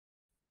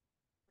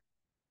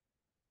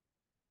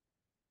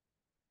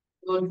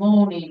Good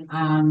morning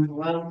and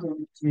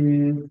welcome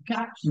to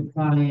Catch the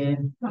Fire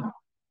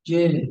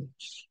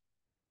Church.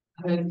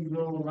 I hope you've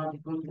all had a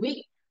good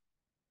week.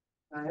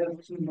 I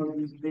hope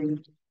somebody's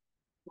been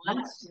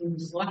blessed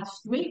since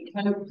last week,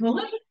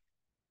 hopefully.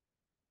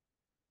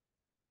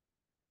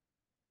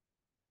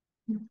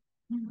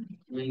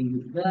 Leave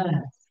it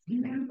there.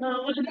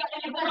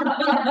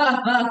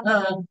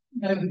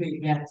 Hope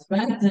it gets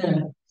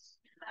better.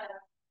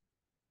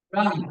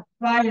 Right,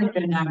 fire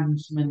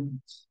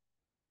announcement.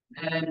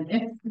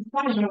 If the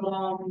fire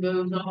alarm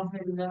goes off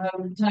in the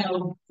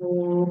hotel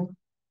for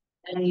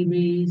any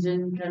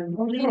reason, can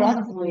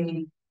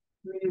politely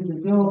through the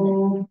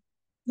door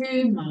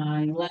to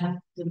my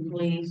left and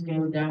please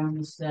go down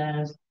the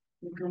stairs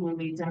and come and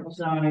meet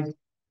outside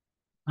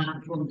at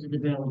the front of the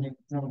building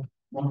until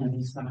one of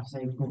the staff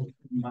say come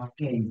back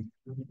in.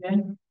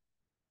 Okay?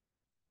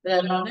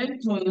 There are no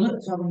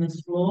toilets on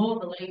this floor.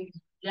 The ladies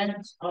and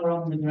gents are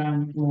on the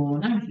ground floor.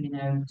 And as you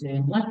know,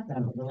 turn left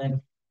out the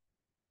lift.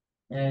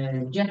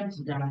 Gents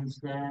are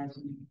downstairs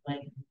and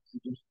ladies are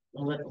just a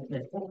little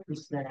bit up the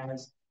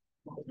stairs.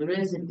 But there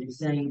is a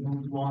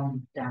disabled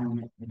one down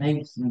at the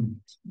basement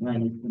where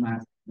you come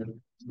out to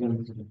go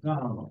to the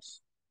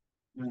cars.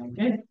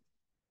 Okay.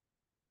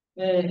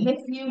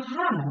 If you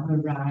have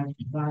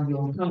arrived by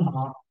your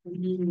car,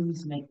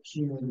 please make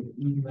sure that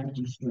you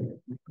register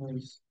it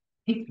because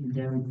if you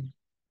don't,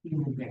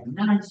 you will get a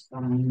nice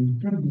fine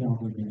from the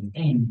holiday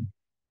inn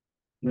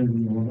with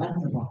your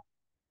letterbox.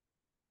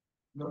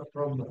 Not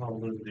from the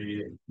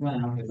holiday.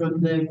 Well,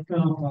 from the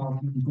car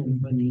parking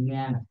company,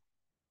 yeah.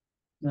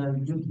 So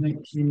just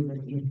make sure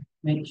you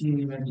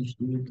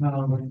register your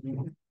car when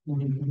you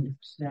come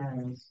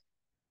upstairs.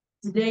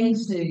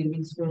 Today's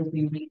service will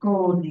be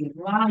recorded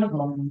live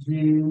on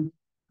Zoom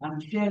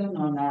and shown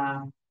on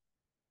our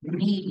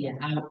media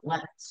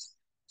outlets.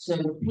 So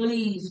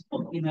please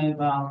put your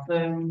mobile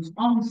phones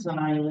on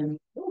silent.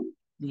 Oh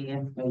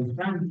dear, oh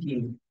thank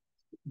you.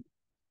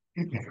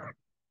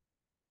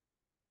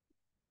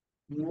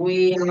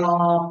 We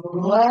are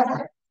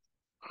blessed.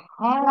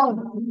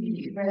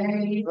 Happy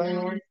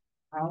favor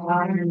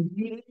and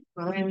deep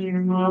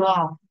in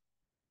love.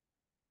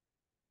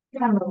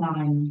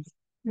 Caroline,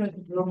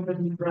 good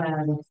open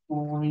prayer this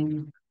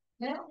morning.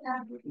 And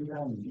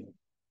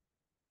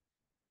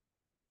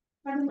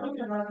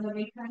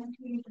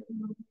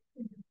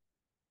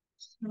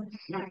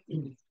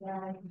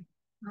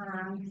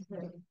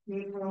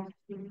we will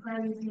be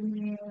praising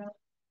you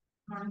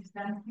and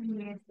thanking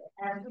you for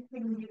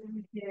everything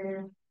you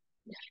do.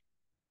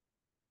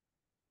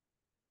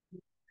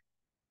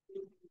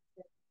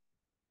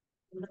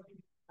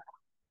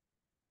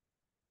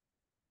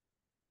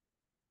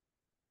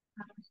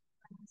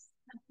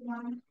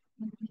 Everyone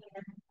in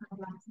here, I'd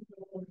like to do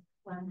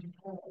one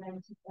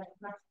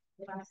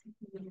last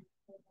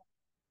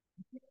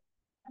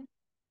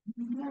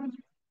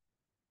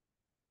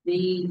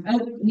The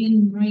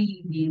opening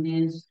reading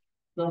is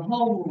the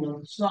whole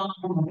of Psalm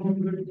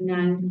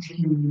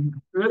 119.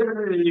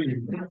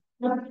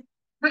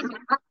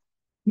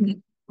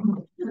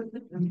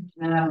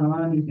 I'm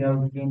only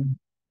joking.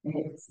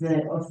 It's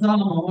Psalm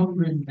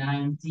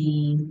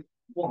 119,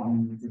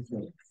 1 to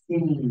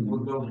 16. We're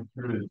going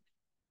through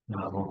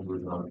that one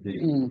with our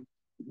team.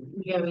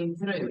 Going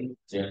through.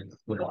 Yeah.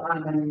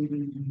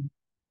 Um,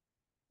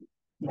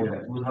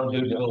 Yeah, we're not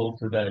doing it all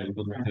today.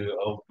 We're going to do it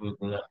all for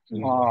the next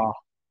week.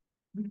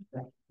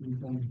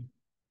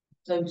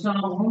 So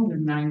Psalm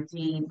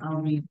 119,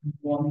 I'll read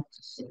 1 to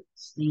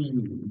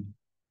 16.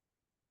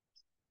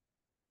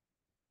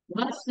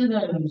 Blessed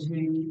are those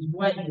whose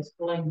way is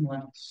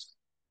blameless,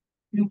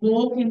 who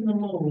walk in the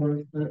law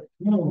of the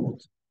Lord.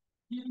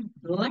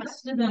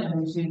 Blessed are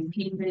those who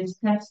keep his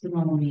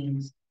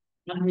testimonies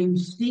and who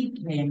seek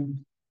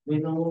him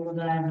with all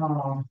their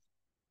heart.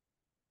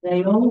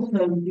 They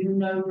also do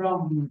no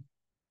wrong.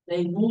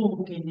 They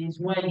walk in his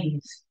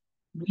ways.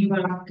 You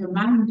have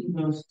commanded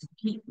us to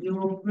keep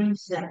your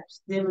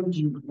precepts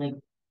diligently.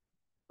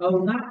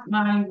 Oh, that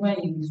my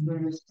ways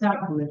were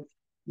established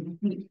to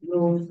keep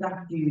your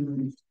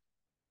statutes.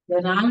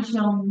 Then I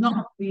shall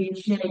not be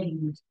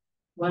ashamed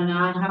when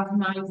I have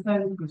my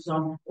focus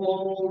on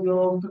all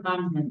your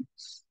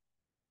commandments.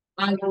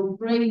 I will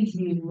praise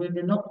you with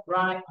an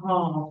upright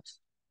heart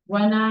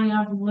when I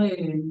have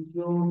learned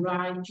your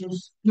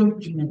righteous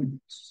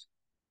judgments.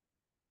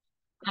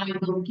 I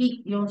will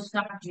keep your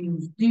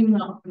statutes. Do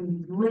not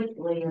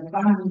completely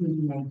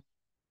abandon me.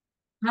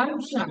 How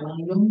shall a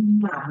young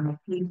man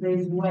keep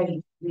his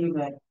way through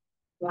it?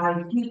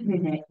 By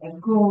keeping it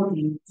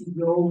according to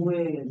your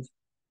word.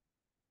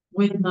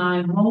 With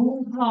my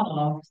whole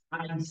heart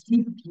I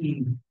seek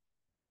you.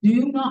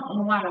 Do not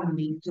allow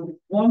me to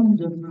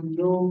wander from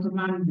your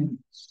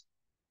commandments.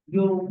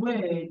 Your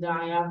word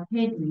I have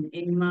hidden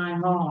in my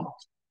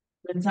heart,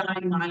 that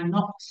I might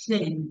not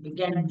sin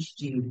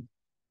against you.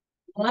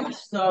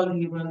 Blessed are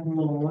you, O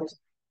Lord.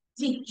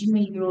 Teach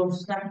me your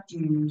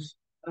statutes,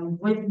 and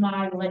with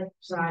my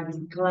lips I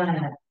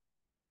declare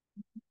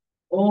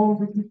all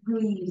the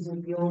decrees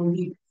of your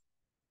youth.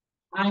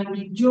 I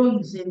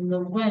rejoice in the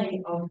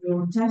way of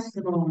your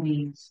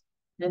testimonies.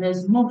 and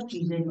as much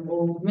as in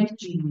all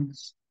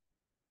riches.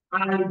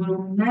 I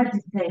will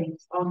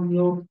meditate on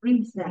your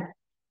precepts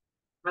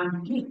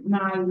and keep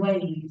my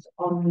ways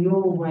on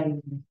your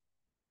ways,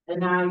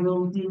 and I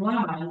will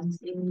delight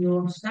in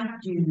your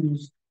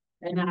statutes,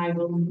 and I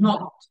will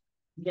not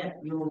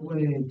forget your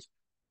word.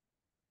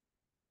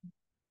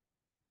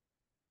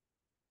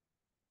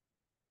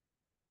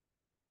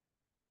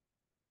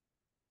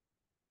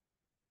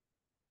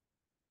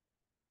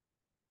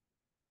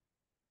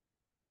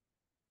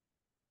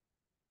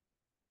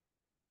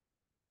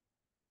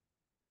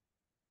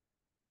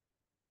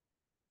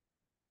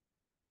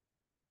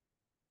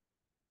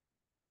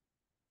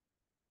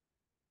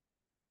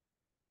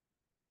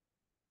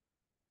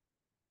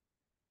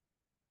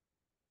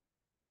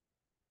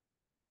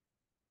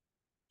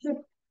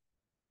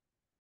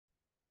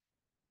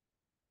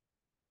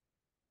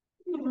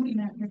 Looking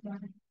at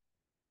everybody.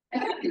 I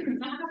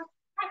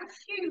have a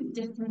few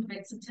different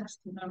bits of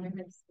testimony.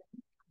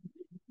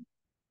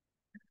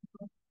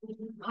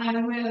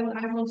 I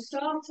will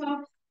start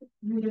off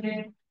with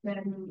a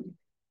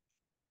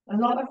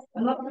lot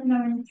of them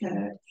know in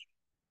church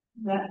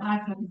that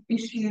I've had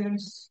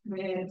issues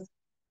with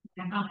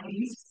my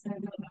eyes over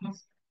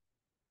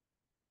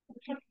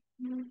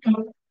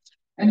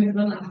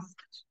the last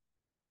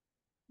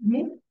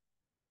year.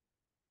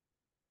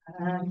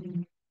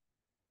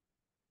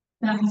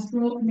 That has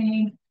brought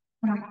me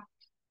back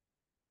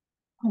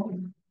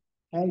home.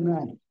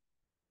 Amen.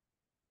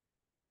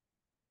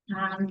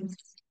 And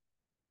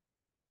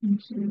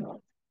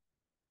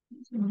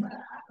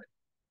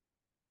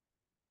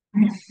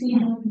I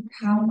feel the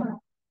power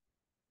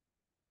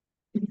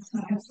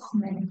inside of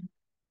me.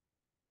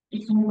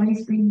 It's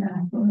always been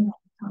there for a long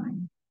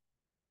time.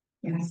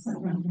 Yes, I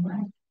run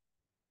away.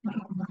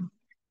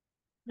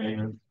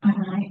 Amen. And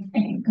I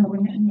ain't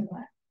going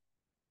anywhere.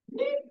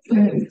 So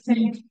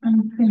think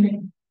and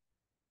feeling.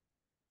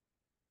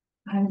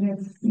 I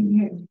live for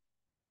you.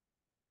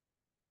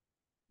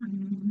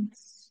 And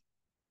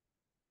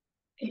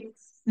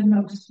it's the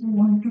most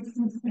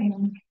wonderful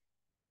thing.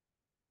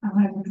 And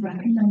I would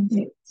recommend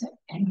it to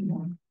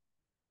anyone,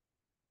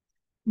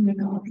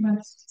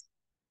 regardless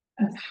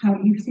of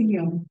how you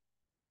feel,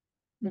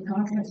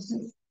 regardless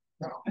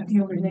of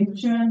your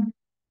religion,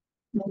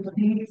 your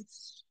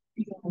beliefs,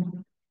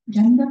 your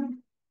gender,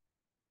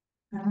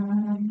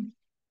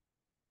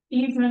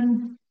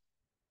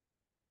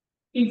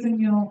 even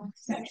your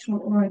sexual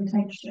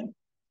orientation.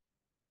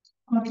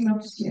 God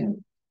loves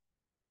you,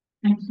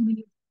 and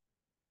He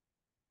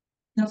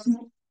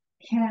doesn't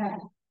care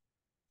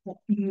what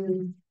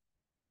you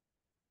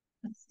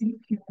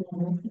think you are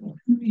or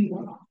who you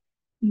are.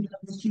 He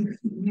loves you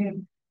for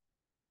you.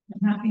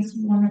 And that is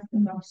one of the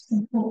most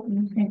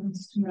important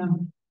things to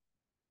know.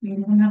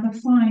 You will never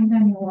find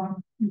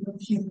anyone who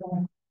loves you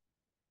more.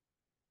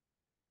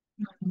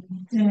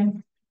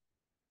 And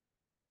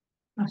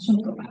I shall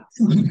go back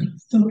to what I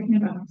was talking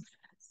about.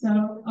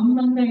 So on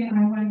Monday,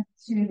 I went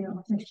to the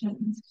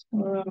opticians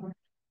for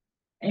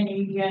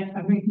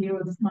a review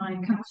of my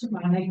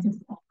capsular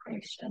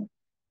operation.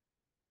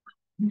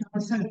 And I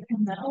was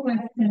hoping that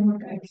everything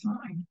would go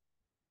fine.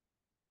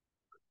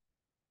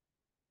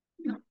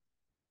 No.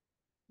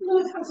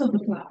 Lord has other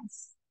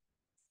plans.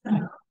 So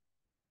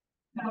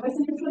there was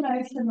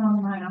inflammation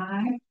on my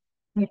eye.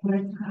 They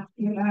weren't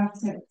happy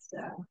about it.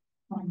 So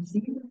on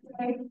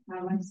Tuesday,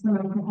 I went to the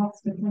local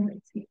hospital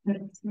to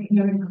get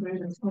hearing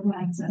included for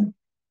Lenten.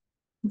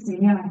 So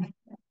yeah,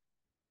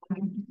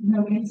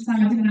 no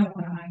inside and out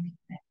eye.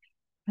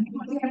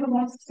 Anybody ever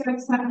wants to go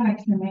to that eye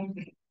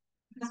clinic?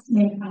 That's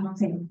me, I'm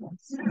not able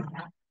to.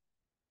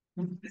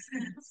 And I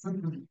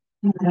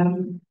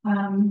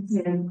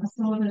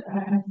saw that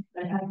I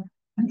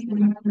think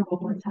we have to go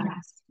over a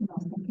test. And I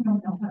was thinking,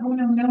 oh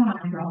no,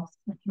 eye drops.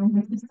 I don't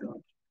make this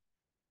good.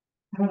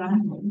 Okay,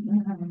 I've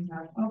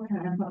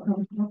got to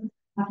go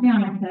have the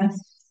eye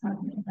test.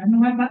 And I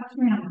went back to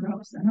my eye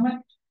drops. And I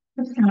went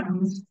for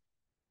scans.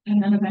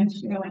 And then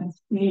eventually I went to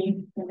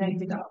see the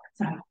lady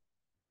doctor.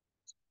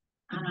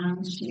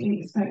 And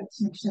she spoke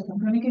to me. She said, I'm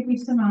going to give you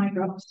some eye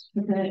drops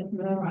for the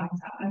right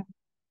eye.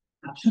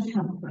 That should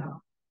help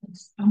well.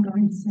 I'm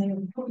going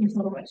to put you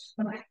forward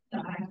for the left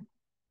eye.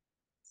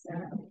 So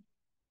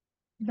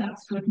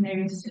that's good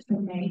news for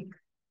me.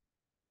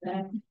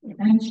 Then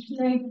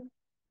eventually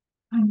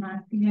I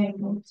might be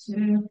able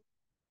to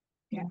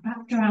get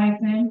back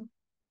driving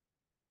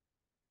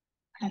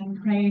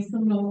and praise the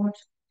Lord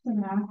for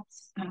that,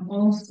 and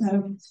also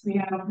to be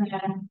out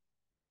there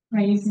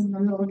praising the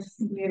Lord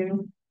for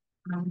you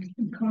and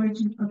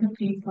encouraging other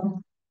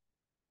people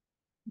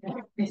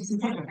that this is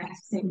the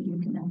best thing you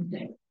can ever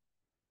do.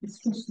 It's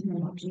just in the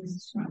Lord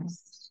Jesus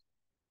Christ.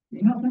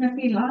 You're not going to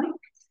be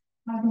liked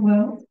by the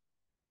world.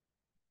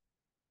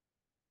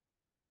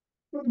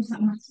 What does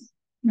that matter?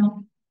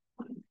 No.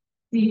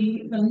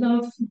 The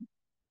love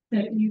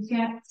that you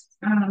get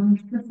and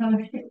the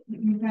fellowship that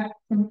you get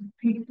from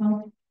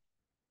people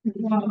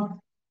who are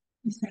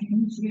the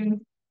same as you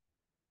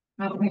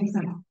outweighs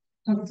that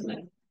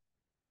totally.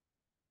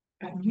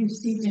 And you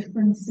see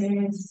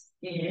differences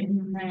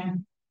in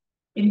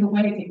in the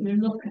way that you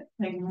look at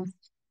things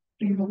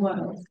in the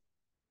world.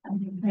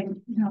 And you think,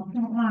 no, I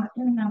don't like,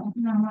 no,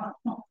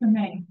 that's not for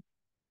me.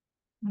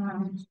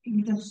 And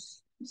you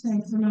just say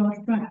to the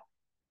Lord, right,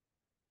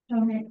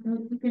 show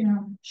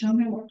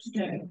me what to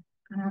do,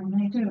 and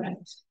they do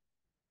it.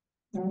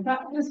 So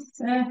that was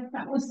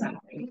that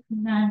week.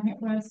 And then it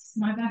was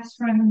my best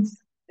friend,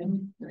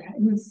 and it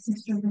was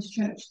sister of this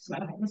church as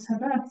well. It was her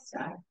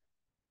birthday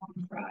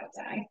on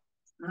Friday,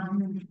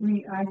 and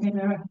I did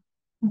a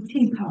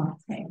tea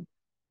party.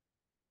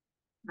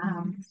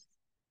 And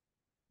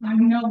I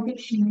know that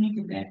she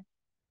needed it,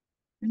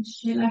 and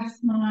she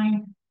left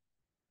my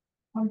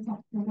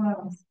contact the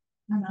world,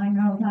 and I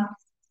know that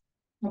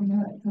from the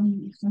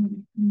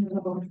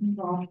Lord from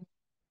God.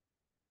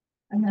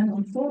 And then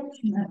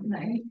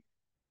unfortunately,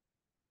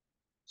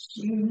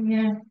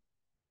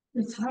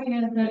 the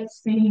tire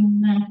that's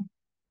been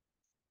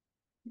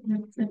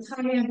the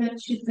tire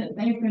that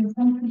they've been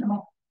pumping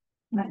up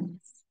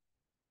went.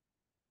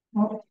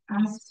 But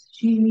as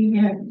she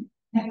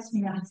texted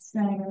me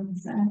yesterday and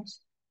said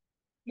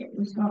it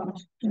was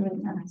God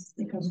doing this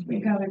because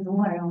we're going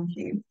away on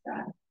Tuesday.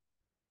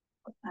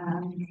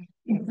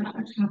 If that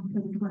had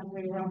happened when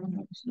we were on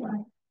the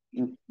way,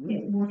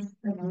 it would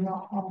have been a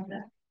lot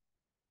harder.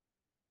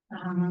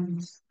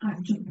 And I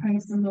just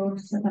praise the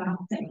Lord for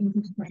that He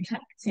was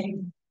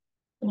protecting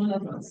all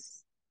of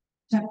us,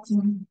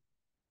 protecting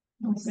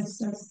my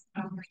sisters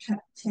and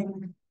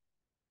protecting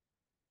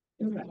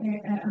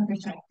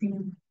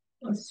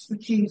us for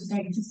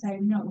Tuesday to say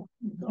no,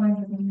 we're going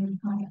with a new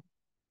hire.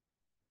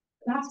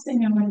 Last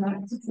thing I would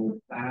like to talk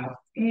about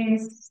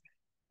is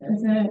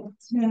that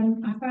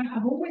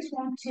I've always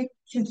wanted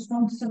to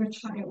sponsor a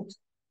child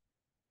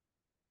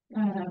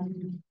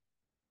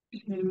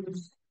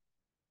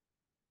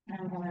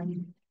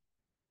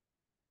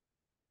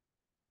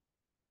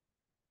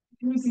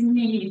who's in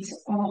need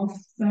of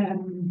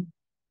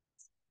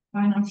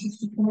financial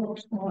support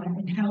for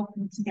and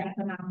helping to get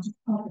them out of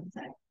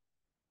poverty.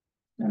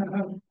 So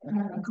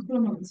a couple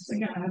of months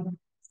ago,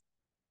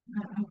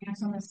 I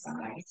went on a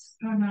site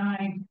and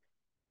I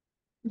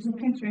was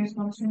looking through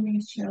sponsoring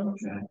these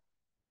children,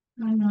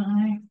 and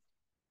I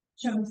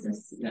chose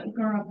this little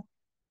girl.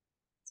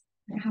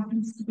 It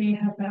happens to be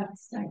her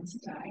birthday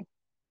today.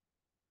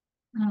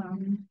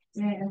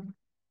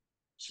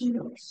 She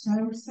looked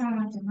so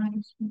sad, and I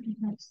just wanted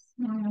her to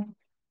smile.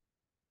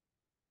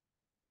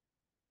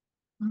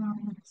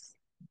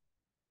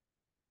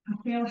 I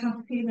feel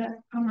happy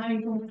that I'm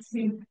able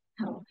to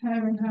help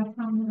her and her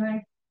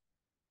family,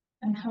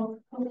 and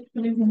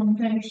hopefully one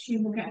day she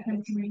will get her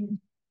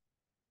dream.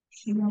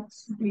 She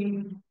wants to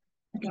be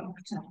a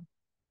doctor.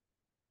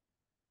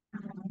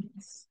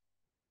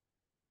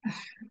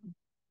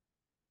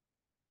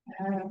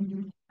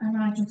 And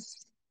I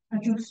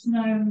just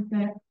know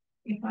that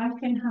if I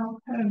can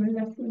help her a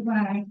little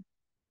way,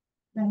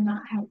 then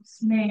that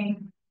helps me,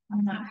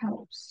 and that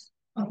helps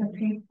other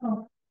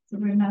people to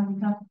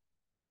remember.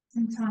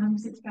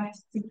 Sometimes it's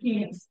better to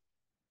give,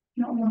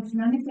 not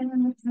wanting anything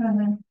in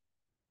return,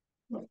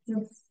 but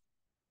just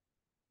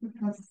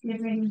because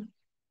giving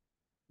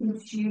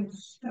gives you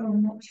so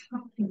much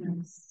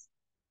happiness.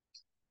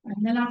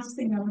 And the last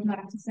thing I would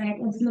like to say, it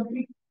was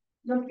lovely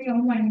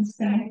on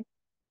Wednesday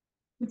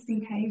to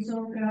see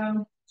Hazel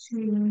go to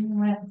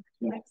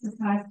the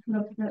exercise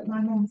club that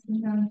my mum's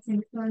been going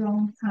to for a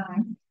long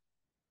time.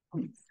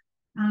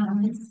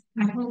 And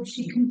I hope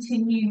she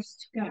continues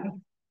to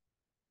go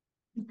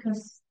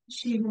because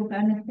she will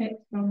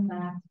benefit from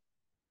that.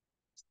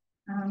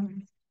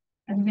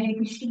 And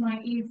maybe she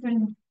might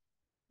even,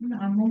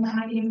 my mum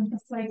might even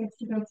persuade her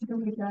to go to the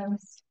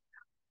Widows.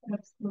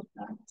 Let's look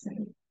at that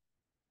too.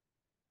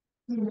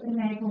 To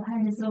enable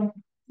Hazel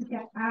to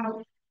get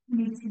out,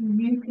 meeting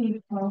new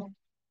people,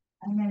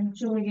 and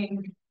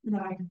enjoying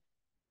life.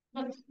 I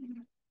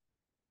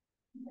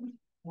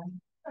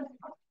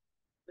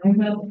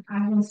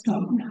will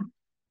stop now.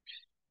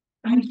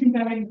 Thank you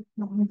very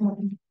much.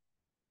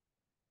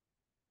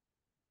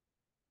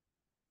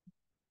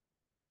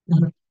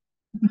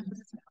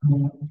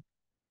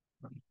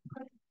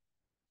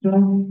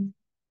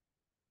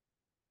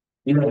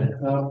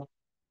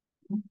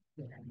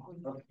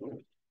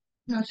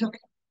 No, it's okay.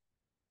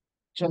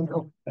 I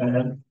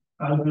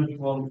just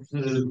want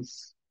to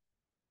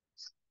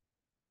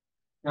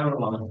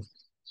Caroline.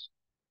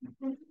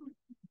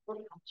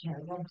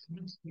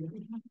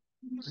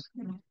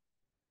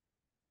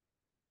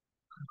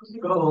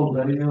 Go on,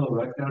 there you go,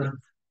 right, Karen.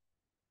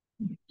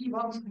 You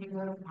want to be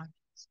very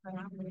nice, but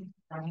I'm really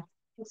sorry.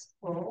 It's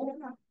full.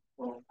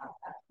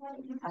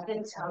 I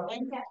didn't tell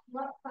him that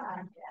what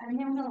fine. I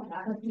don't know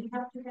that you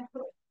have to get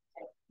it.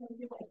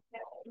 You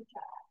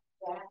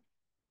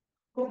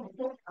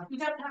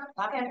don't have to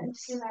get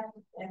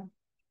it.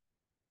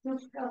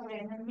 Just go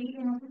in and meet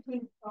in the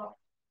people.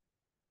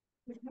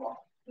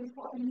 Is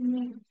what you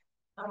need.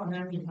 I don't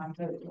know if you can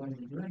do it when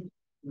you drink.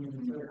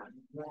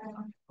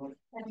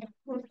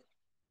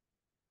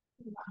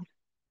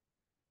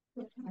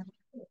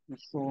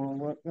 So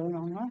what going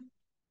on now?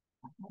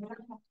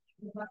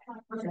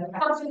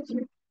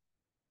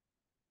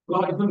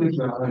 Like the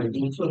guy,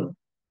 so,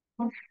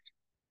 no,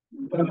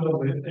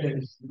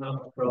 it's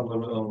not a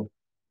problem at all.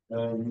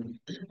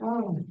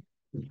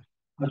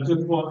 I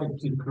just wanted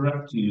to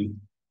correct you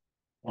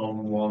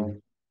on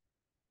one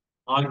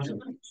item.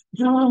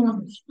 The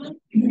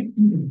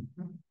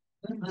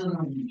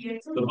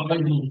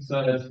Bible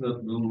says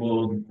that the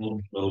Lord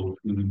loves those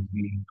who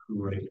be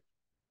correct.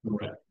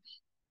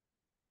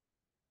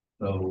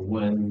 So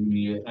when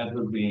you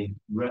ever be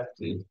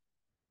corrected,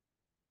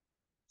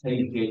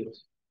 take it,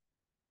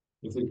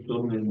 if it's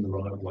done in the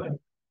right way,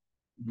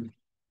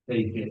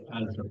 take it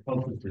as a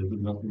positive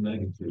and not a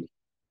negative.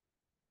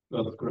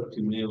 God's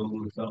correcting me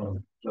all the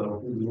time.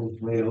 So he loves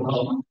me a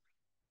lot.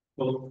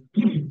 But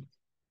he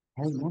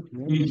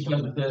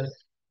said that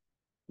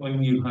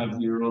when you have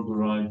your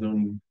other eye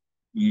done,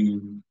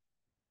 you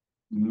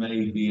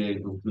may be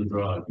able to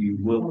drive. You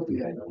will be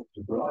able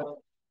to drive.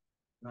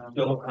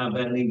 Don't have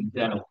any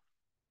doubt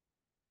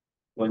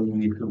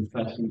when you're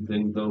confessing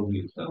things over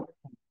yourself.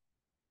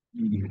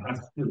 You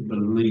have to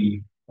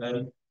believe.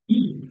 And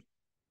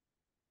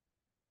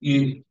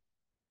you,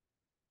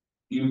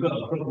 you've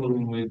got a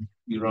problem with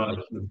your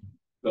eyes that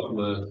got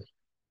worse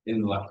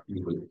in the last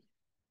few weeks.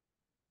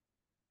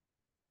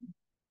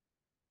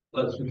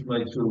 Let's just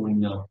make sure we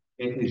know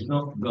it is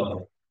not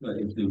God that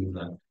is doing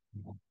that.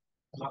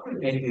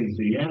 It is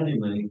the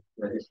enemy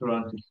that is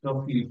trying to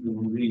stop you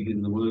from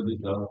reading the Word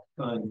of God,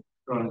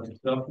 trying to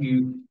stop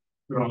you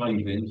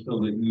driving so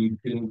that you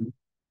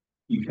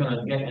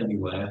can't get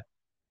anywhere,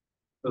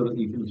 so that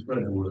you can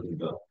spread the Word of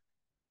God.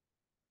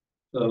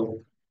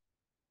 So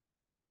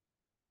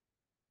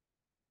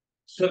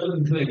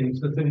certain things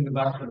to think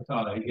about the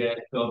time, yeah,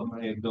 God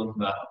may have done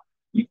that.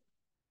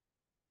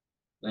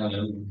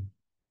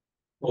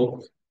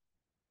 But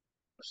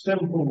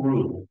simple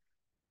rule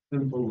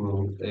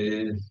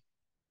is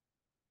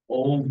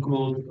all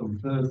good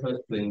and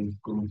perfect things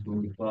come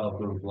from the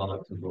Father of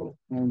lights above.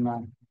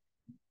 Amen.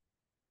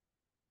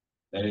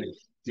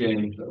 It's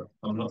James,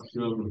 I'm not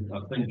sure, I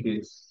think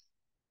it's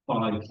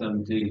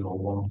 5:17 or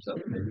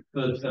 1:17,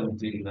 verse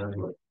 17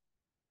 anyway.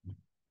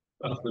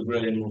 That's the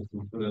brain will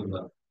confirm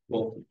that.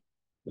 But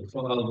the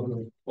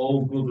Father,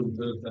 all good and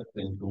perfect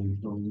things come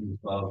from the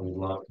Father of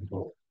lights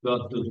above.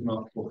 God does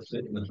not put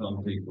sickness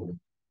on people.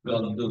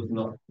 God does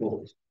not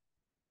put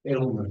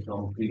illness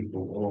on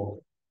people or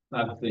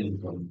bad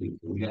things on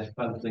people. Yes,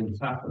 bad things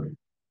happen.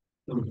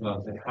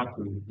 Sometimes they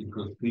happen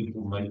because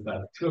people make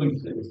bad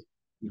choices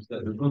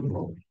instead of good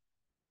ones.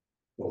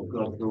 But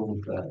God's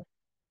always there.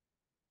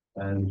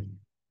 And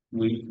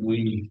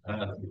we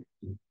had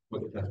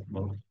quick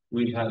testimony.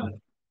 We had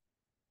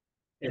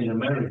in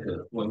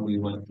America when we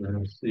went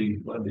to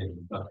Steve's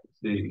wedding, Pastor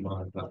Steve,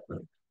 my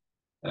pastor,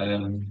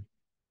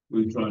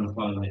 we were trying to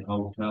find a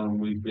hotel and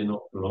we've been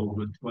up for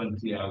over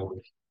 20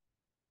 hours.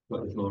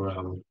 24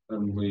 hours,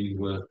 and we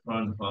were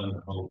trying to find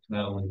a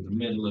hotel in the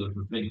middle of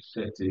a big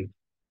city.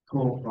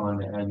 Couldn't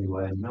find it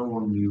anywhere. No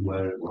one knew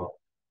where it was.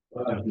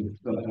 I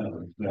just got out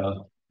of the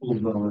crowd,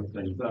 pulled on and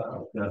things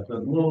out. I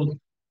said, Lord,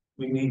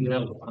 we need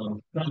help.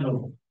 I'm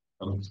tired.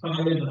 I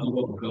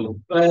want to go to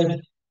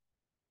bed.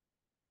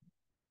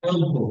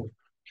 Help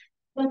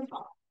us.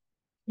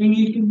 And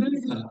you can do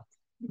that.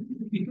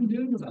 You can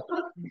do that.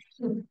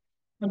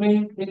 I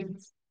mean,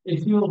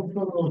 if your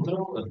son or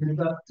daughter did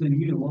that to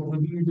you, what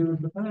would you do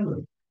as a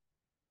parent?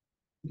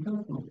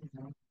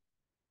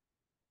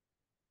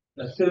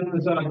 As soon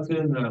as I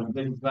turned around,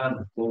 big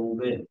van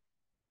pulled in.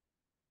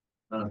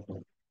 And I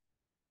thought,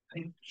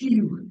 thank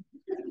you.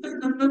 I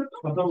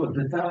thought it was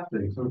a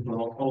taxi, so I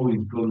thought, oh,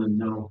 he's gonna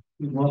know.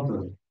 It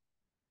wasn't.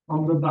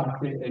 On the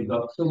back, it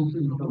got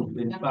something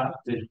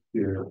Baptist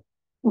girl.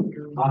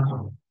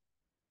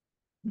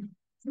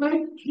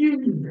 Thank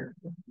you.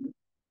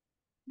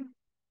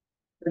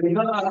 And he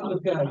got out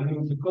of the car, and he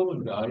was a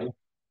coloured guy,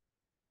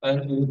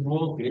 and he was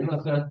walking.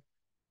 I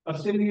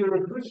said, you're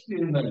a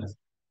Christian then?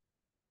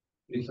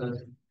 He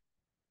says,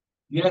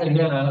 yeah,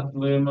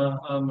 actually, I'm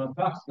a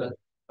pastor.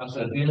 I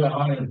said, yeah,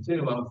 I am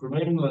too. I'm from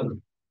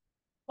England.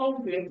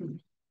 Oh, yeah.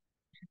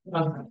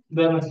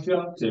 Then I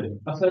shocked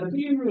him. I said, do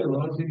you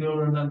realise that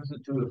you're an answer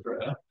to a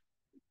prayer?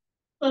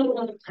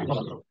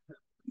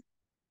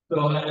 So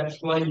I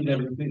explained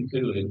everything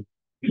to him.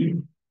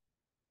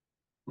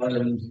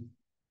 And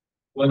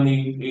when I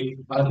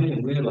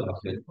didn't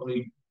realise it, but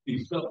he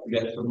stopped to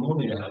get some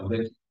money out of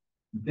it.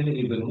 It didn't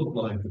even look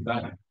like a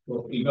bank,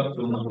 but he got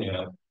some money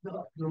out.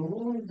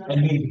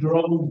 And he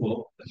drove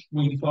up,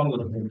 we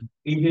followed him.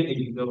 He didn't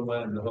even know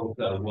where the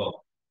hotel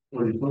was.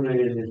 So he put it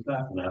in his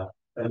sat nav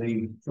and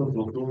he took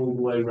us all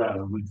the way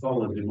around. We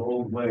followed him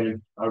all the way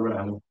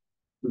around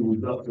till we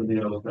got to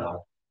the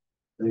hotel.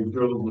 And he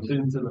drove us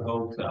into the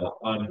hotel.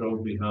 I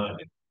drove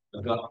behind him.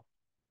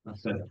 I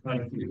said,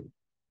 thank you.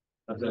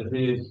 I said,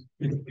 here's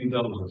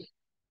 $50.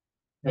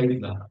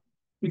 Take that.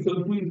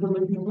 Because we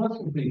believe in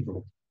blessing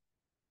people.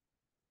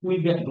 We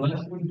get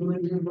blessed, we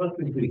believe in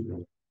blessing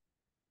people.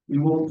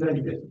 You won't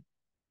take it.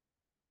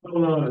 Oh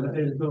no,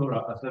 it's all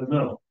right. I said,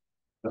 no.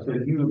 I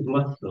said, you have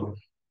blessed us.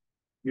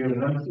 You're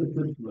an answer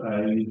to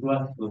prayer, you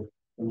blessed us,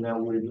 and now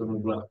we're going to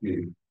bless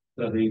you.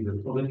 that either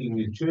put it in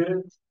your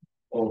church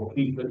or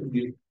keep it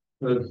you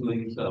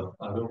personally yourself.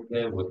 I don't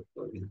care what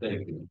you're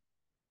taking.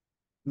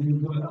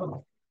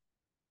 Well,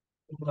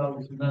 that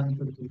was an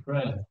answer to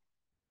prayer.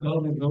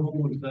 God is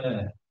always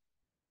there.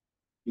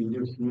 You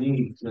just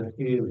need to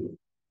hear it.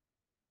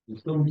 And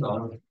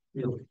sometimes,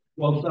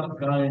 was that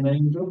guy an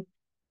angel?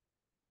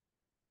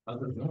 I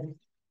don't know.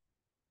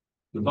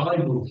 The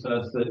Bible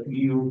says that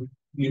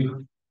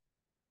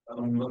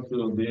I'm not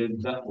sure the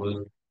exact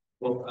word,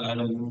 but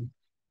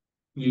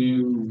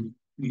you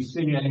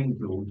see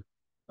angels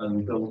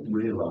and don't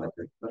realise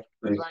it. That's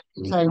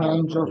basically Same how it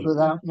angels goes.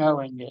 without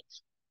knowing it.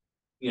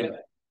 Yeah,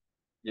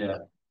 yeah.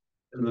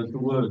 And there's the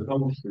word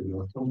hosting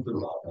or something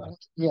like that.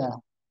 Yeah.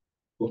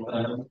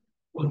 But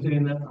what's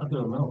in it? I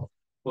don't know.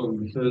 But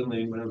it was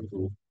certainly a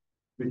miracle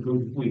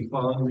because we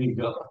finally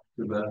got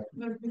to that.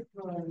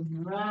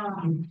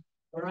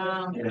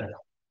 Around. Yeah.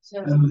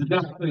 So, And the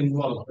best thing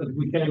was, as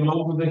we came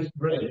over this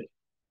bridge,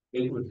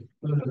 it was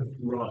first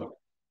right.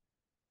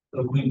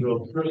 So we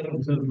drove straight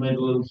into the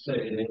middle of the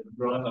city, and it was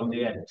right on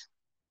the edge.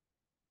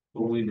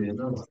 But we didn't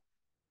know it.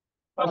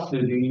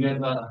 Pastor, do you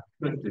get that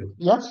scripture?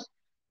 Yes.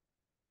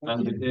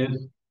 And it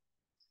is.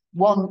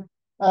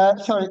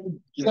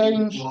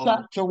 James One.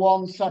 chapter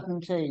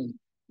 1:17.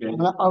 Yeah.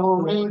 And I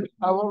will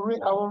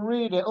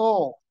read it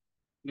all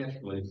Yes,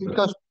 please. Sir.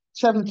 because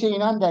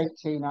 17 and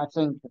 18, I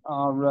think,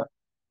 are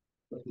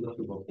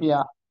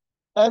yeah.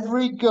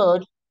 Every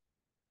good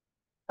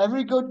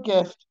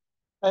gift,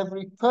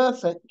 every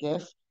perfect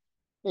gift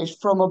is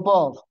from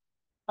above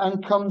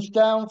and comes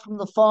down from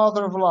the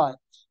Father of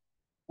lights,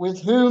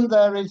 with whom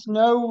there is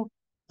no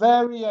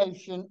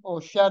variation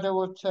or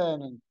shadow of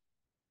turning.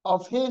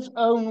 Of his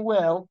own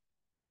will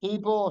he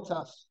brought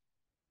us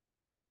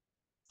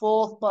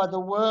forth by the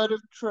word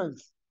of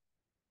truth,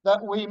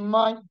 that we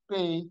might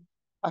be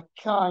a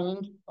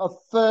kind of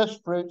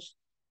first fruits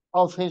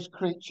of his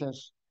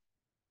creatures.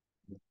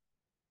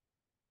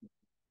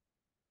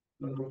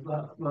 That's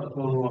all I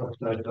want to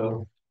say,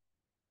 though.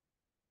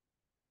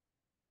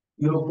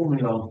 You're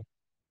coming on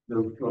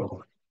those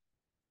troubles.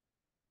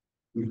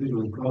 You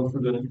feel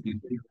confident, you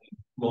feel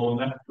more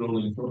natural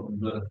in front of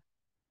the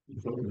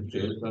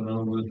church. I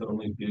know there's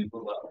only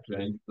people that have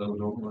changed, so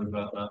don't worry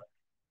about that.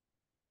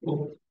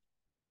 But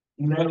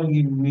now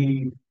you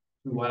need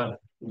to add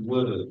the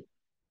word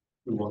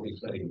to what you're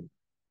saying.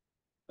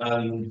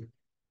 And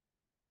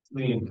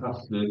me and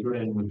Pastor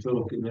Graham were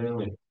talking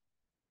earlier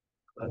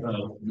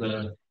about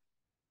the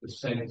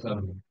saints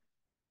have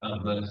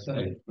their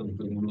say,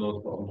 something the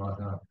Lord put on my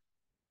heart.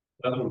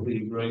 That would be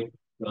a great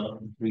start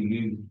for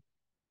you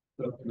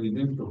to actually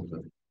do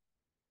something.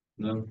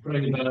 You know,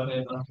 pray about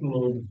it, ask the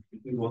Lord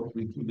if He wants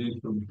me to do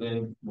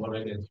something, what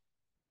it is.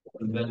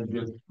 And then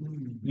just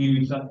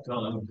use that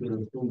time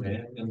to come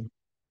here and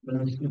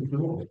minister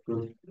to us.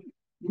 Because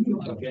we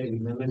are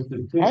getting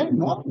ministered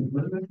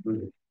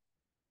to.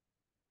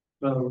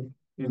 So,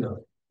 you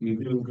know,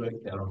 you're doing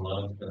great,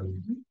 Caroline,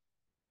 and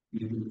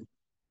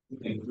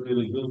it's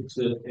really good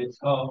it's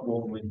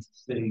heartwarming to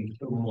see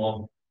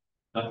someone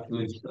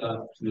actually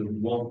start to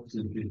want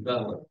to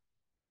develop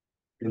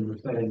in the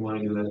same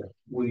way that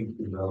we've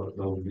developed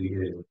over the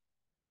years.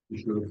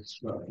 Because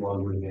that's why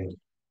we're here.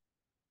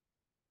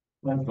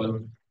 Thanks,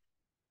 folks.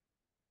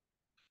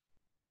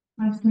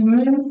 Pastor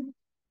William?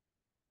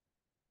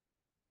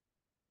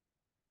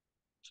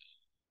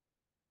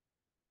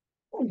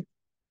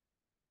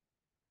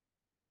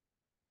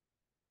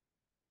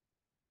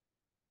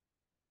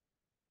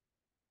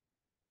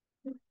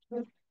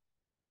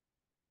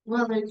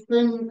 Well, it's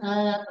been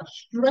a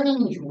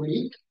strange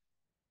week.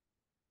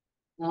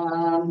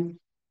 I'm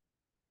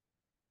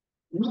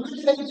not going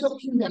to say it's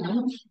ups and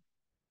downs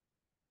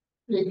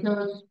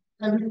because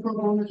every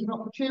problem is an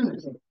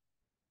opportunity.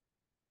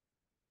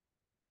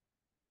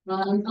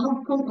 And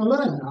I've come to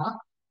learn that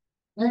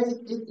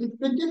it's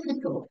been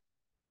difficult.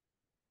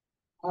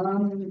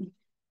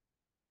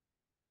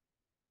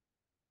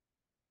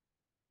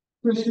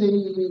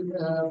 Chrissy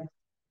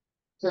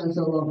sends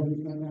a lot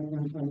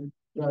and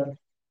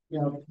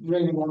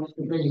really wants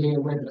to be here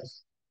with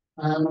us.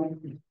 At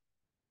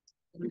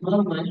the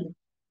moment,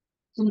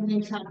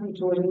 something's happened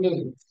to her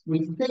knee.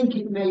 We think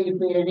it may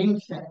be an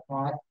insect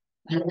bite,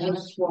 and it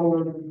has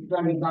swollen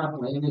very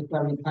badly and it's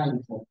very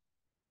painful.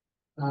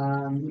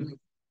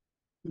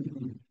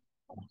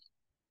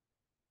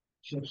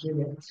 She'll see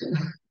it.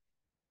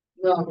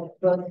 No,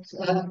 but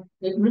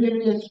it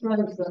really is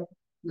strange that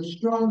the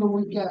stronger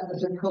we get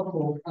as a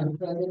couple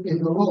and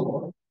in the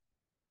Lord,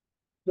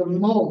 the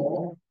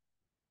more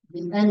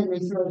the enemy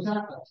throws at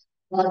us.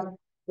 Like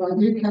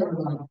you,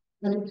 Caroline.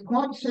 And it's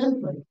quite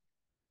simple.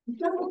 The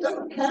devil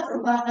doesn't care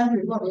about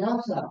everybody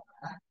else out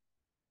there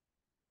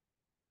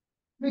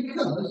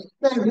because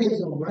there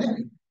is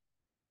already.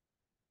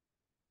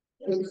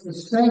 It's the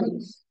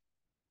saints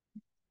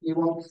he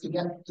wants to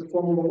get to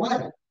fall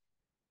away.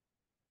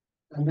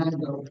 And then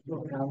go,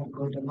 look how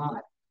good am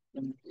I?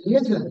 And he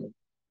isn't,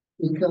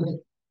 because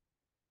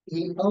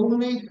he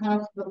only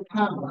has the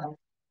power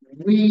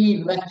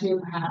we let him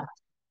have.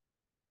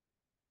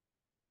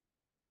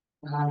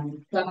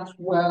 And that's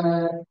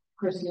where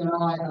Chrissy and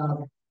I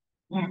are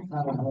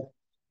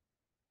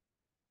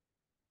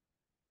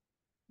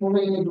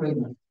fully in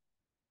agreement.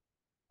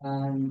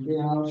 And you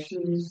know,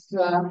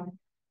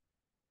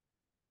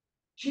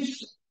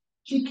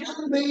 she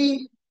can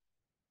be,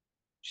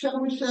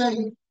 shall we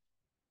say,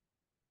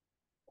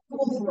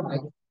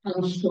 forthright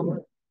and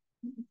stubborn.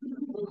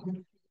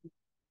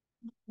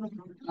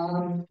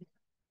 Um,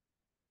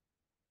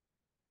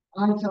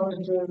 I tell her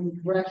to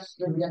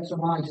rest and get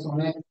some ice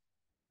on it.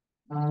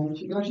 And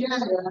she goes, yeah,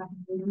 yeah.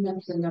 And the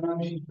next thing I know,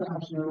 she's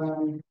bouncing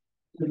around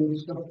doing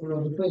stuff for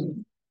other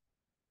people.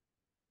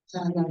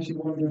 And then she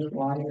wonders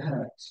why it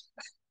hurts.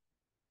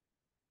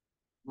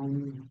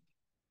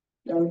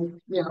 So,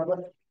 yeah,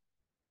 but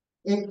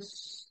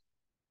it's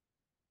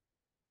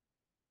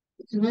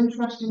an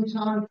interesting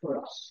time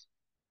for us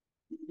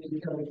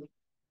because,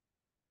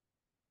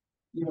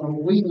 you know,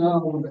 we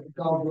know that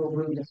God will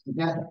bring us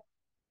together.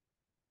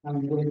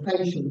 And we're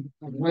patient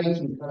and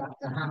waiting for that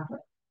to happen.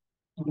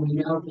 And we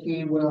know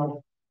He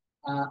will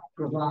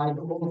provide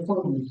all the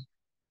funds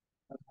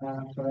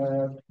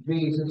for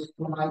visas,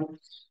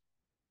 flights,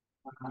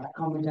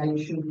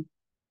 accommodation.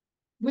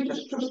 We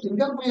just trust in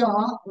God. We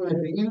are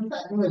living in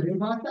faith, living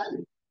by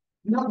faith.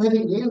 We're not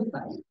living in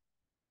faith,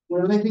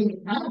 we're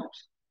living out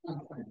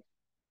of faith,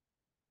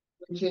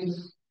 which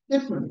is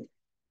different.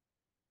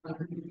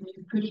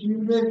 Because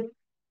you live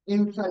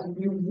in faith,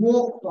 you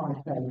walk by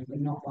faith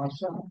and not by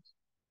sight.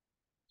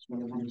 That's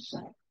what I want to say.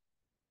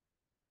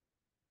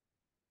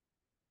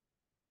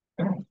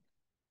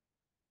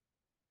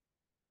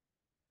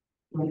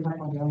 We're back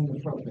on the own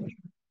approach.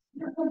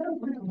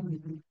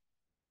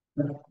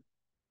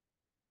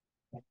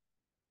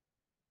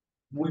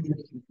 We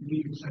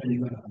were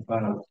saying that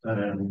about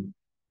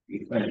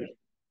faith.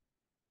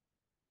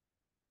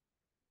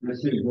 This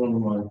is one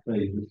of my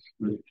favourite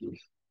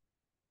scriptures.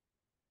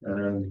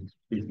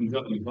 If you've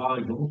got your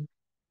Bible,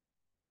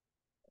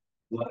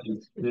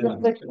 You've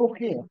got this book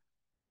here.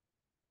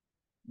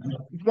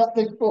 You've got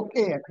this book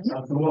here.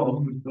 That's the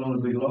one. There's going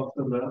to be lots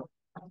of that.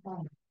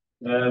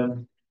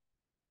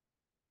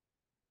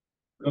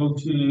 Go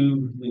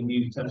to the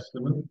New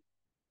Testament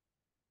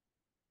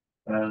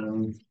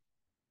and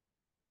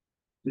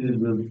to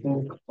the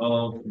book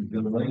of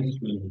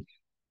Galatians.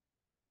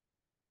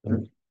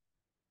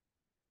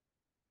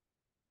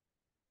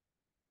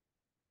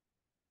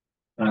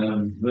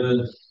 And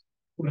verse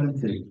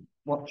 20.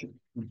 Watch it.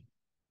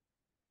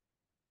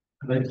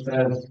 And it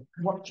says,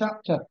 what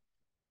chapter?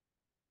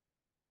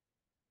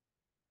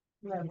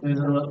 Did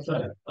I not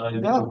say? I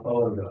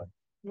apologize.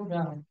 You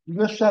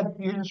just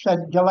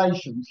said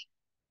Galatians,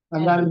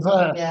 and then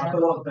verse. I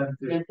thought that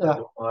too.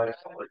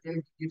 Yeah.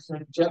 You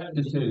said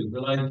chapter 2,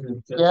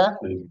 Galatians chapter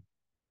 2,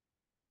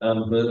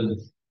 and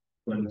verse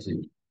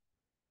 20.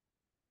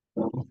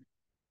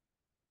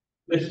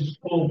 This is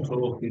Paul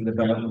talking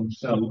about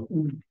himself.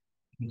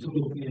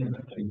 Talking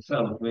about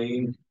himself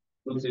means,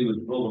 because he was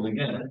born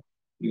again,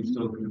 he's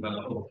talking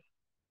about us.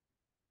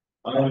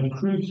 I am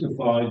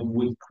crucified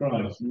with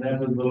Christ,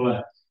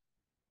 nevertheless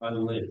I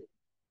live.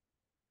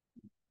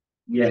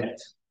 Yet,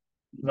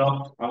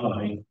 not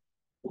I,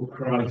 but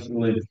Christ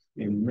lives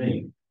in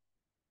me.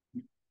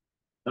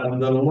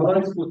 And the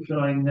life which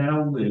I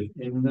now live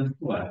in the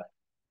flesh,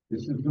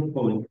 this is the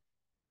point,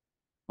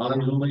 I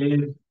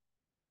live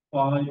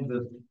by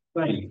the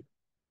faith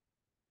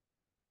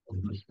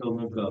of the Son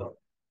of God,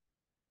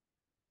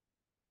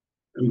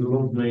 who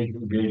loved me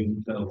and gave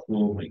himself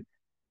for me.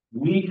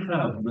 We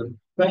have the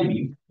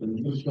faith of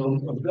the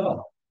Son of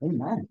God.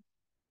 Amen.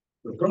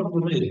 The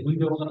problem is we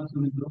don't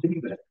actually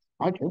believe it.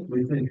 I do.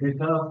 We think it's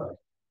our faith.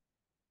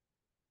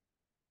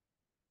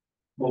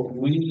 But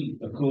we,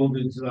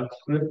 according to that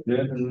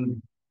scripture,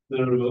 and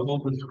there are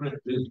other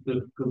scriptures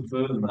that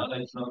confirm that,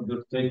 it's not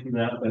just taken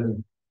out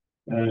of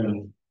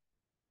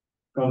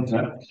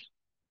context.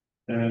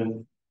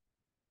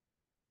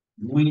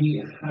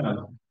 We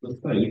have the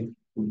faith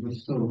of the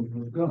Son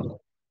of God.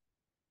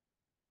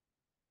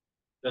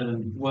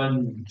 And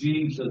when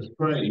Jesus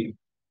prayed,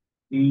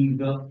 he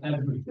got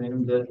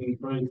everything that he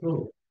prayed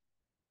for.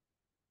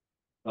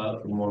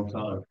 Apart from one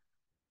time,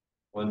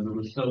 when there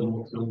was so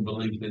much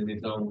unbelief in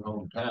his own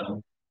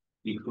hometown,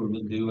 he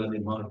couldn't do any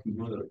mighty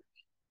works.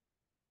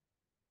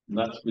 And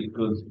that's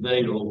because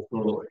they all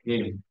thought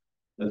him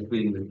as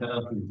being the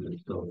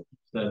carpenter's son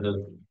instead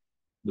of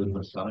the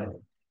Messiah.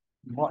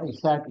 What he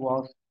said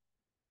was,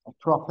 a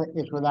prophet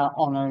is without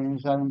honour in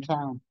his own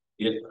town.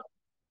 Yeah.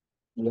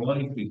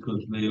 Why?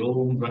 Because they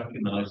all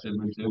recognise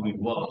him as who he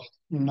was.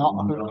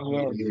 Not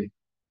who he is.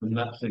 And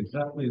that's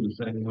exactly the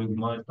same with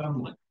my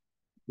family,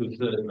 to a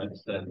certain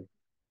extent.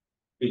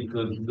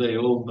 Because they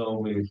all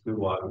know me as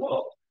who I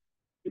was.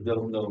 They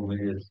don't know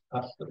me as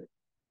pastor.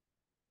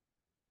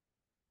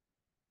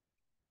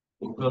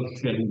 But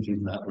God's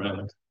changing that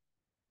round.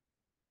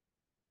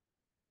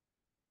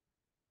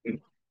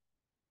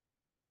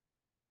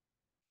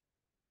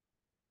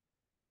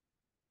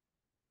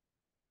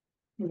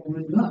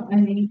 We've got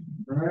any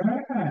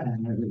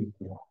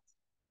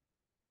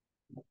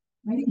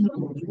Maybe you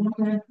want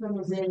to fill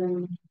us in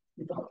and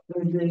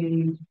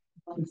the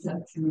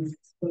conception of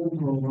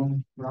school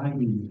on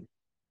Friday.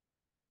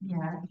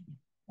 Yeah.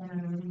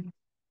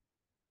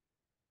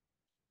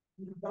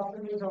 We've got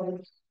the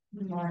results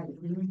in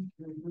writing.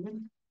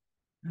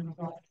 And I've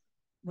got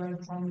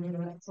went on the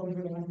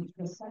October 11th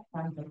of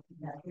September to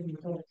get the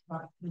results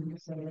back from the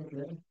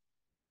surgery.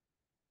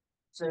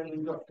 So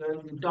you've got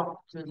the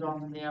doctors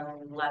on the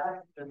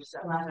 11th of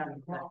September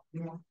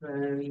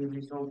for your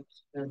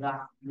results for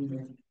that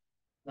and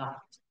that.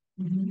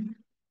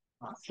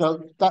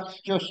 So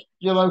that's just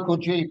your local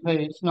GP.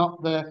 It's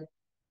not the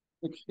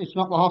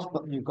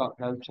hospital you've got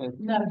to go to.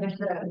 No,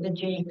 the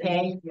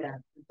GP. Yeah,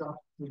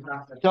 the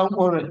doctors. Don't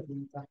worry.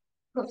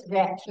 Puts the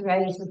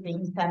x-rays and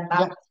things sent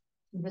back to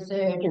the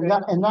surgery.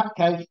 In that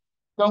case,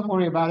 don't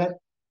worry about it.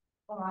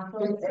 Oh, I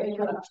thought it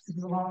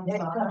was a long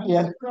time.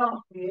 Yeah.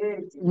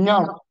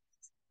 No.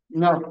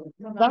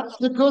 That's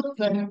the good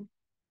thing.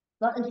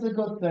 That is the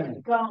good thing.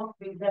 It can't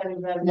be very,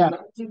 very. Yeah.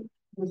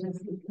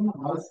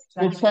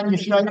 They'd send you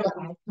straight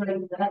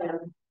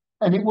there.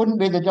 and it wouldn't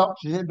be the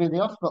doctors, it'd be the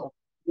hospital.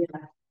 Yeah.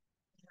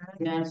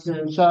 Yeah,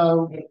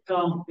 So it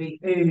can't be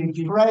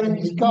urgent.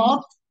 praise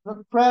God,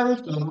 but prayer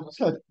is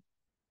answered.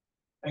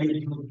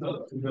 You've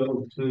got to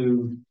go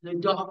to The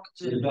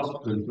doctors. the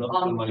doctors, not the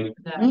On lady.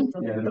 the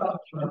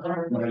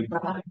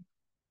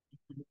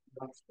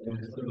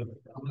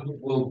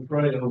We'll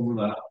pray over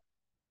that.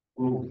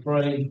 We'll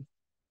pray.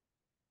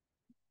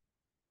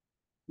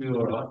 Be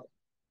all right.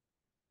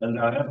 And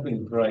I have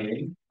been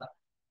praying,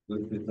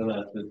 which is an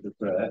answer to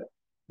prayer,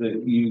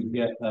 that you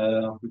get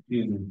an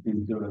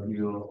opportunity to have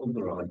your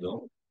other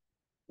idol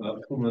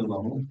come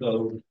along.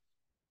 So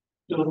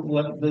don't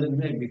let the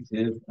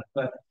negative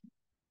affect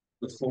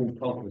the full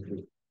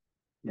positive.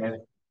 Yeah.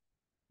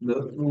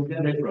 Look, we'll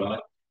get it right.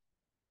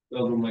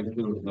 God will make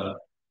sure of that.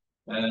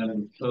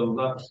 So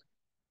that's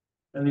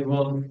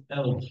anyone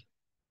else?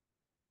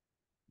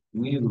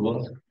 Neither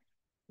was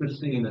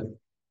Christina.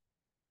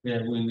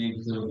 Yeah, we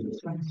need to.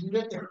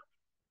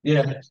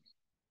 Yeah.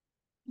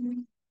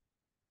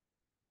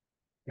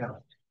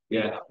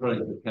 Yeah, pray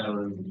for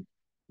Karen.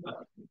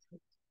 What?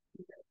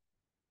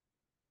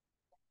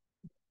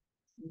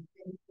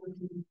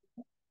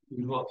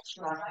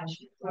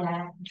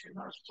 Yeah.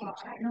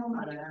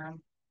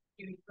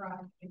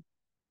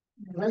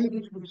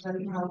 ladies would say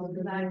how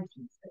the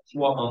mountains.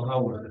 What on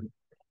Howard?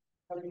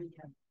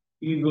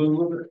 You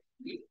go with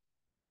it?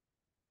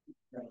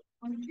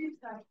 On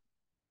Tuesday.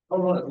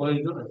 Oh, right, well,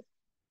 you got it.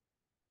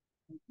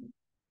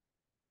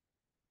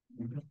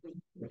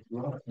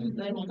 Right.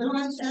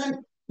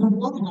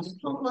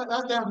 Talk like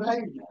that down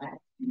there.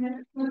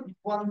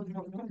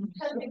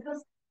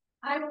 Because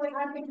I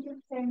think you're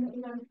saying that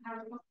you don't have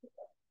a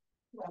hospital.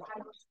 Well, I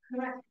was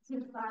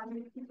corrected by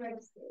Mr.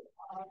 Gracie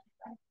on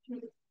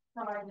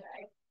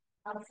Friday.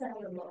 I'll say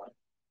a lot.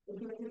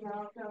 Because we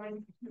are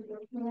going to the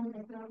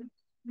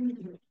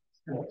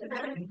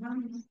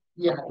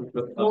Yeah,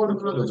 Lord of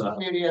Brothers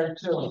Studio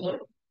too.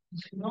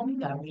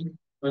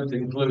 It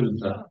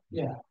includes that.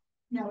 Yeah,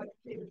 No,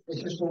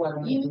 it's just a way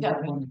of You making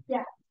go. money.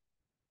 Yeah.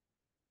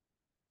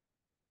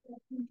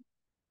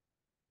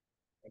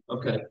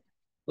 Okay,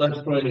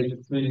 let's pray to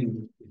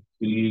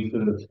you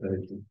first,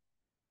 Station.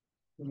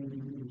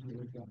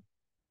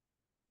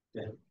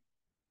 Yeah.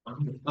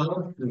 I'm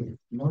asking,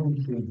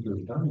 mine seems to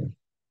have done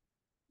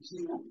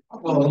it.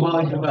 Oh,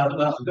 mine's about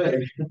that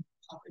big.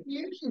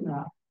 Using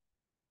that.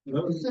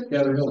 No,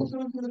 carry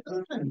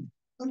on.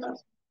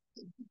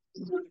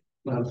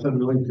 That's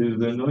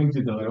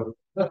anointed oil.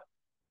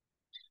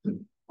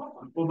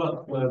 Well,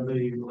 that's where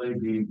the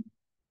lady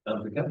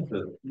had the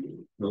cancer.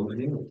 Over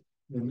here.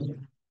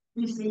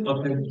 You see.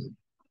 Okay.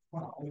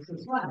 Well,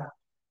 as well.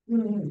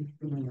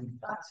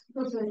 That's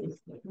because it's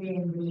we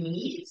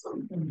need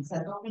something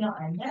said, oh, we're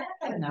not in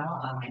there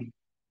now,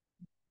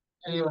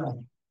 Anyway.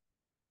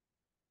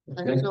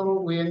 And so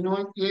we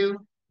anoint you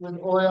with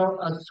oil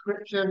as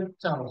scripture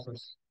tells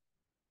us.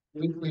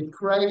 We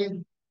pray.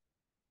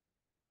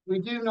 We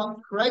do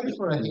not pray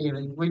for a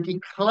healing. We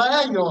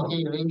declare your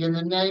healing in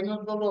the name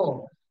of the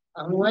Lord.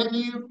 And when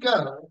you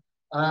go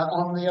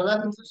on the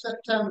 11th of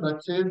September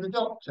to the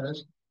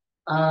doctors,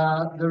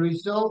 the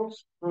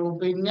results will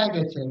be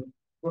negative.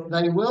 But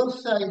they will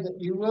say that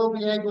you will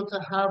be able to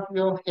have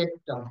your hip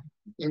done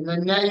in the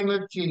name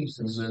of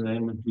Jesus. In the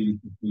name of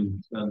Jesus, we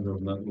stand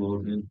on that,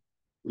 Lord, and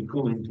we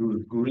come into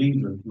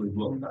agreement with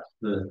what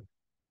Pastor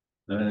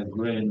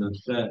Graham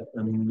has said,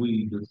 and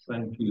we just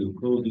thank you,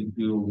 according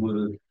to your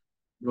word.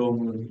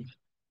 Romans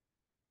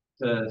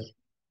says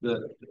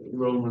that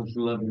Romans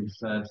 11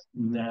 says,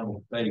 now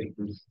faith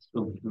is the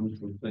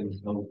substance of things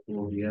hoped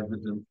for, the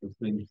evidence of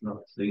things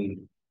not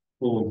seen.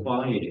 For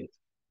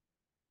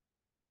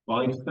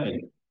by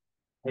faith,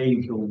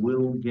 Hazel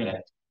will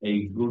get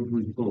a good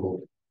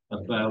report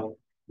about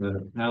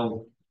the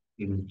health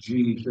in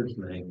Jesus'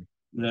 name.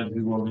 And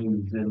everyone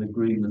who's in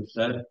agreement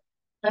said,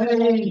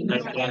 Amen.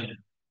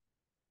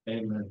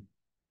 Amen.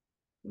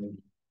 Amen.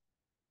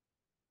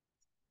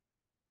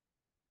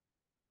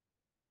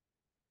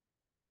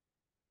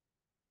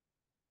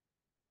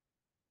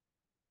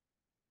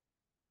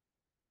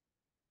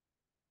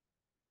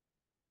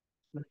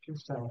 scripture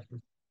says.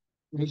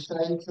 We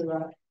say to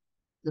that,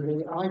 to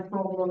the eye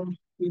problem,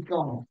 be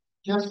gone.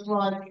 Just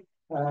like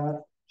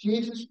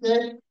Jesus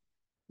did,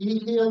 he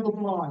healed the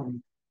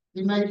blind.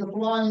 He made the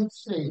blind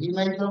see. He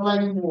made the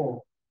lame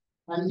walk.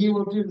 And he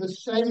will do the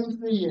same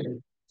for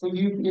you. For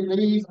you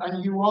believe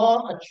and you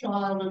are a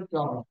child of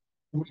God.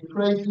 And we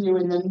pray for you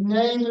in the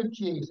name of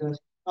Jesus.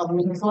 And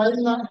we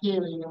claim that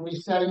healing and we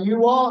say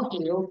you are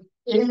healed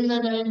in the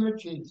name of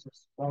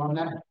Jesus.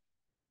 Amen.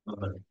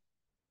 Amen.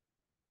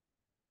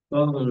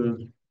 Father,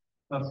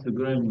 Pastor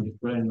Graham was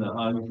praying that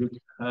I just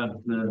had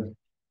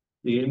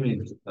the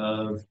image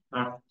of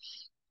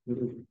Acts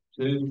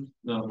 2,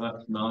 no,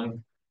 Acts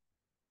 9,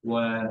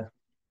 where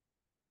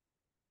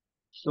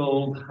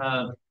Saul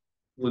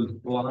was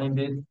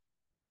blinded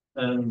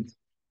and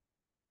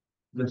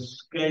the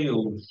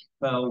scales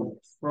fell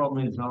from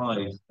his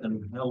eyes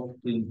and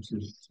helped him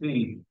to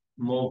see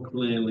more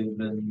clearly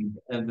than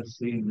he'd ever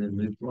seen in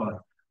his life.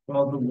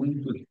 Father, we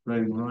just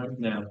pray right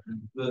now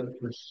that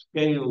the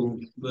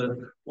scales,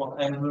 that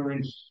whatever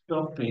is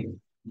stopping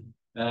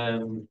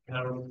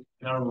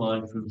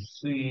Caroline from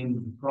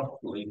seeing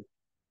properly,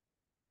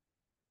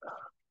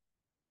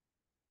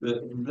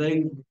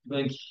 that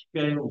they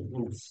scales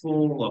will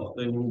fall off,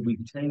 they will be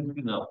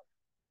taken off.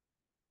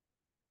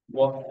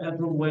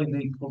 Whatever way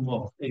they come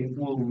off, it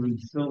will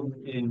result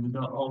in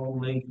not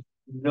only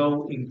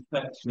no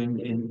infection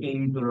in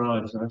either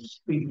eye. So I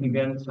speak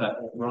against that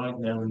right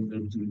now in the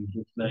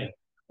Jesus' name.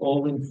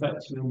 All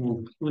infection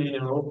will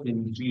clear up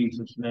in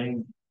Jesus'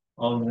 name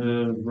on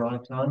her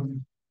right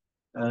hand.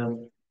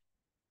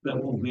 There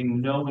will be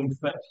no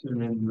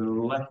infection in the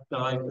left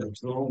eye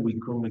at all. We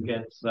come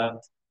against that.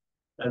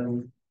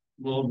 And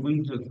Lord,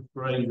 we just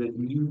pray that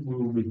you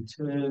will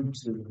return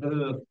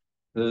to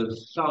her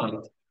sight,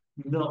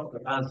 not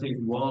as it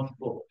was,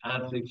 but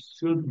as it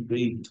should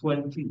be,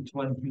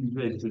 20/20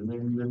 vision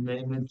in the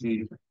name of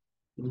Jesus.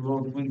 And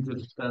Lord, we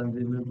just stand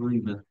in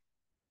agreement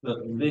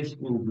that this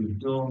will be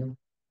done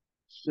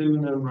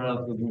sooner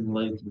rather than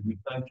later. We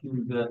thank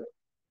you that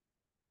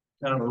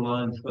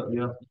Caroline's got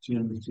the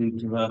opportunity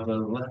to have her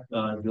left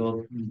eye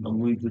done, and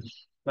we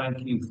just thank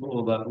you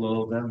for that,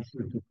 Lord.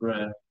 Answer to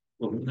prayer.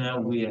 But now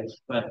we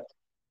expect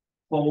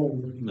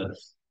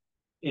wholeness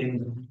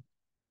in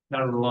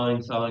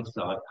Caroline's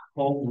eyesight,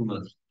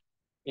 wholeness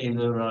in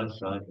her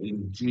eyesight,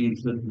 in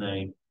Jesus'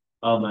 name.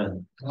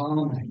 Amen.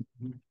 Amen.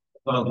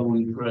 Father,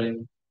 we pray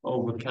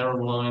over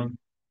Caroline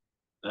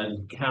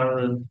and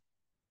Karen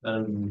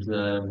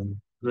and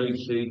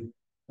Gracie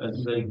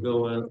as they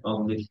go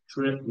on this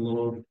trip,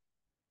 Lord.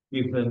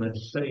 Give them a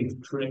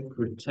safe trip,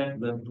 protect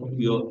them, put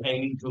your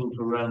angels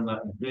around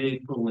that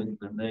vehicle in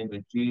the name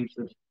of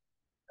Jesus.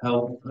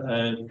 Help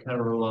help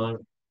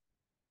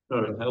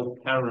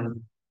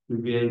Karen to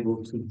be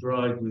able to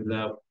drive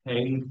without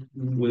pain,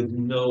 with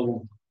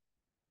no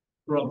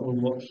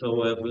problem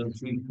whatsoever, and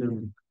she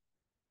can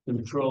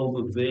control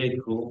the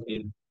vehicle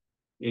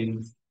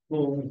in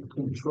full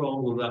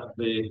control of that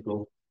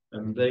vehicle,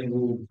 and they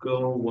will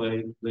go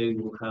away, they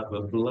will have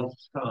a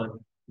blessed time,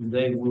 and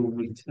they will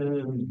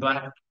return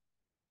back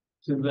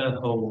to their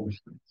homes,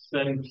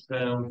 safe,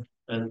 sound,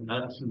 and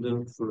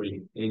accident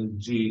free. In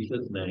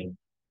Jesus' name.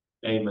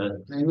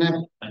 Amen.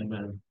 Amen.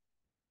 Amen.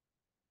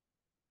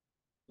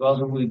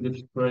 Father, we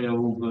just pray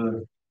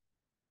over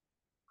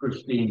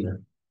Christina.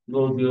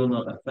 Lord, you're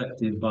not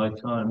affected by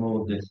time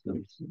or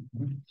distance.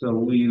 So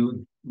we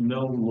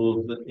know,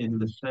 Lord, that in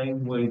the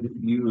same way that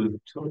you have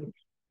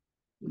touched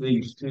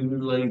these two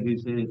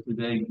ladies here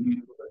today,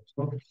 you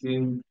are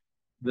touching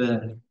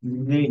the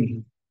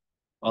knee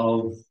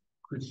of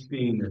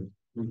Christina.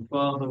 And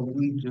Father,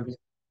 we just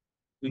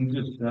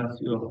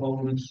ask your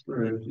Holy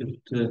Spirit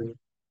just to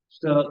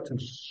start to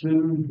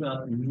soothe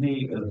that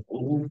knee of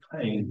all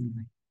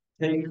pain.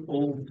 Take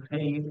all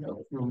pain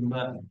from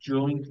that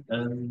joint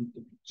and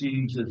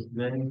Jesus'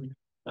 name.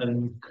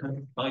 And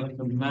I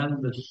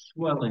command the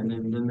swelling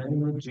in the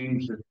name of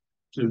Jesus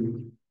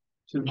to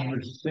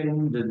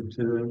rescind and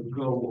to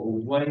go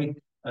away.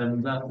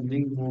 And that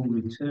knee will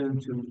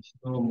return to its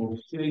normal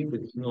shape,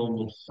 its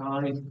normal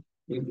size.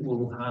 It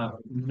will have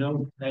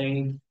no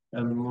pain.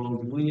 And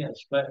Lord, we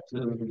expect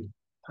a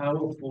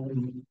powerful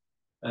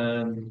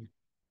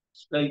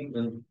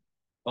statement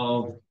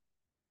of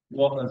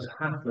what has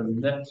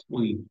happened next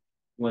week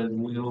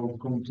when we all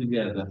come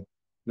together,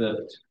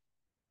 that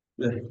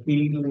the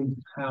healing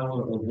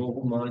power of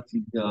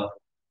Almighty God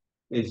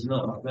is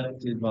not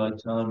affected by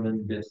time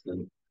and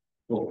distance,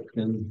 but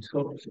can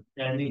touch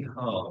any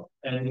heart,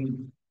 any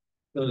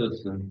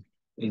person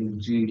in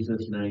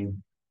Jesus'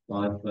 name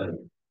by faith.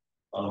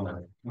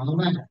 Amen.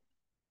 Amen.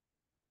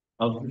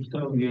 I'll just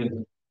tell you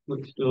a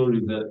quick story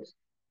that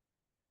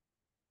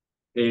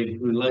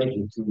is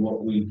related to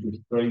what we just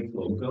prayed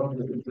for. God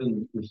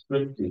isn't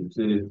restricted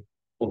to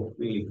us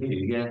being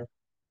here. Yeah,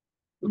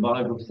 the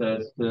Bible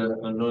says to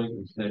anoint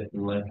the sick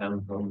and lay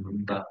hands on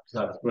them.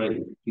 That's great.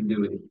 You can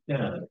do it.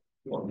 Yeah.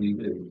 What do you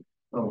do?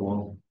 Oh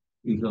well,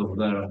 he's over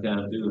there. I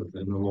can't do it.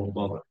 Then I won't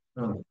bother.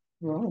 Oh.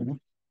 Right.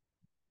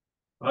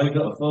 I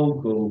got a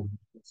phone call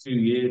a few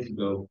years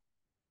ago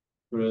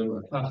from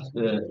a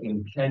pastor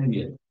in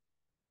Kenya.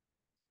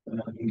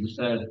 He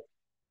said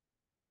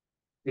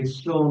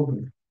his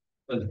son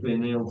has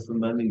been ill for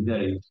many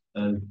days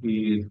and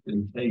he has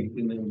been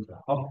taken into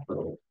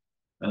hospital.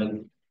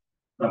 And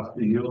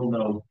Pastor, you'll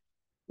know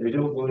they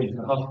don't go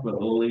into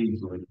hospital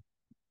easily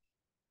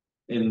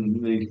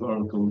in these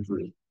foreign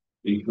countries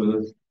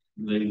because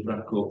they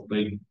rack up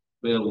big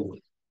bills.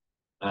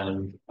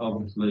 And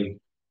obviously,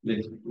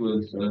 this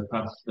was a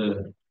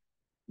pastor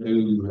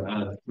who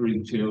had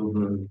 3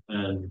 children,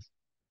 and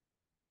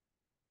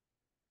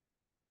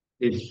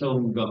his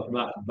son got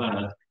that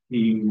bad.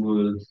 He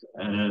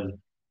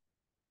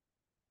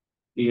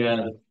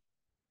had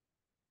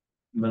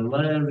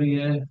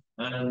malaria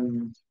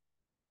and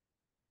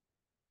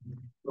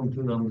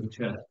something on the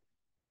chest.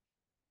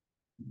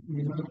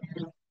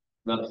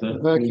 That's it.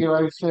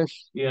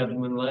 Tuberculosis. He had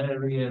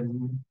malaria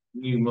and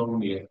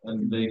pneumonia,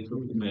 and they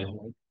took him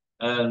in.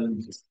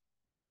 And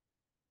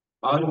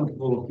I was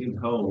walking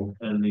home,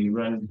 and he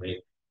rang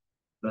me.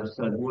 I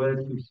said,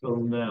 "Where's your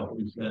son now?"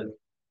 He said,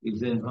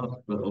 "He's in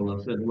hospital."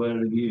 I said, "Where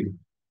are you?"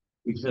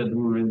 He said,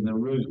 "We're in the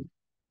room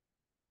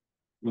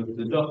with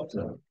the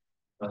doctor."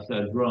 I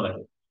said,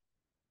 "Right,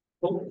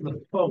 put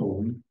the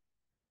phone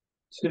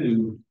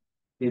to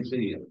his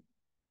ear."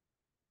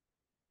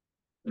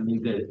 And he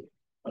did.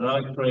 And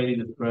I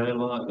prayed a prayer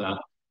like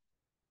that.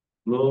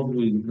 "Lord,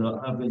 we're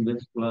not having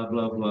this, blah,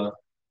 blah, blah."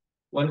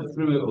 Went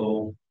through it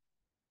all.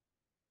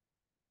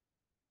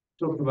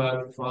 Took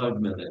about 5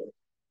 minutes.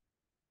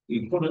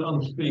 He put it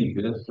on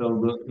speaker so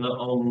that not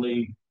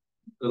only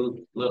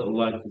the little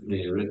lad could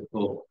hear it,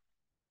 but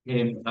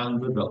him and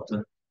the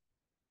doctor.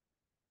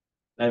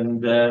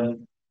 And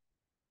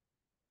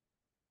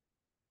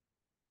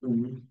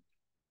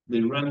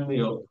they rang me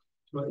up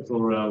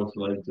 24 hours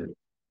later.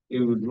 He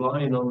was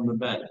lying on the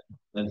bed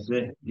as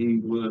if he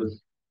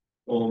was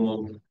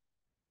almost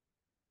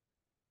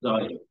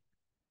dying.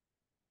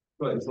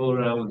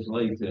 24 hours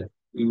later,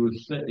 he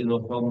was sitting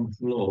up on the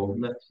floor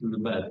next to the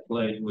bed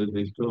playing with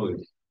his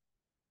toys.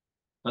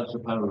 That's the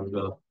power of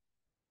God.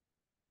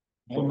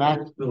 Amen.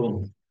 What's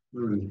done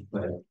through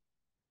faith.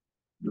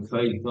 The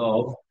faith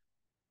of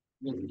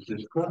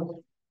Jesus Christ.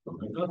 Oh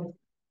my God.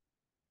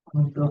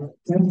 I've got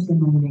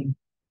testimony.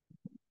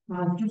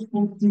 I've just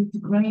bumped into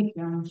Craig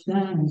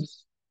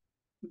downstairs.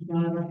 I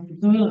left the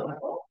toilet, like,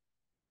 oh,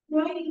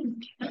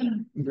 Craig!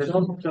 There's So,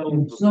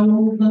 also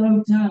sold the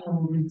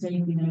hotel we're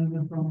taking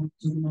over from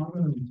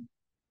tomorrow.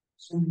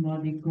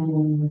 Somebody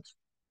called.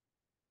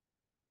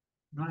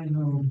 I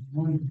know,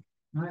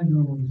 I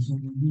know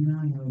somebody,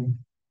 I know.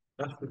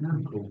 that's the I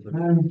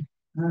difficulty.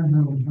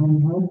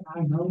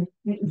 I know.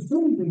 It was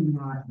something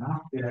like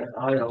that. Yeah,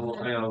 I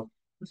know.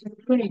 It's a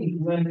pretty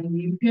where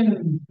you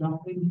go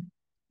stopping.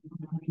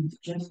 I'm going to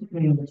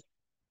Chesterfield.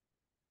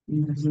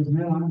 He says,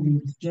 "No, I'm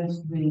going to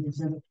Chesterfield."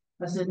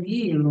 I said,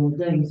 "Here all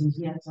day." He says,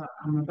 "Yes,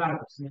 I'm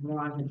about." I said, "Well,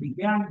 I could be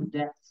behind the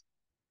desk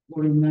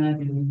or in there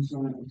doing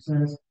something."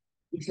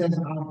 He says,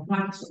 "I'll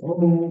pass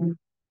all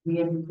the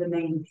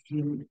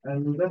information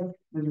over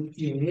to the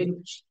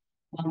church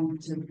on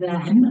to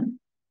them,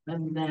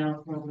 and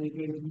they'll probably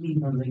give me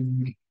a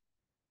ring."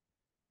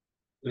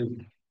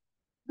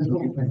 The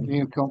company,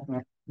 New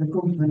company. the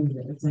company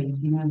that are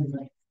taking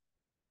over.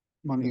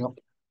 Money up.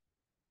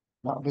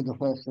 That'll be the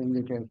first thing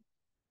they do.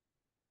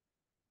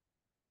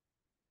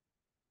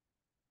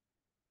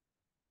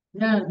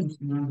 Yeah, just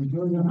remember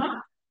going,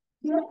 ah,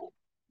 yeah,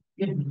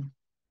 yeah.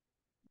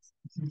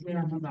 He says,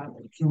 "Yeah, I'm about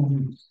to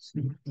join,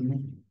 speak to me."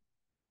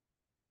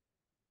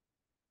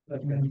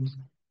 But they're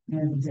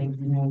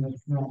taking over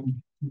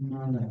from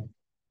tomorrow.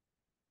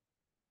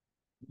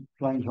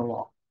 Explains a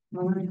lot.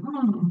 I'm like,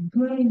 "Oh,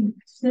 great,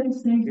 stay,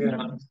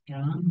 Yeah.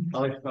 Gone."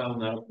 I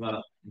found out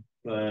that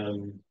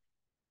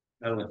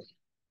Ellis,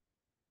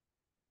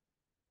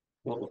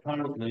 well,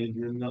 apparently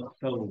they're not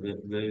sold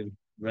it, they're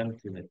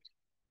renting it.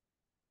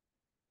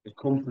 The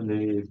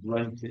company is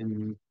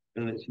renting,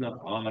 and it's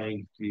not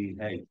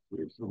IGH,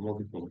 it's some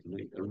other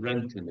company, are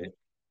renting it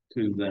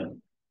to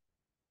them.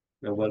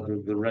 Now, whether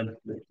they're renting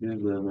it to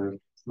them or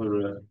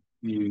for a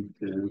view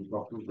to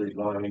possibly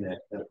buying it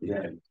at the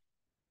end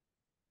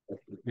of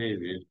the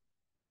period,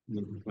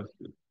 another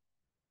question.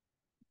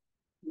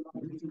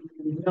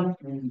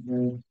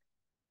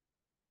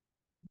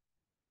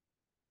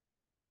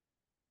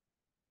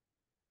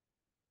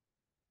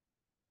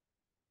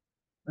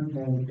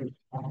 Okay, it's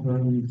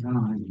operating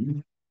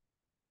time.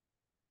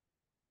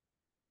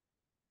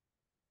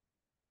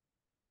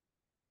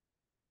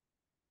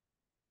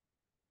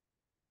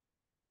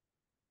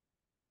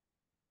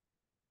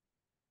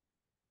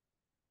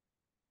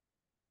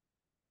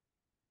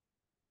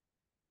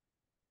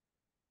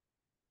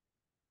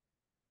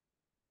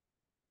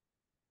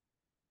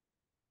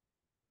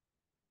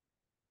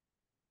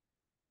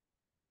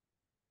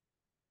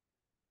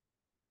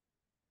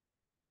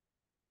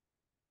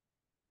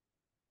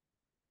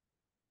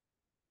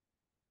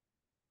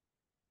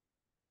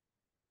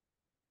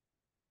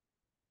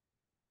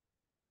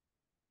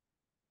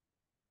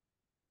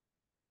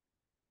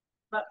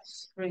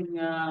 Let's bring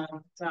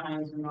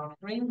tithes and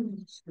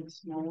offerings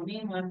this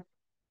morning.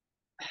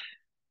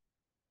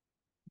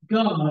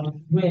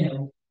 God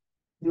will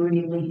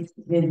release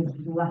His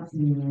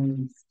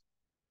blessings.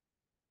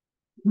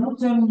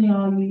 Not only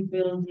are you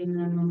building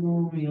a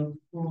memorial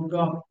for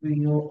God through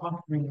your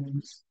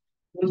offerings,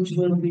 which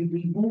will be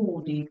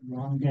rewarded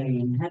one day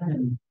in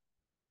heaven,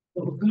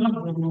 but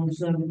God will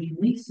also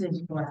release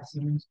His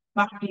blessings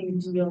back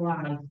into your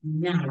life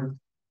now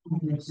on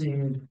this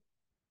earth.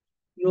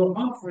 Your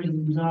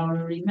offerings are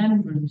a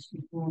remembrance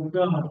before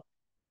God.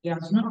 He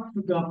has not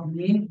forgotten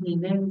you. He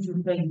knows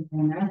your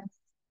faithfulness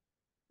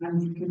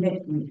and your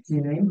commitment to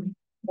Him.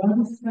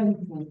 God is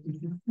faithful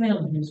to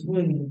fulfill His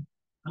word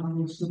and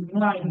will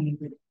supply you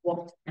with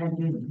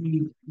whatever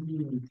you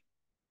need.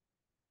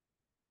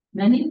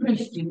 Many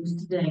Christians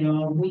today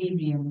are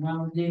weary and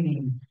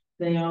well-doing.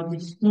 They are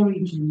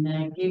discouraging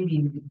their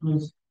giving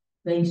because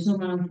they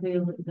somehow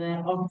feel that their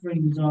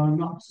offerings are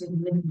not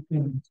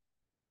significant.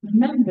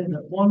 Remember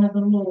that one of the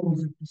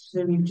laws of the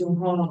spiritual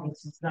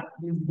harvest is that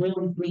we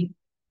will reap.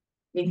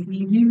 If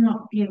you do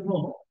not give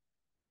up,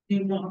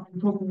 do not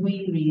become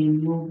weary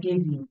in your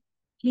giving.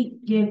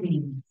 Keep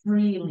giving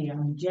freely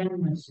and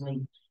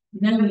generously,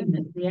 knowing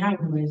that the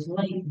hour is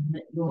late and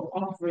that your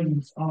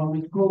offerings are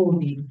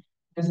recorded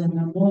as a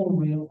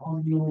memorial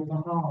on your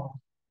behalf.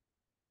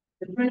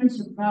 The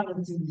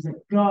principalities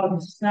that God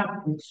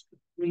established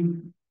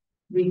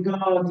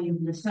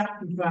regarding the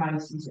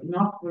sacrifices and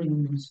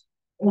offerings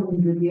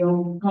under the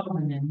Old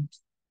Covenant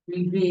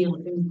reveal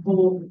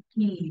important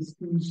keys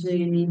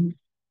concerning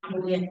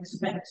how He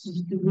expects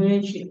us to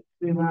worship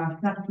through our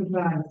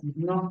sacrifices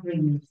and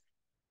offerings.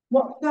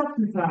 What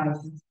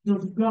sacrifices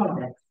does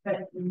God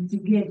expect you to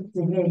give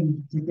to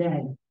Him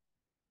today?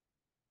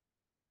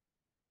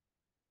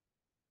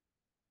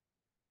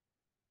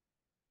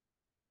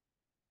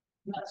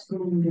 Let's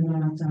go and give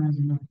our time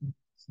and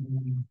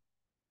offerings.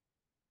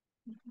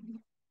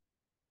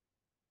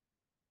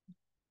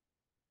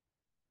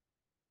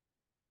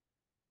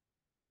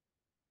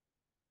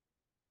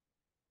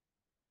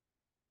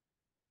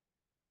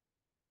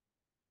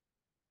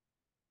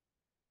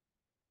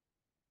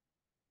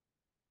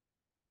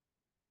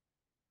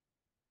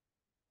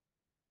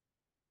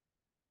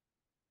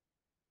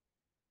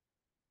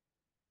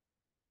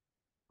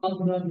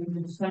 Father God,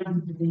 we just thank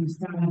you for these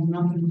times,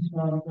 nothing,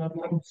 Father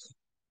God.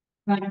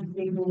 Thank you,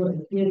 people that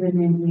have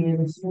given in here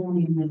this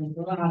morning with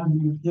a glad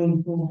and a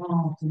joyful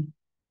heart. And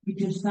we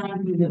just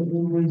thank you that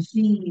we'll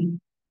receive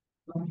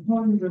a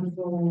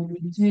hundredfold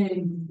return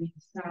from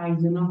these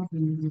tithes and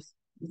offerings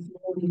this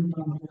morning,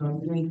 Father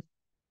God. We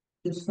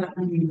just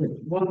thank you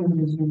that one of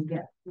us will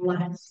get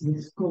blessed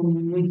this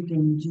coming week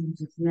in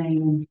Jesus'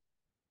 name. And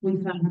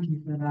we thank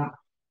you for that.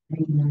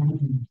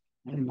 Amen.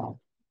 Amen.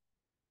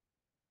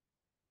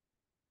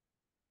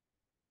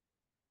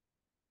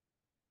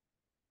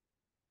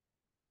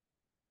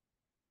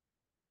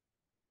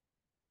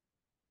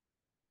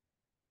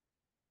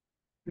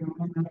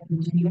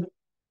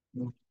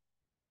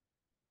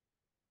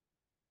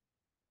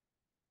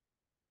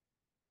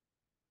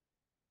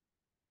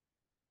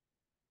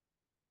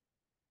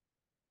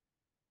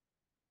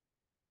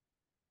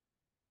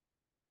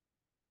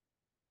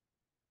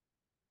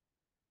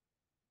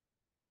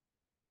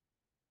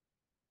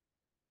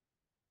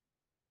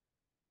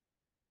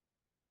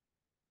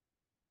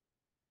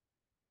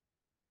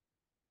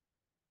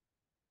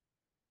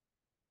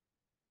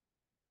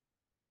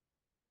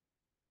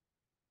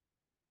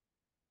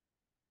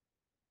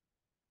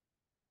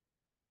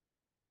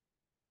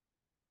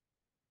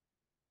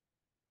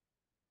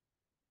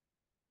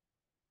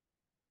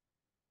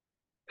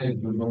 Hey,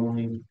 good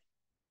morning.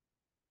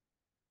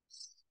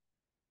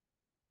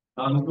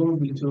 I'm going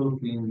to be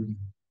talking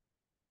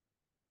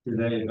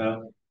today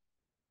about,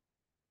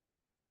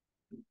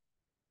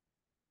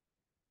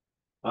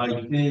 I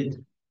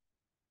did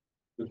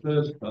the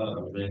first part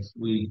of this,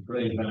 we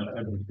prayed about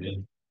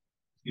everything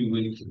a few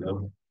weeks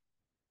ago.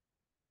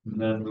 And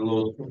then the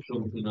Lord put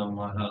something on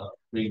my heart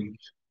to preach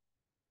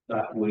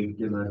that week,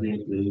 and I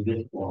did do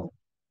this one.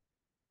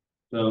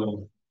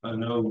 So I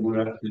know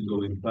we're actually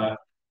going back,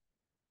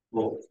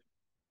 but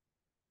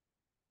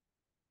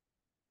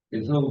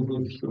it's all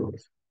good stuff.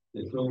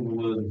 It's all the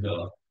Word of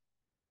God,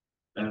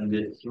 and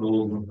it's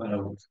all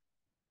about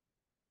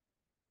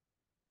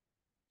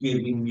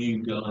giving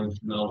you guys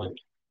knowledge.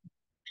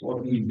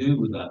 What do you do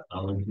with that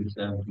knowledge is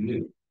down to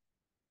you.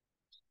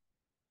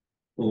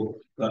 But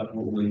that's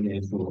what we're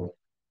here for.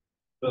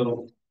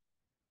 So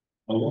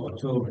I want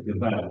to talk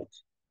about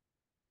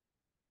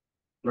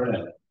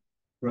prayer.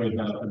 Pray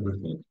about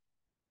everything.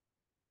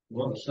 I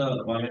want to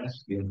start by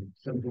asking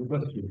a simple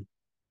question.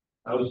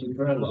 How's your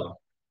prayer life?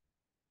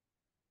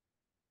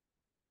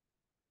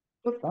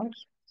 Good,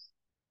 thanks.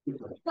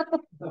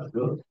 That's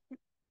good.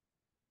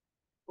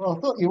 Well, I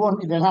thought you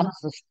wanted an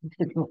answer.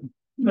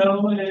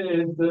 No,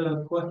 it's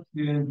a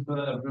question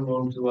for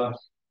everyone to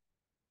ask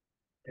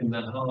in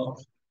their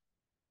heart.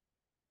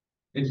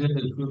 Is it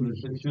as good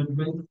as it should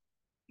be?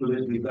 Should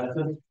it be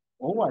better?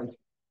 Always.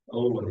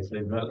 Always,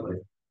 exactly.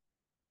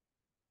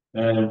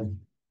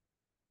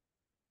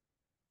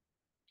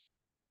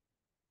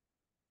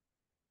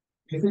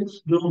 If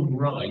it's done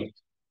right,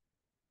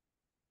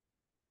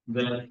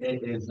 then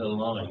it is a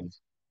lie.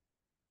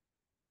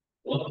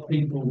 A lot of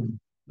people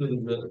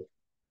think that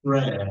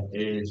prayer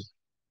is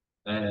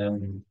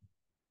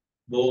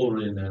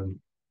boring and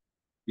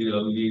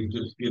you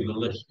just give a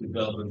list to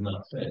God and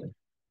that's it.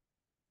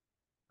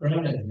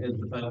 Prayer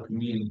is about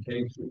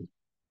communication.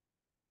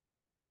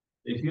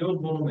 If you're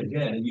born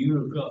again,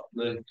 you've got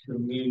the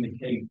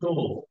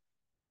communicator,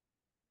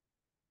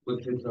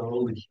 which is the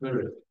Holy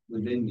Spirit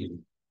within you,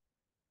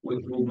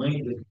 which will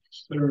make the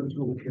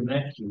spiritual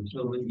connection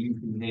so that you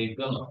can hear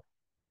God.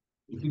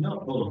 If you're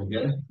not born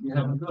again, you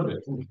haven't got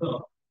it, full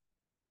stop.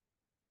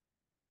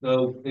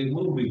 So it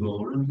will be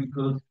boring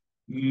because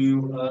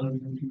you are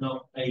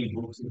not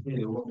able to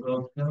hear what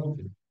God tells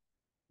you.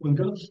 When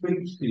God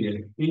speaks to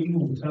you, He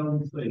will tell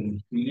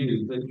things to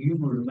you that you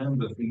will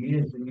remember for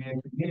years and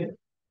years and years.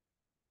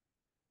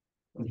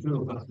 I'm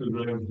sure Pastor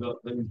Graham's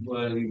got things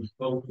where he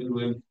spoke to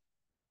him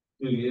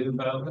 2 years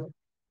about it,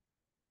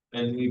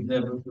 and you've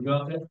never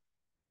forgot it.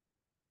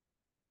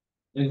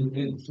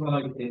 It's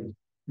like it's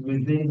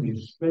within your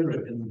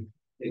spirit, and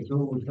it's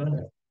always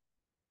there.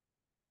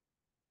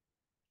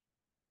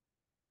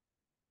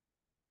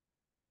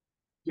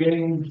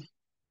 James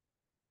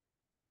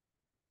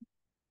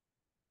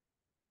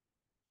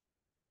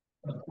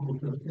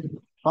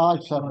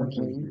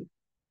 5:17.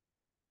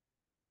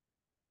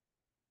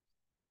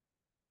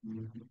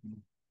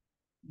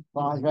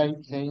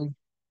 5:18.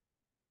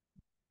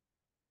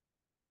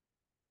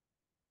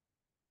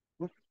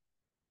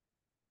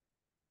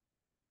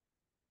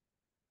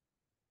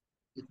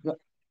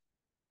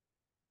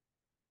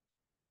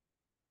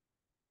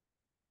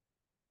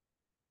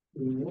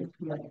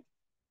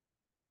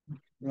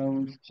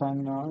 Romans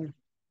 10:9.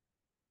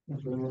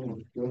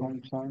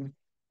 John 10.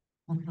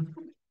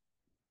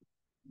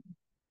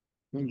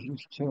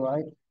 Ephesians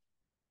 2:8.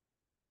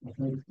 I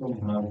think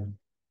somehow.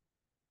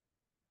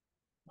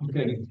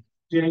 Okay,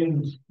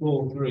 James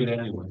 4:3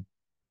 anyway.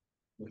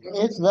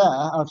 It's there.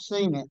 I've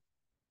seen it.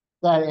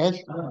 There it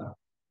is.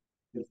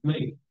 It's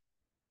me.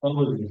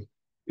 Apologies.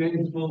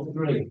 James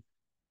 4:3.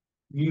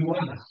 You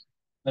ask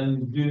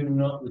and do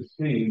not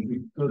receive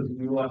because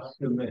you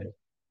ask amiss,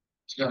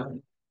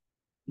 that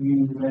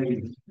you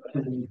may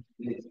spend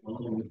it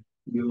on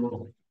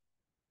your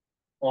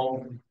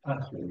own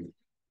passions.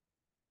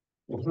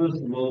 Well,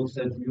 first of all, it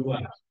says you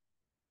ask.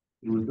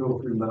 We were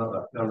talking about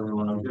that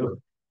Caroline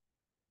Good.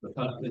 The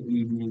fact that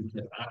you need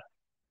to ask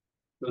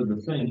for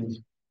the things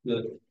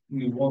that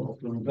you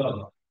want from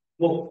God.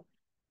 But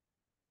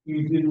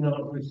you do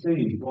not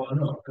receive. Why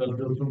not? God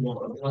doesn't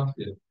want a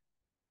blessing.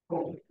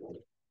 Oh,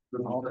 the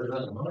Bible says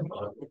that in my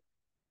Bible,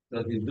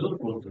 that He does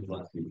want to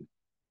bless you.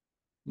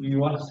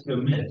 You ask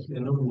amiss,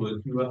 in other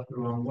words, you ask the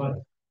wrong way.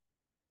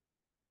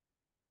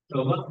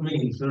 So that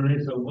means there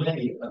is a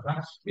way of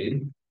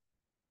asking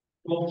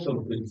for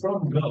something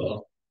from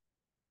God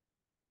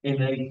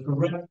in a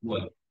correct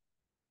way.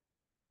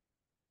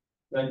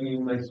 Then you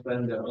may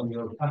spend it on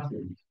your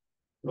passions.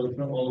 So it's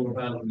not all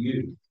about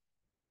you.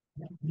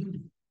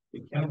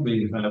 It can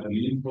be about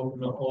you, but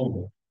not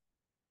all.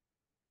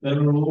 There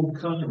are all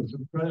kinds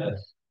of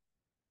prayers.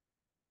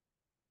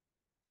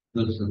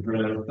 There's the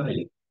prayer of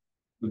faith,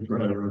 the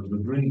prayer of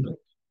agreement.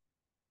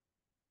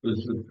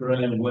 There's the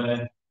prayer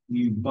where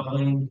you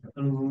bind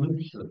and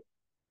loosen,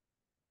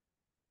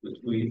 which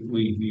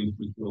we've used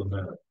before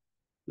now.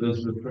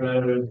 There's the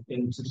prayer of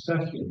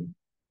intercession,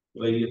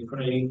 where you're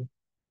praying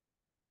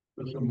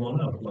for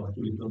someone else, like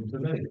we've done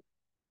today.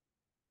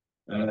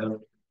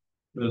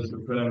 There's the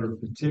prayer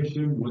of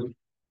petition, which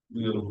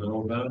we all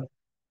know about.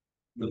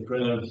 The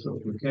prayer of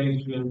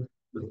supplication,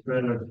 the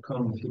prayer of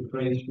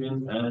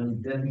consecration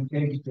and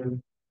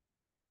dedication,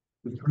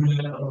 the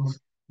prayer of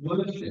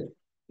worship,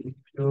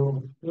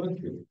 pure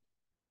worship.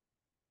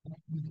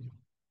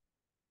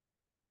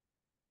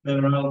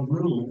 There are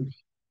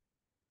rules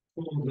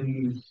for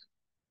these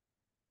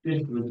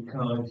different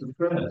kinds of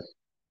prayers,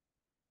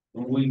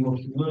 and we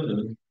must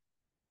learn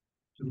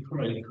to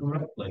pray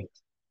correctly.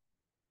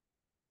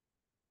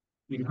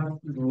 You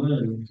have to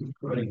learn to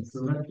pray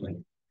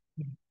correctly.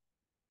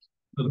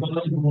 The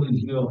Bible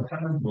is your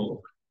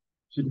handbook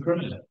to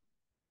prayer.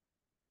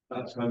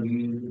 That's how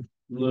you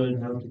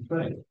learn how to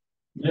pray.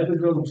 Never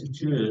go to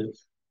church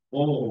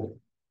or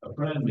a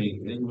prayer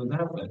meeting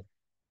without it.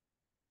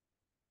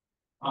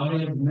 I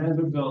have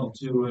never gone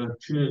to a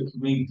church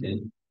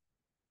meeting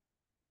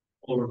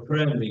or a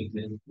prayer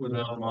meeting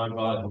without my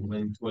Bible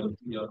in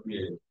 20 odd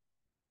years.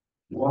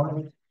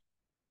 Why?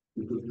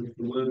 Because it's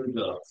the Word of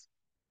God.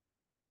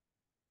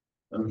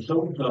 And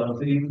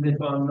sometimes, even if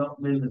I'm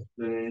not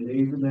ministering,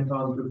 even if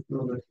I'm just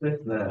going to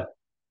sit there,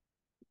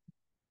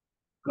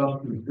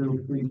 God can still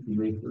speak to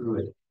me through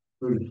it,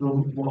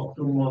 through what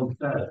someone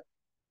said.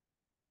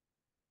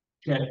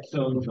 Check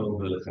so-and-so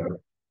verse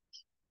out.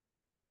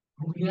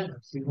 Oh yeah,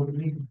 see what I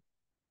mean?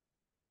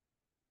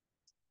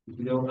 If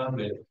you don't have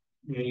it,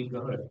 you ain't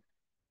got it.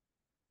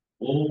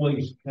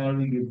 Always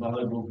carry your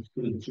Bibles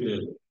to the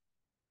church.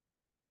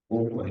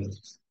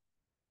 Always.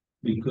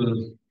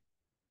 Because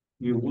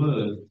your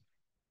word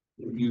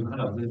that you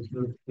have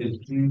is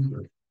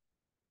Jesus.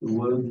 The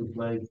word is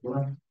made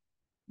flesh.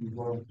 You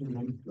want to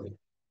make them.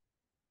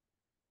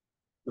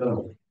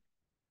 So,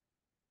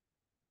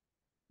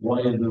 why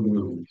are the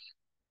rules?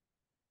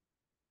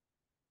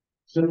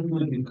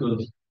 Simply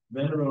because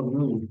there are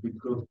rules,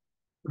 because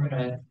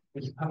prayer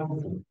is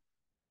powerful.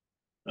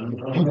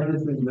 And like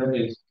anything that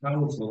is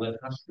powerful, it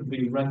has to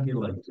be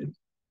regulated.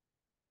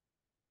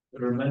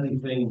 There are many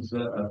things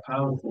that are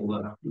powerful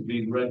that have to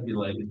be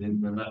regulated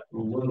in the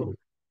natural world.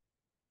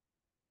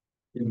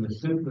 In the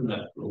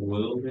supernatural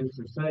world, it's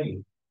the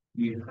same.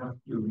 You have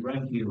to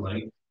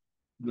regulate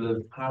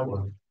the power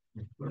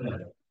of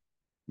prayer.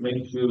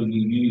 Make sure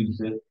you use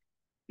it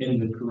in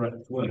the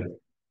correct way.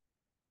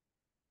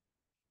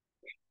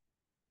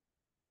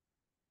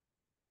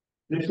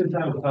 This is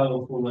how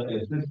powerful it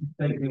is. This is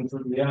taken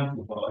from the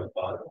Amplified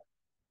Bible.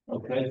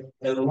 Okay,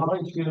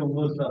 Elijah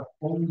was a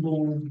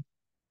humble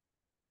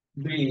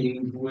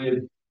being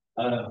with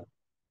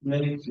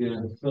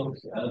nature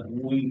such as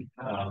we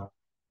have,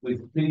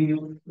 with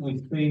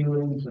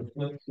feelings,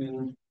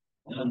 afflictions,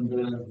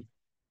 and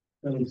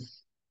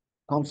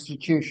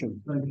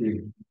Constitution. thank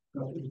you.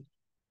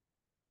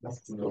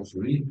 That's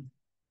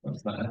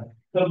that.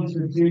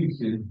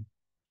 Constitution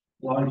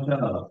like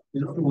that.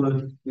 In other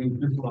words, he was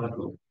just like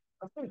us.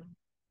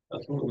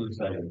 That's what we're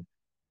saying.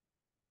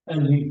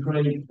 And he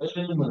prayed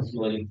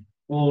earnestly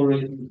for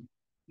it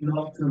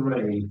not to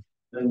rain,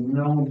 and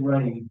no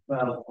rain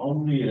fell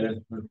on the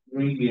earth for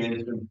 3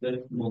 years and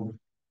 6 months.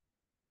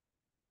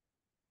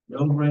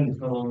 No rain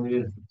fell on the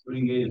earth for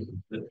 3 years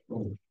and 6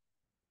 months.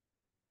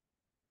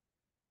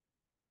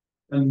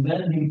 And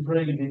then he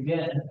prayed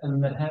again,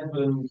 and the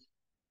heavens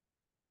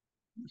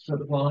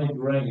supplied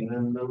rain,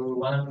 and the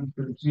land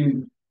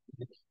produced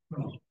its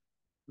crop.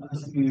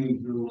 That's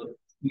usual.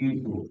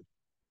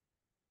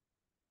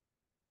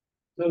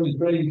 So he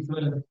prayed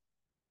for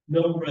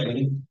no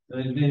rain,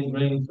 and it didn't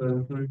rain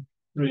for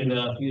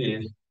 3.5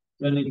 years.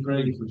 Then he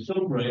prayed for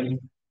some rain,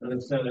 and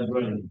it started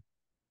raining.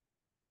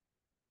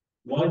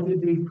 Why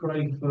did he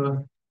pray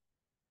for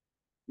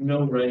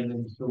no rain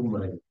and some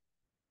rain?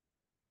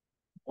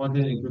 Why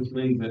didn't he just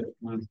leave it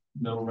with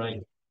no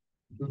rain?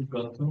 Because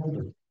God told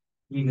him.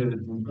 He heard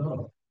it from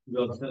God.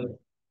 God said,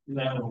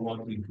 now I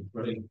want you to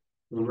pray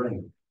for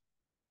rain.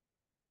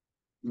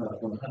 And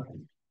that's what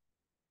happened.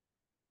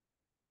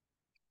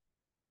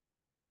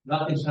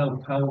 That is how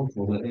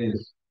powerful it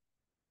is.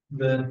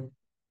 The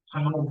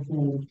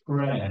powerful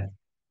prayer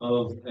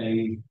of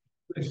a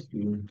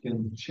Christian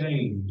can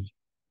change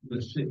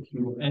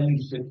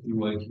any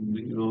situation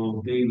that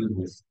you're dealing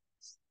with.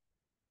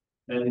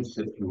 Any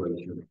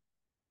situation.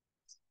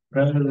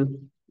 Prayer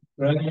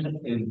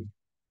is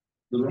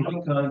the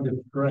right kind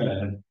of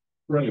prayer,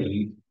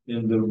 prayed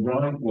in the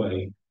right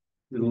way,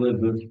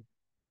 delivers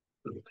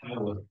the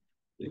power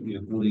that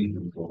you're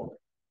believing for.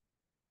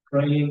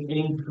 Praying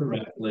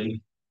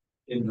incorrectly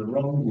in the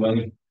wrong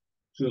way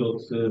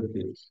short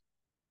circuits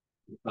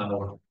the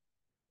power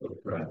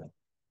of prayer.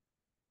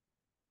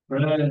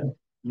 Prayer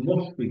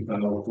must be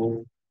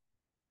powerful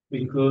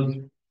because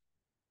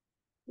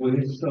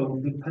we're so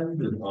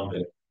dependent on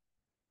it.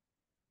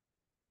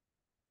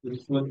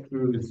 Let's flip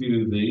through a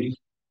few of these.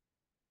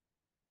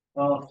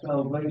 Our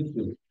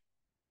salvation.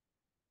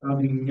 How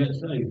do you get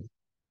saved?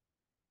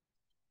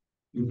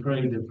 You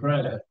pray the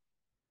prayer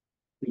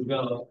to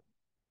God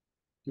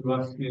to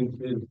ask Him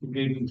to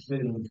forgive your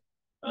sins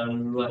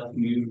and let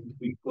you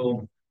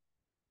become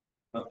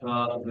a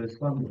part of His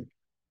family.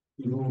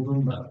 You've all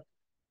done that.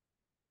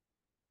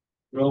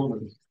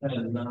 Romans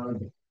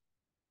 10:9.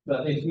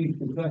 That if you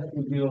confess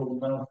with your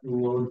mouth the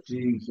Lord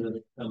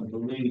Jesus and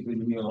believe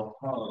in your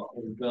heart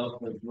that God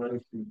has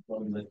raised him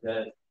from the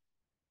dead,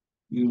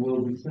 you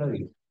will be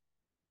saved.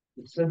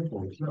 It's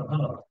simple, it's not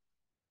hard.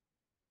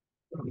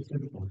 It's very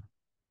simple.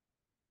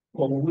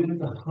 For with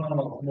the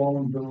heart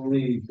one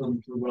believes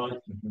unto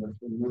righteousness,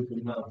 and with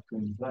the mouth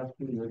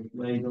confession is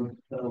made unto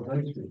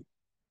salvation.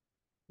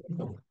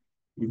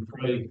 You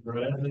pray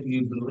prayer that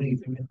you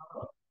believe in your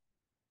heart.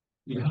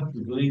 You have to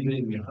believe it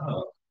in your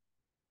heart.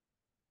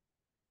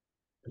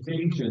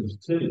 Ephesians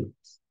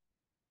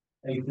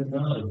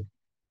 2:8-9.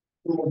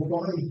 For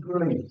by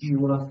grace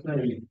you are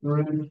saved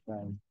through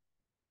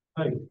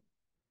faith.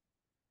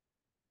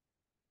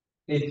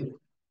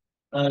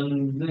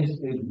 And this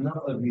is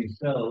not of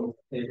yourself,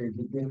 it is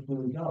a gift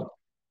from God.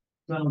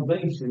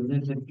 Salvation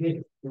is a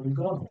gift from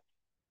God.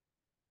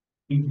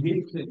 He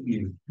gives it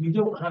you. You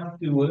don't have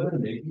to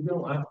earn it. You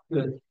don't have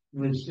to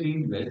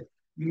receive it.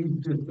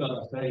 You've just got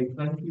to say,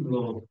 thank you,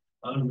 Lord,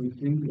 I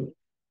receive it.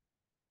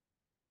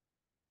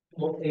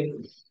 But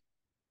it's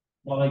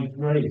by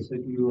grace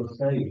that you are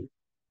saved.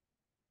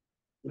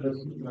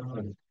 Verse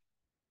 9.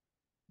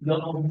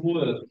 Not of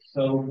works,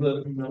 so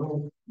that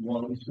no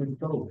one should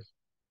boast.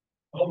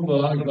 Oh,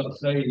 well, I got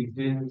saved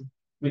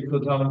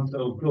because I'm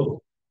so good.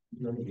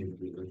 No, you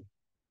didn't.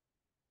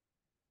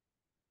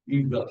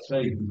 You got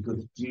saved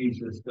because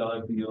Jesus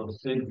died for your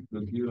sin,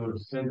 because you're a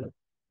sinner.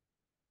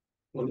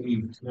 But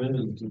you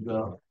turned to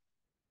God.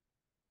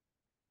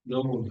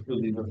 No one's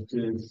good enough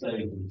to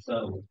save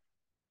themselves.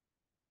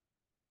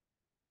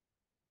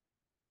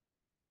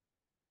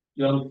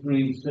 John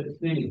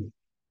 3:16.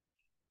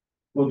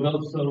 For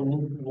God so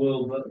loved the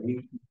world that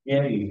he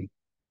gave.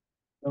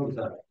 Notice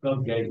that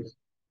God gave.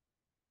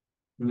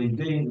 And he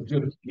didn't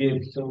just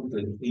give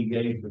something, he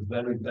gave the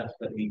very best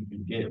that he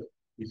could give.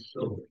 His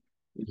son,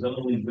 his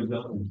only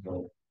begotten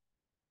son.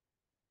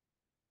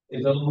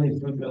 His only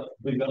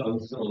begotten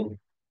son,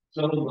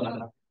 so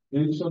that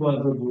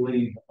whosoever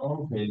believes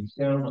on him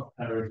shall not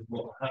perish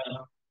but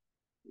have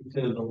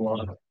eternal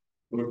life.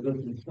 For it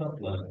doesn't stop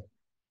there.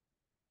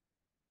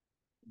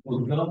 Well,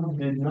 God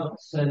did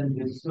not send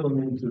his son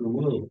into the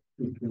world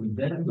to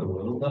condemn the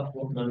world. That's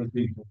what many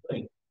people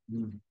think.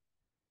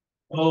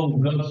 Oh,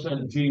 God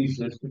sent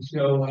Jesus to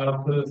show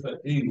how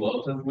perfect he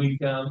was and we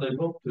can't live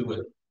up to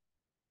it.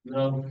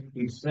 No,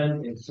 he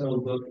sent it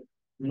so that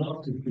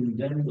not to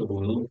condemn the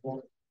world,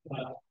 but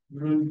that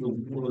through the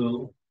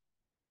world,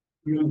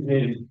 through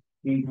him,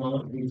 he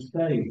might be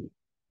saved.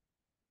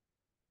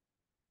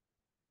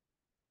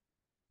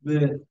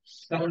 The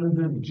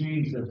standard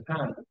Jesus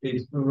had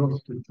is for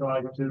us to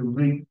try to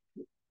reach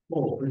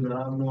up in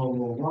our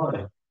normal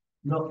life,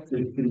 not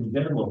to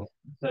condemn us,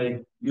 say,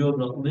 you're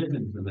not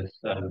living to this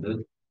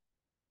standard.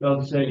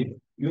 God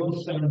saying, your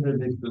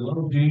standard is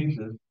below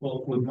Jesus,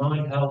 but with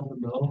my help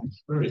and the Holy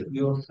Spirit,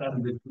 your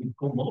standard will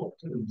come up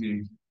to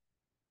Jesus.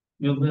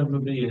 You'll never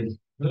be as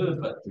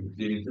perfect as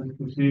Jesus,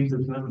 because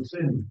Jesus never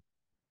sinned.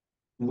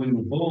 We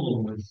were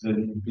born with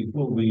sin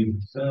before we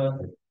even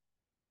started.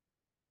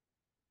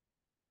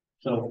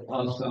 So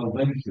our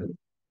salvation,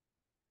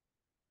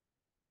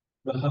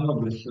 the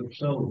harvest of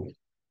souls,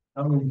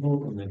 how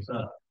important is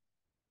that?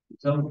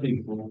 Some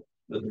people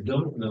that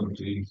don't know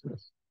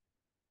Jesus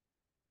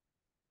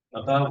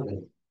about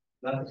it,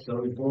 that's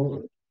so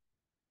important.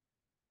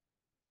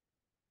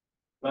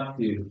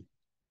 Matthew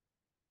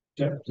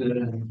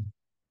chapter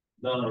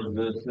 9,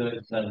 verse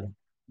 37.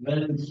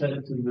 Then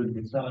said to the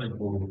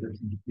disciples, this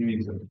is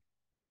Jesus,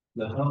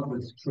 the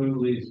harvest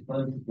truly is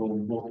plentiful,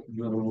 but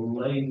the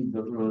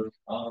laborers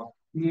are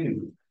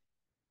few.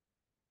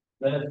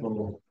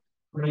 Therefore,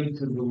 pray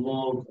to the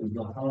Lord of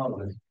the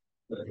harvest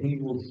that he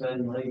will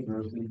send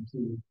laborers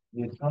into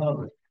his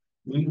harvest.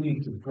 We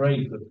need to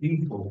pray for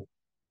people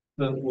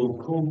that will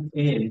come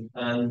in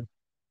and,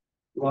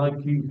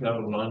 like you,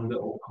 Caroline,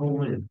 that will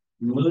come in,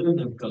 learn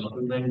of God,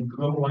 and then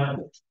go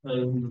out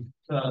and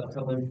start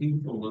telling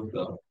people of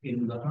God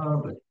in the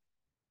harvest.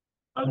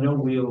 I know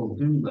we all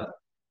do that,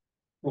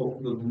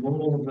 but the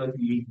more that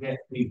you get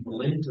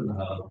people into the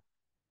harvest,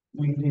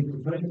 we need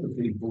to pray for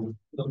people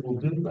that will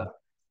do that,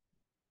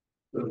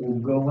 that will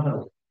go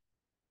out,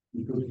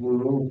 because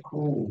we're all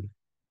called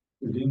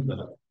to do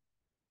that.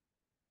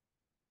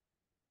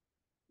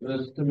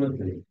 First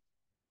Timothy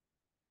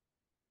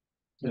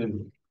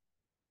 2.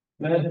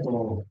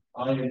 Therefore,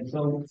 I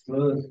exalt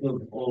first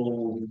of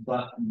all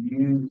that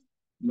you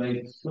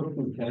make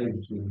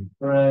supplication,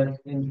 prayer,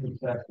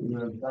 intercession,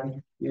 and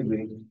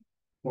thanksgiving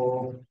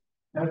for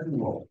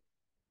everyone.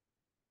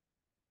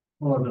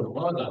 Oh, I don't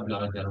like that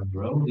guy down the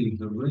road.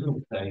 He's a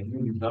real pain.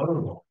 He's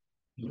horrible.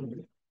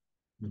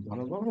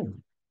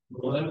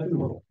 Well,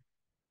 everyone.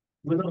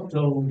 We're not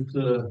told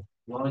to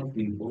like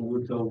people,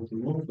 we're told to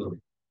love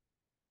them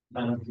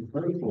and to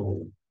pray for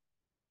them.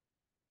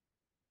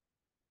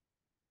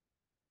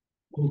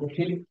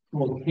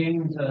 For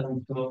kings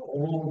and for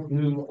all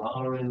who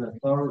are in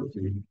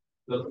authority,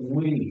 that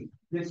we,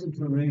 this is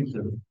the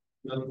reason,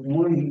 that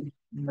we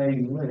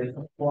may live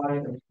a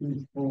quiet and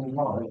peaceful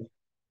life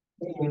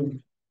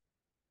in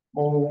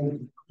all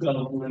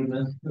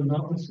godliness and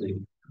honesty.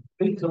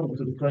 We come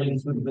to pray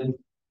for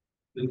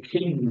the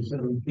kings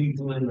and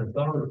people in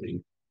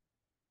authority,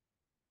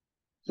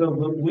 so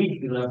that we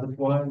can have a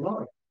quiet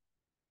life.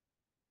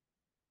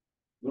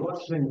 The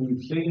last thing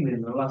we've seen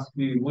in the last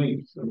few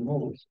weeks and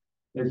months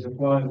is a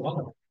quiet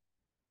life.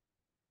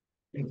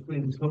 It's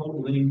been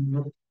totally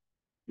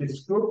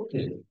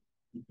destructive.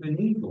 It's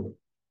been evil.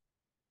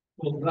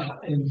 But that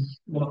is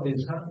what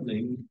is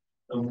happening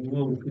and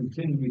will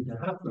continue to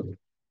happen.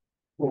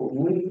 But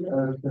we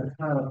are to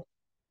have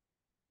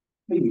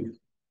peace,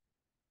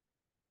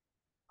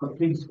 a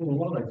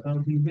peaceful life. How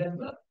do you get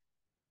that?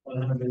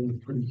 By having the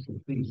Prince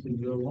of Peace in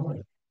your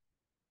life.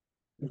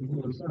 And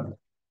what is that?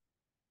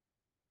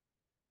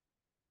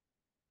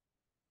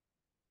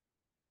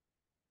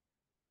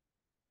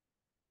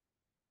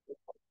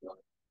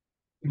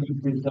 He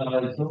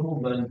desires all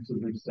men to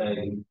be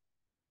saved,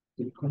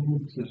 to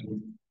come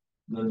to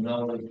the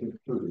knowledge of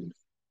truth.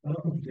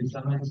 God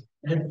desires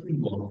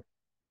everyone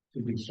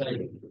to be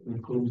saved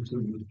and come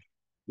to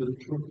the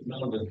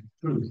knowledge of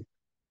truth,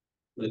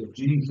 that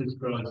Jesus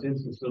Christ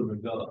is the Son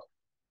of God,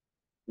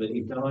 that he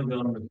died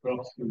on the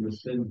cross for the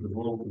sins of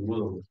all the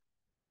world,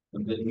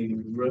 and that he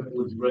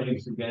was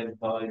raised again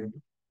by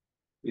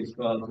his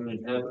Father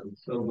in heaven,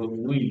 so that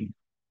we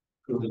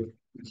could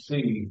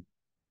receive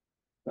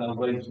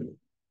salvation.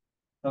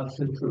 That's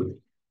the truth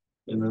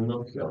in a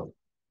nutshell.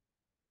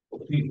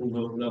 But people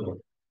don't know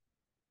it.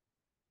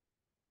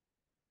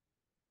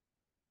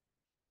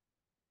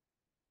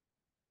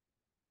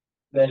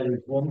 There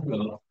is one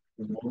God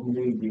and one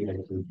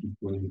mediator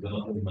between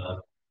God and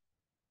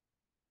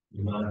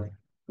man,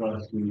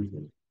 Christ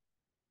Jesus.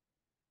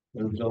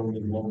 There's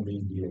only one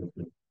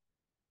mediator.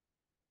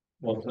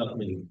 What's that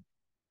mean?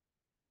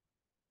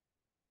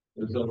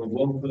 There's only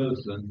one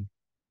person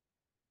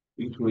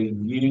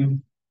between you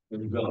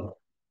and God.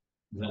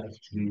 And that's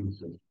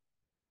Jesus.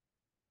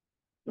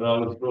 When I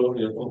was brought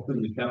up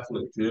in the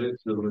Catholic Church,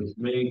 there was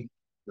me,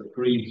 the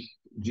priest,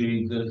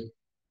 Jesus,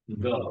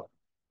 and God.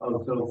 I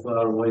was so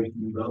far away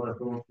from God, I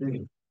couldn't see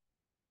him.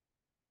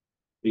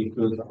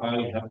 Because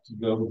I had to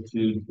go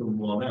to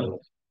someone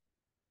else.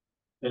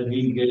 And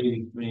he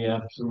gave me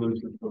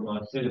absolution for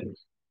my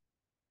sins.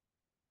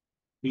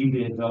 He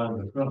did die on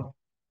the cross.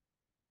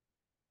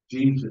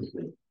 Jesus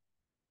did.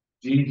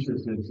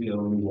 Jesus is the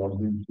only one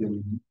who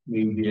can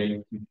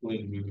mediate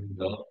between you and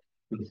God,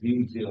 because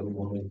he's the only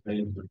one who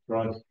pays the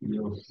price for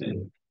your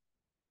sin.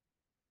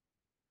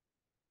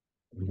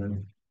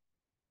 Amen.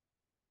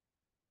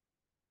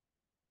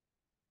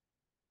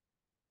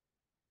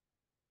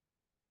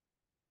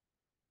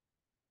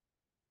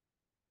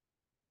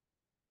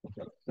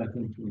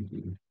 Second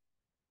Corinthians.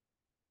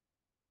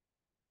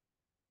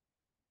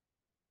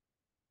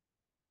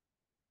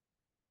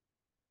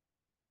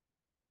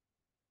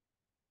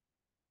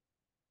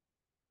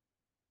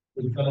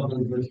 The God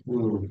of this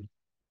world.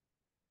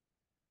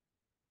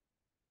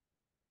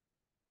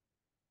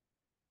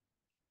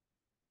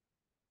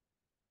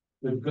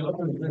 The God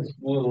of this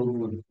world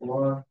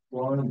was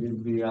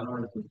blinded the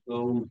eyes of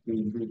those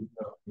who did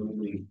not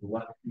believe,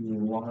 lacking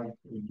in light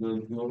of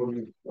the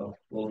glorious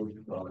gospel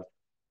of God.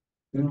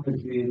 Who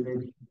is the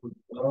image of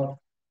God?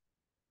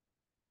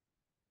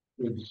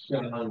 Would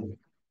shine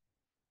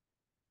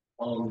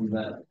on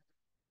them.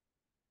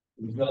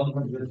 The God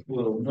of this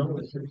world,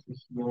 notice it's a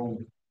small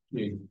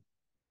G.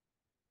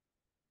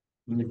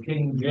 In the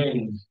King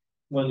James,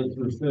 when it's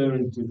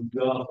referring to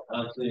God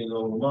as in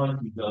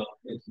Almighty God,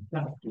 it's a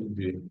capital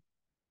G.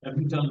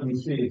 Every time we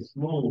see a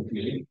small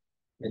G,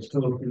 it's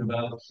talking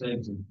about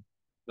Satan,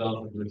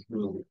 God of this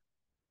world.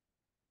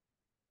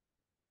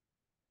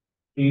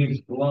 He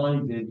has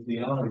blinded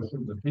the eyes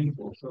of the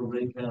people so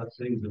they can't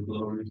see the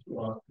glorious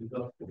light of the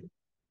gospel.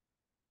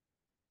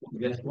 But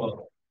guess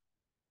what?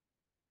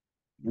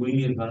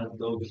 We have had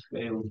those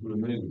scales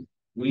removed.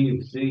 We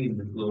have seen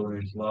the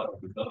glorious light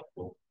of the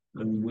gospel,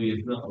 and we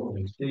have not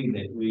only seen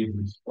it, we have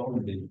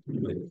responded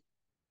to it.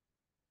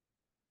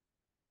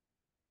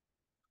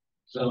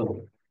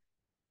 So,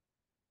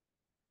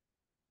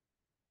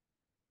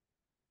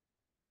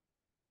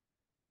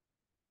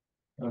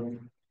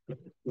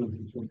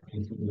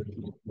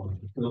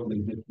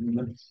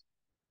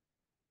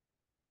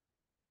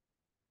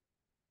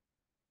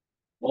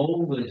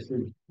 all this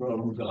is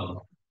from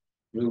God,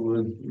 who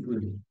was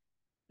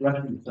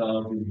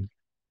reconciling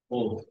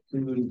us to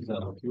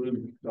himself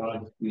through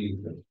Christ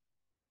Jesus.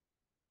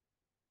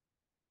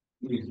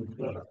 Jesus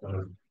Christ,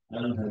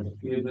 and has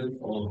given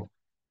us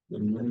the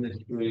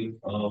ministry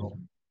of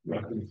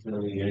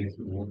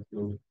reconciliation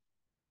with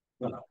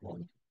that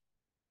one.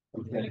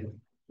 Okay,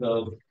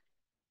 so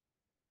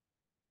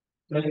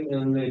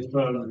Satan is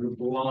trying to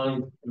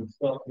blind and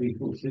stop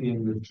people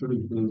seeing the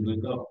truth of the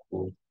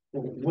gospel.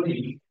 But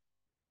we,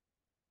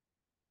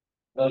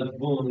 as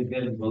born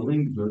again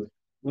believers,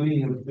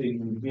 we have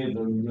been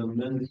given the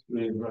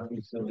ministry of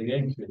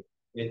reconciliation.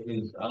 It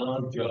is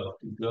our job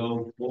to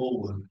go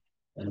forward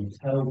and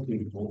tell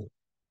people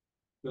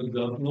that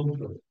God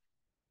loves us,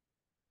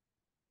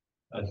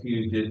 as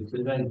you did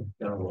today,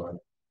 Caroline.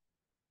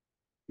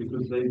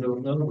 Because they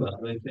don't know that.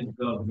 They think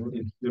God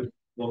is just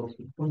wants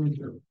to punish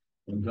them.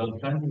 And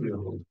God's angry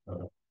all the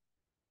time.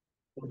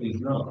 But he's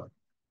not.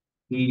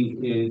 He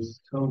is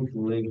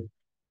totally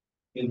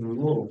in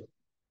love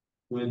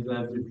with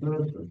every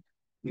person.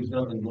 He's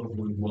not in love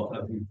with what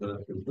every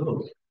person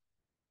does.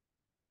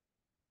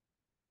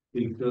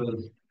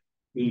 Because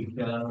he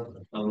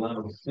can't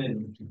allow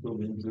sin to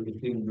come into the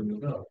kingdom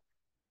of God.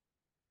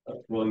 That's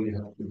why you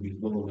have to be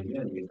born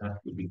again. You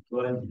have to be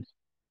cleansed.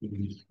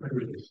 Your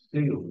spirit is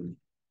sealed.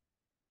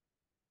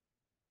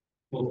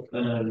 But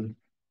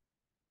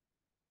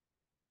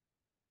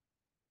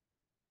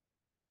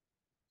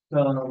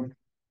Psalm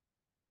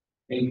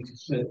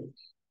 86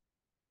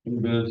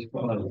 in verse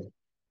 5.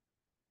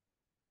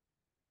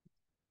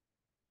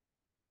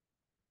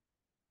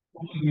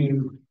 For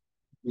you,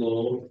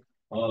 Lord,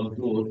 are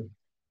good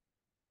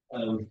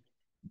and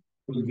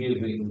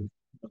forgiving,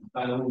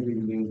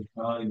 abounding in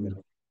kindness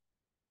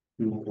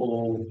to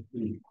all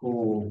who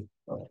call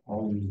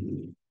upon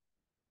you.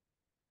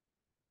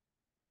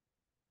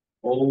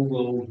 All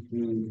those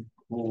who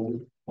call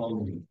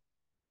upon you.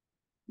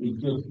 We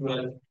just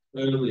read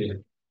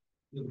earlier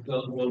that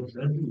God wants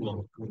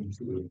everyone to come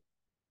to him.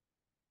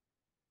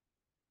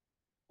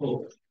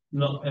 But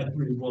not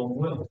everyone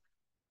will.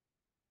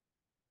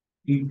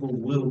 People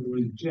will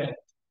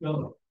reject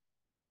God.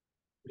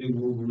 They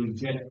will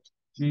reject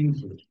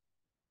Jesus.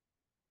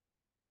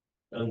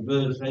 And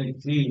verse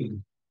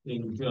 18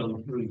 in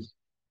John 3,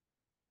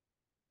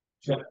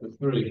 chapter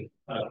 3,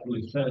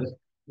 actually says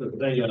that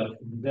they are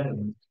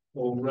condemned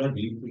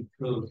already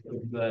because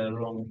of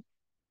their own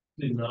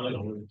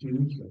denial of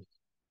Jesus.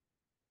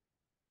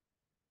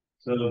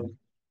 So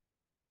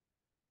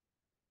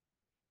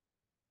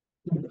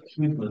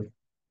Excuse me.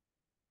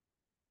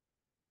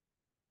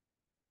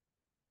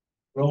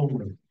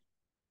 Romans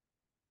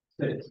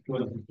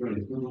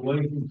 6:23. So the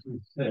wages of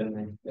sin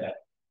is death.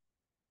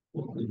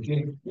 But the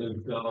gift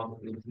of God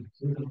is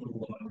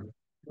eternal life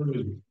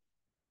through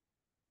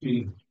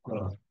Jesus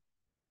Christ,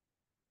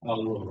 our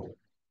Lord.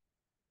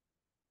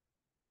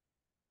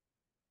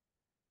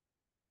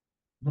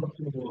 Not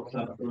sure what's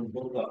happened,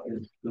 but that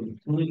is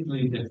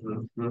completely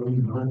different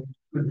from the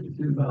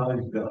Christian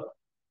I've got.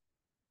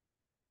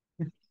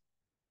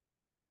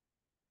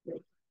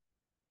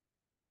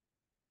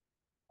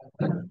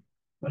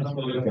 That's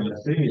what I can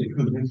see,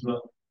 because it's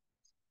not.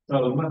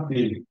 So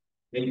Matthew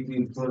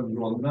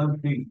 18:21, then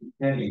Peter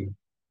came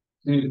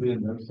to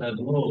him and said,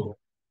 Lord,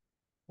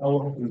 how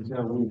often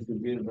shall we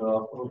forgive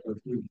our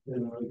brothers who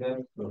sin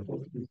against us?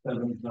 Up to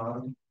 7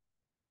 times?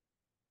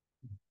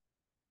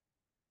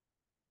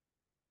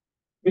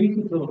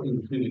 Peter thought he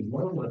was doing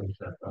well when he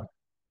said that.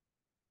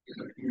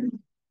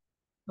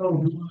 Oh,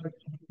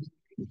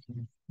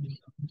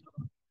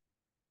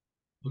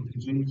 what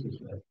did Jesus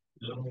say?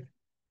 No.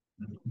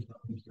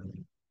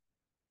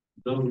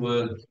 Those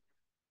words,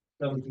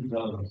 70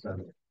 times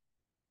 7.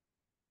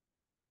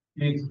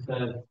 Jesus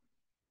said,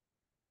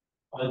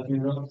 I do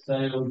not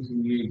say unto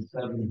you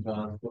 7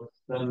 times, but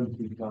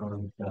 70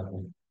 times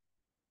 7.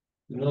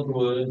 In other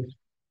words,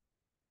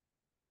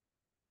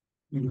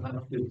 you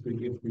have to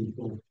forgive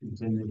people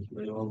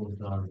continuously all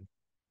the time.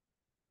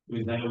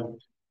 Without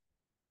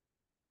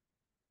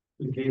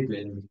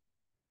forgiving,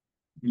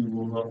 you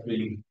will not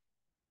be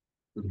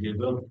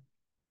forgiven.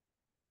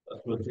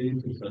 That's what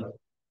Jesus said.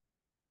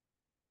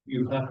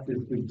 You have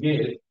to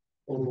forgive,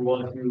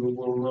 otherwise you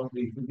will not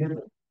be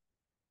forgiven.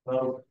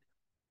 So,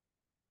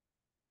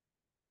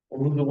 I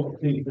wonder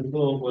what Peter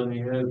thought when he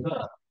heard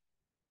that.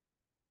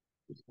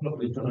 He's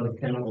probably trying to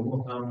count on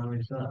what how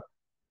many is that.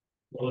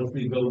 Well, if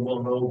we go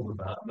one over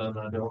that, then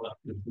I don't have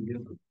to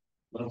forgive them.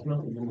 That's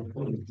not the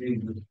point.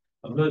 Jesus.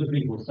 I've heard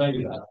people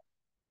say that.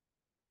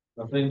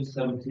 I think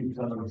 70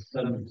 times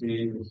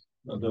 70 is,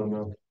 I don't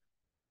know,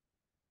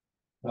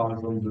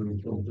 500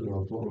 and something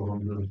or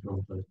 400 and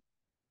something.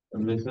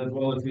 And they said,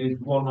 well, if he's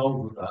one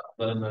over that,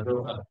 then I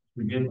don't have to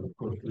forgive him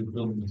because we've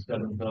done the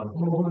 7 times.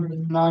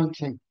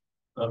 90.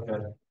 Okay.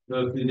 So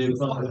if you do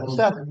 500,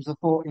 7's a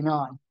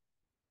 49.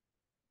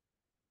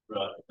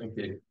 right, thank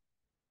you.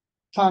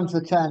 Times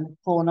the 10,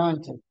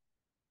 490.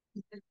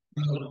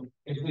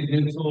 If we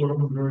do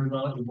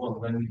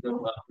 491, then you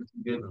don't have to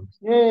forgive them.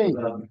 Yay!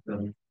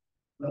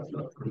 That's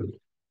not good.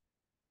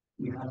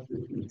 You have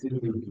to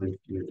continually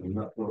forgive them.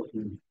 That's what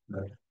we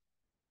say.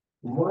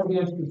 Why do you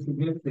have to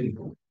forgive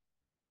people?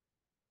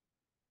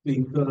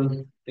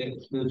 Because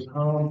it's as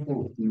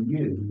harmful to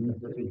you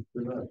as it is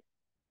to them.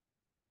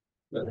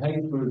 The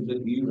hatred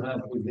that you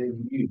have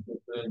within you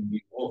will burn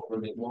you up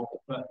and it won't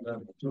affect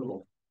them at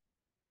all.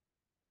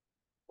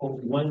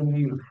 But when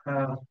you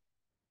have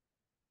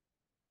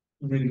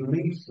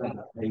released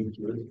that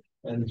hatred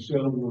and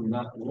shown them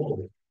that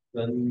love,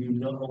 then you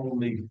not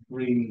only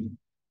free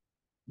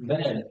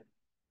them,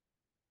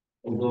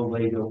 although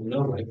they don't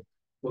know it,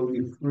 but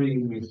you free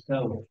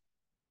yourself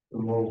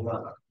from all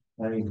that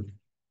pain.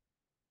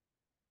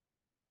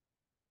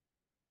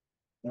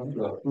 I've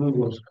got blue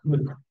was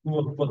good.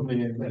 What put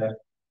me in there?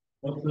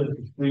 What's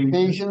the free?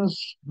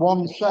 Ephesians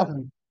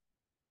 1:7.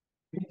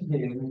 In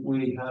him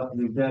we have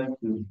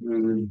redemption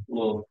through his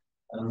blood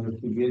and the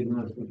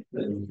forgiveness of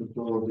sins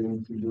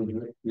according to the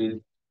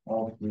riches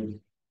of his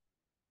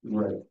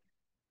grace.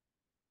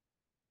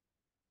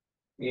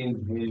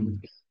 In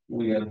him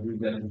we have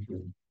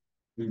redemption.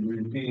 We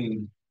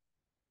redeemed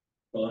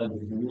by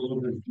the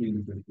blood of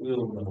Jesus. We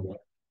all know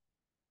that.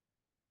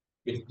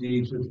 If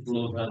Jesus'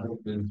 blood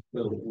hadn't been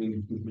spilled,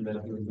 we would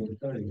never have been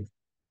saved.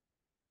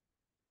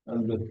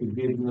 And the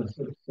forgiveness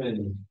of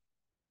sins.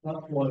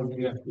 That's why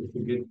we have to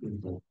forgive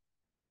people.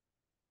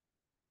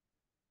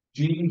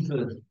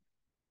 Jesus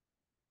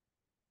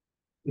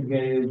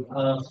forgave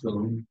our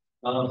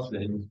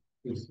sins.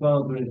 His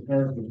Father in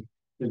heaven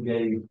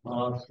forgave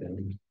our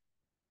sins.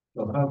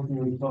 So how can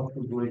we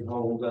possibly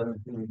hold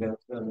anything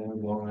against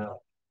anyone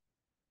else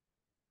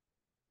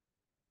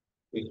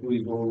if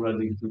we've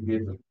already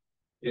forgiven?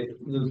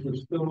 There's a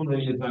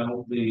story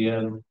about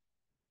the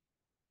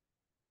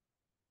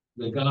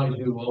guy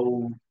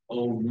who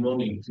owed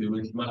money to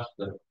his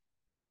master.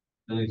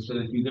 And he said,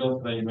 if you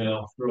don't pay me,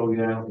 I'll throw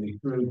you out. And he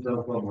threw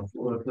himself on the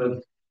floor and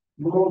said,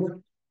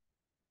 Lord,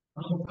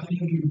 I'll pay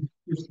you.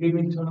 Just give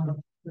me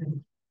time.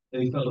 And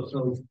he felt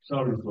so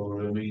sorry for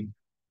him.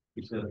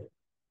 He said,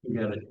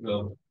 forget it,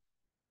 go.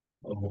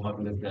 I'm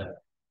having a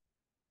debt.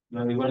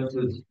 Then he went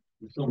to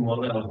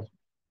someone else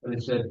and he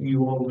said,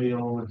 you owe me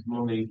all this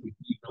money. If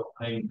you don't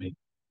pay me,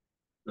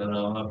 then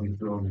I'll have you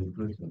thrown in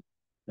prison.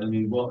 And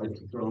he wanted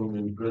to throw him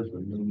in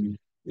prison. And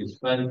his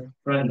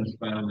friends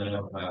found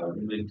out about it.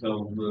 And they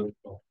told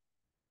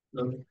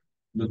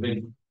the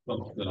big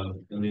boss guy.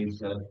 And he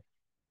said,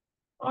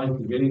 I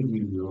forgave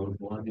you, Lord.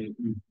 Why didn't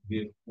you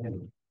forgive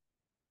him?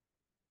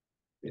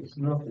 It's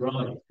not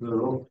right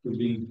for us to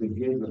be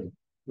forgiven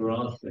for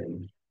our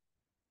sins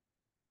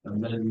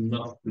and then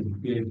not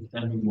forgive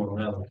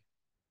anyone else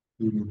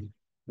who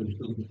has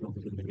done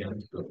something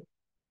against us.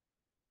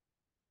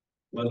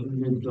 Whether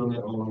you've done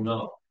it or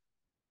not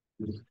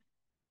is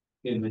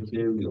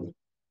immaterial.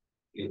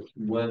 It's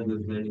whether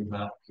they've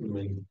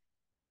actually,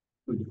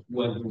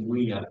 whether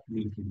we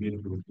actually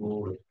forgive them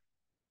for it.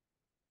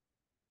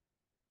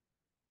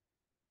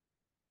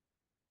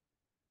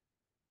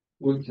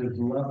 Which is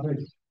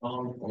lavished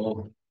on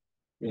us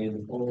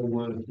in all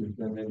words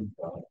and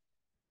insight.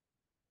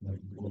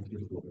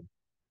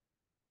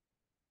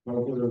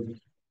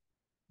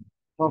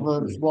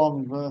 Proverbs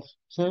 1 verse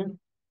 2.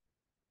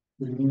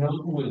 With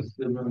no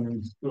wisdom and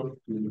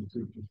instruction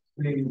to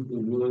perceive the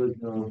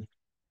words of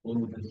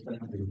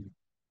understanding.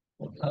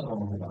 What's that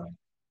all about?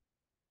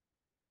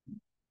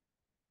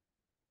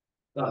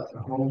 That's the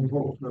whole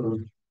book of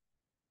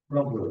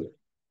Proverbs.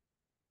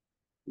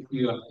 If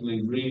you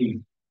actually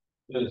read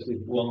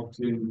verses 1,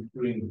 2,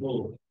 3, and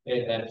 4,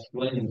 it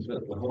explains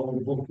that the whole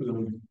book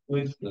of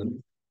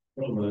wisdom,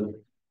 Proverbs,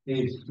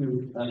 is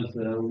to as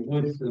a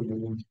wisdom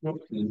and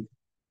instruction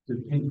to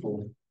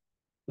people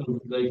so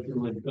that they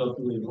can live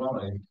godly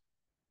lives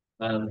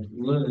and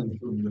learn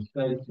from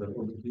mistakes that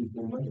other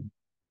people make.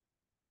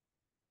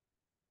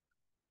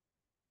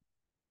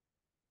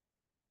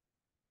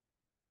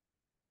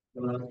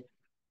 And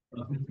I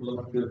think we'll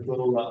have to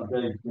follow that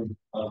day because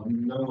I have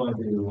no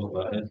idea what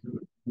that is.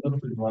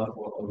 Nothing like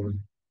what I was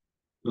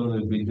going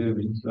to be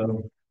doing.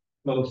 So,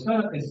 well, it's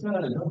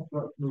sad enough,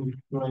 that's the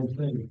strange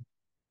thing.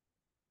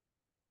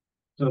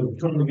 So,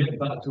 trying to get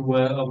back to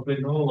where I've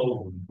been all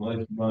over the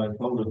place, my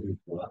apologies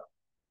for that.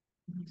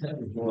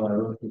 Technical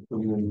error for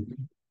some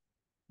reason.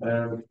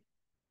 Right.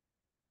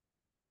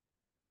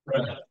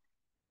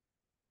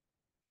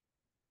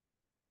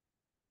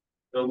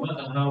 No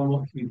matter how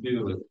much you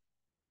do it,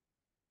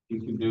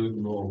 you can do it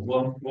more.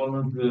 One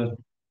of the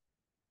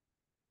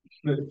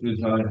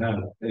scriptures I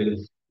have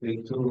is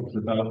it talks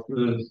about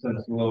First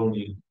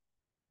Thessalonians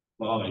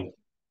 5. It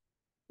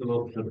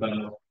talks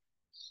about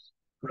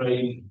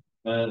praying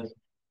as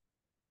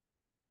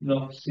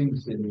not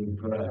ceasing in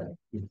prayer.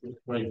 You just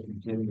pray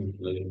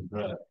continuously in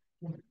prayer.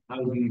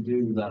 How do you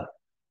do that?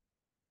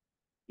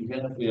 You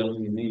can't be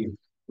on your knees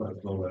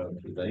 24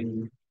 hours a day.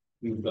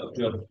 You've got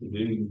jobs to do,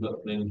 you've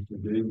got things to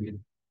do.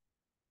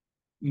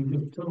 You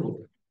just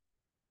talk.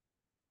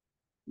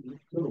 You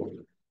just talk.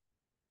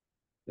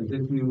 As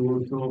if you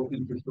were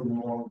talking to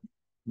someone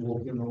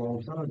walking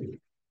alongside you.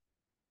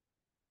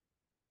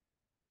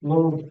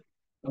 Well,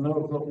 I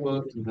know I've got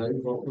work today,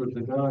 but with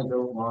the guy I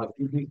don't like,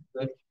 give me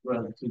that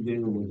strength to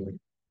deal with it.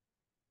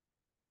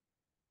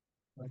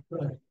 That's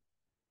right.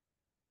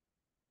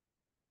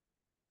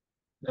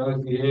 Now,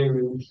 if you hear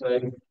him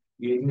say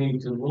you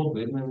need to love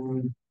him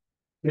and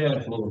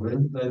care for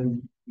him,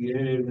 then you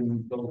hear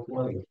him both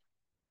ways.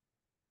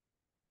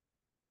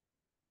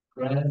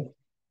 Prayer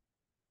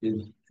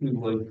is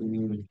two-way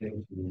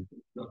communication.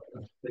 It's not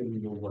a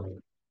single way.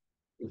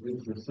 If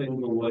it's a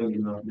single way,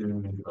 you're not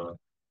doing it right.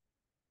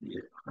 You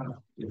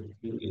have to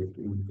hear it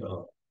from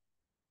God.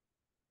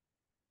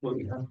 But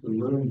you have to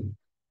learn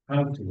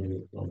how to hear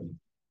it from him.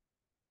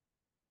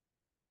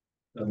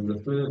 And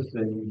the first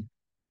thing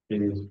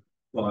is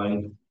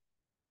by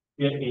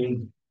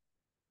getting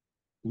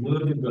the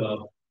Word of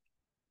God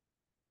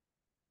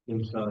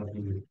inside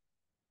you.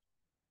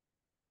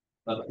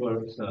 That's where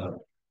it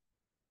starts.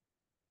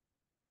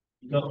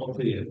 Not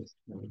up here.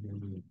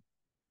 The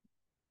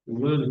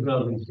Word of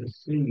God is a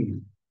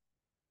seed,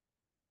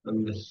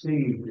 and the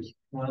seed is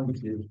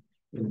planted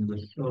in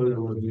the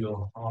soil of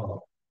your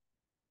heart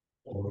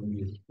or in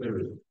your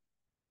spirit.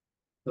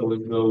 So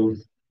it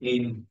goes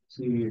into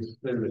your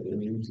spirit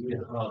and into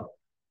your heart.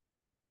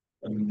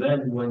 And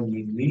then when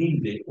you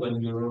need it,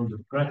 when you're under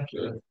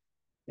pressure,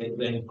 it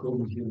then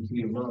comes into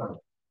your mind.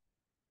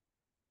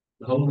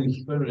 The Holy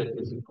Spirit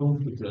is a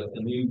comforter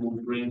and he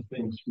will bring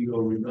things to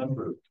your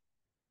remembrance.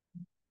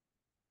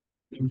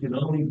 You can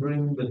only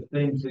bring the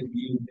things that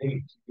you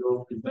need to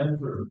your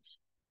remembrance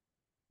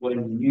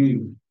when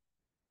you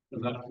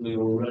have actually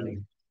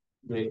already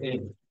been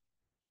in.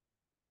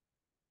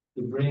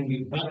 To bring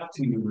it back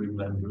to your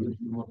remembrance,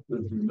 you must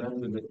have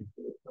remembered it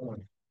the first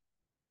time.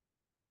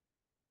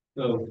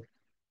 So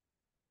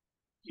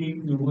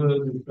keep the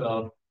Word of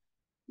God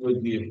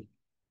with you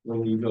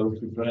when you go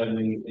to prayer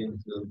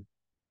meetings and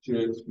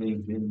church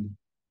meetings.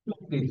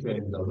 Don't be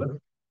ashamed of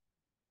it.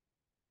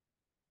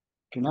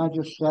 Can I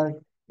just say,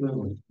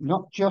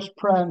 not just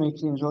prayer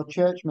meetings or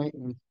church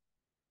meetings,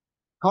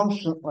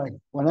 constantly,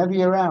 whenever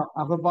you're out,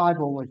 have a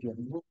Bible with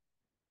you.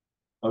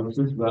 I was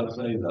just about to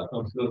say that.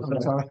 I'm still I'm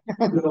saying, sorry.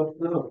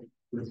 no,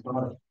 it's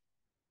fine.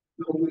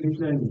 Don't be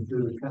ashamed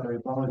to carry a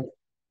Bible.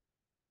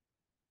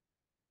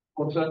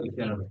 What's that you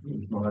carry?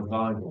 It's my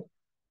Bible.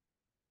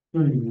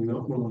 You're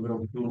not one of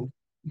those cool,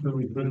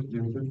 silly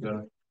Christians, is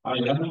there? I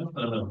am,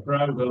 and I'm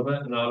proud of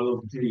it, and I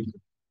love Jesus.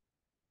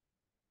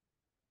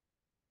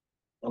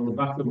 On the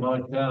back of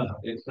my car,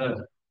 it says,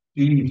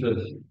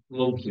 Jesus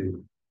loves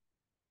you.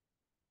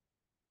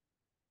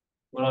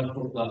 When I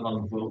put that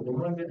on, I thought,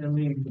 well, am I getting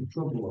me into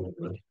trouble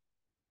over this?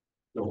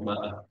 Don't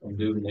matter, I'm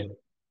doing it.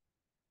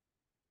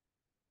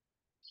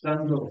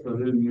 stand up for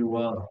who you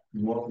are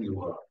and what you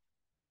are.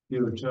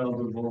 You're a child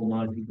of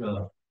Almighty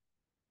God.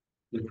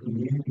 The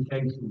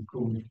communication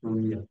comes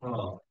from your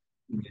heart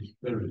and your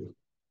spirit.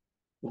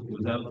 But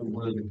without the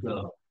word of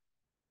God,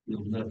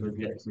 you'll never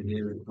get to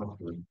hear it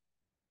properly.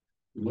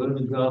 The word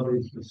of God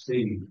is the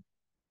seed.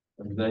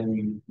 And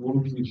then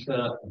once you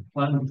start to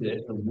plant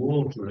it and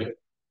water it,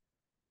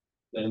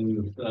 then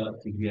you'll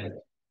start to get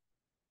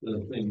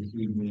the things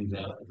you need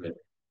out of it.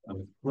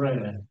 And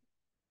prayer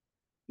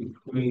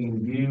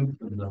between you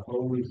and the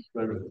Holy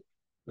Spirit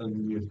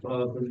and your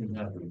Father in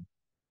heaven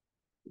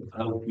will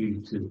help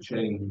you to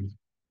change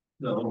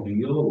not only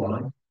your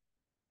life,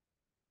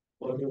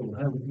 but it will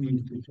help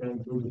you to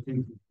change other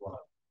people's lives.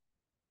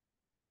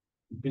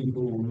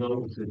 People will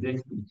notice a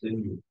difference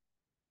in you.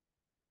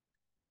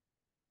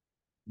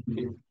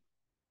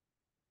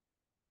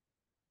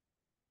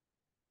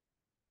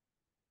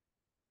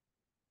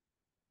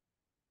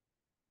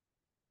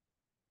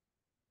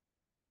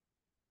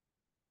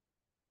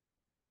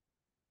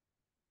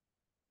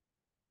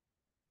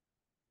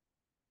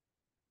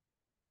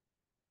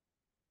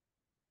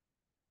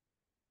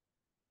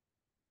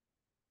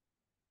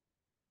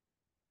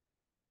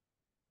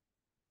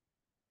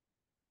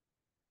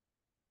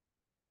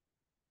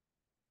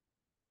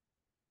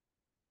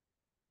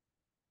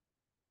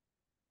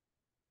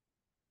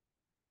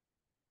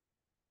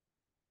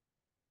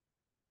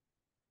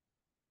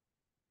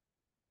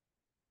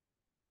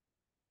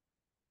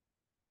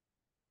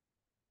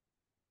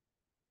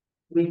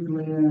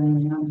 Weekly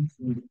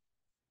announcement.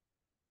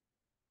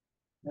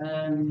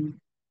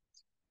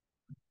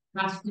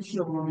 Pastor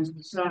Sean has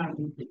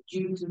decided that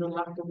due to the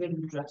lack of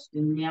interest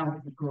in the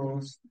Alpha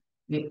course,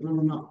 it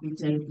will not be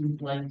taking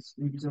place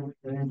until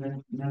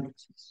further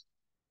notice.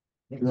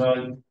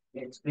 Right.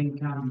 It's been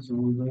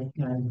cancelled,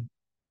 okay.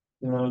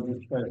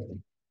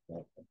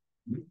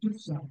 Just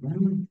Just that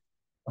then.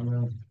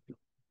 uh,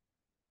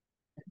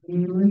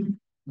 Really?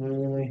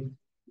 really,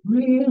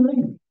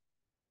 Really?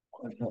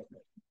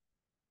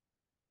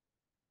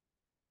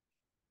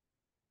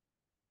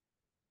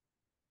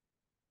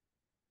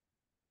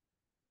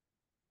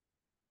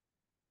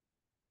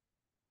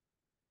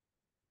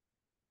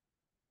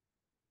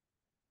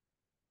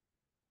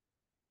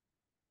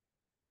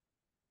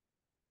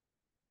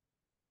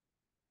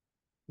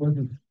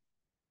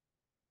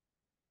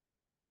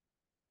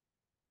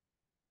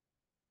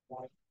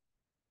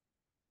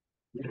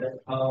 yeah,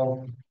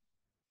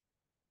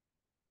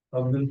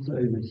 I'm going to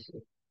say this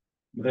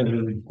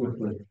really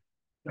quickly.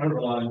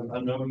 Caroline, I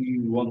know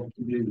you want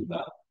to do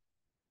that,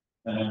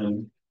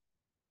 and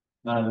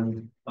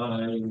I'm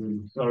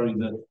sorry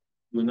that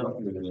we're not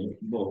doing it,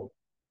 but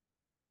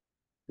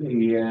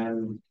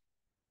the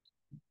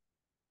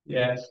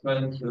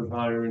expense of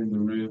hiring the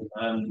room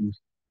and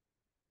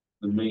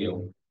the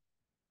meal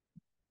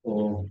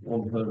for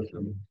one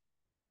person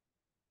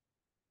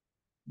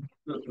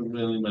doesn't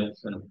really make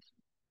sense.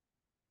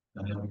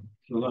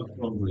 So that's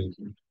one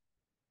reason.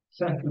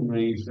 Second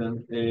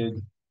reason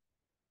is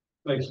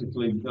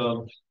basically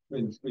God's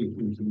been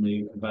speaking to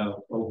me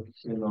about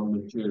focusing on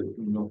the church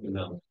and nothing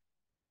else.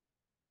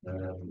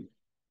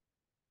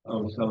 I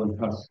was telling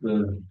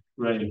Pastor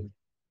Ray,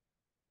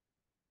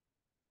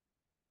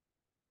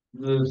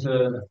 there's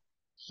a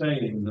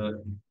saying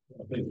that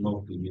I think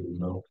most of you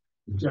know,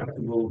 jack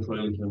of all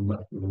trades and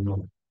master of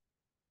none.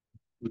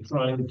 We're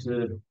trying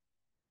to,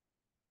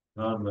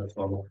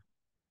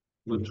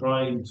 we're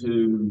trying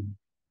to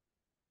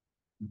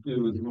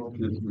do as much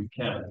as we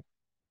can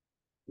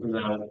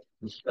without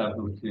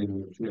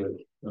establishing the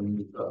church, and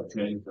we've got to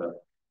change that.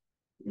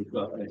 We've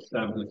got to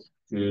establish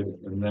the church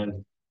and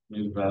then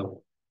move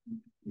out.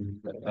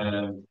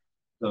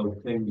 So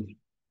things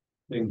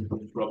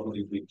will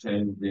probably be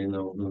changing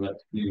over the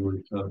next few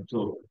weeks. I've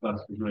talked to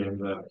Pastor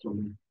Graham about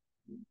some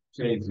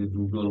changes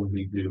we're going to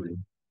be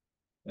doing.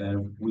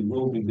 We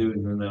will be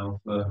doing an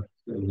alpha as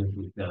soon as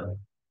we can.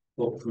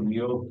 But from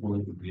your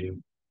point of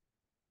view,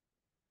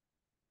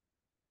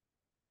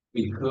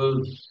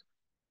 because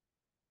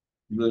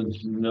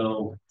there's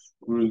no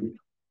group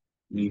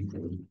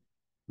meeting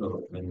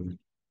sort of thing,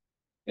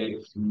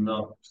 it's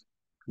not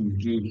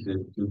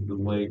conducive to the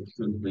way it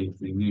should be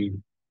for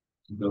you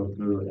to go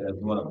through it as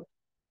well.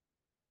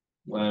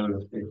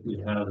 Whereas if we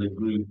had a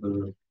group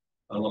of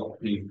a lot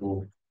of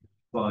people,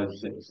 5,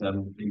 6,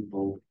 7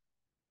 people,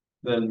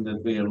 then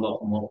there'd be a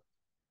lot more.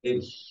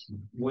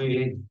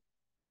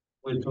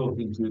 We're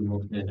talking too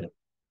much in it.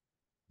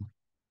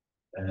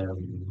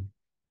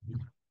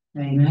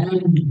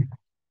 Amen.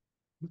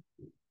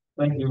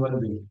 Thank you,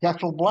 Wendy.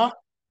 Kettle black.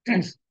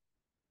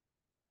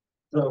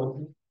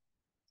 So,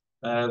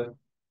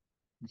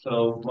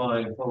 so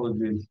my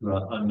apologies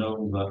that I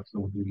know that's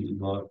something you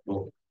like,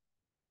 but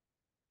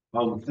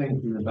I was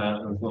thinking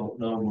about it and thought,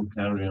 no, we'll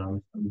carry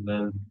on. And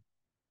then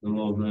the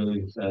Lord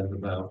really said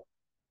about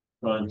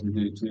trying to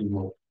do too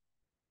much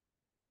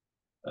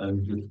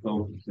and just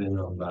focusing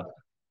on that.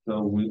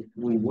 So we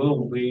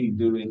will be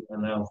doing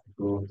an alpha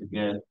course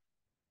again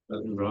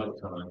at the right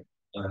time.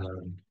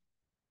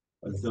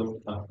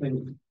 I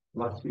think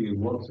last year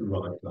was the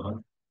right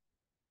time.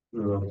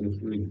 for obvious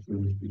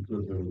reasons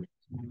because of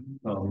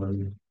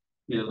common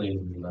feeling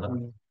and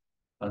that.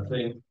 I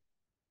think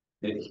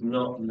it's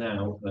not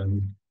now,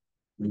 and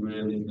we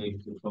really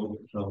need to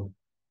focus on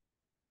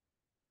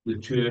the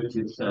church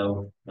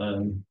itself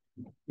and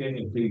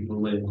getting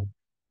people in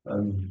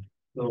and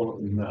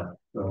sorting that.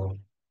 So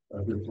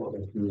I just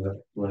wanted to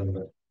explain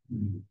that.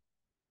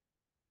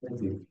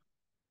 Thank you.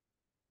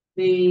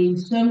 The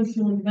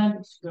social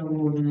events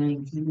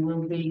coordinator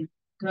will be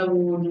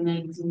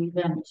coordinating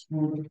events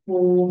for the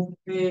fourth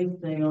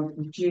birthday of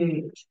the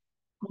church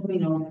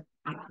coming up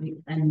at the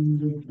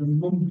end of the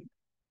month.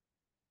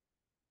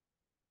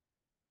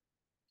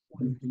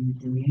 Something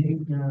to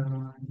you,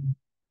 darling.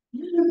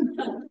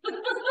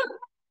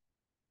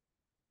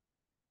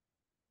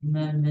 And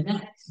then the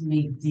next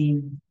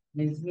meeting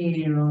is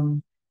here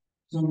on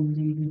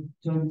Sunday, the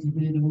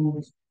 23rd of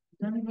August.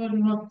 Does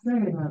anybody want to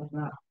say about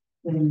that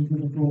thing for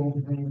the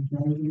fourth birthday?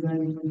 Does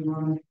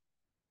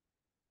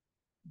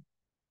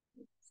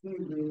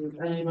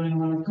anybody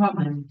want to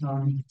comment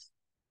on it?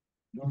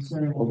 Or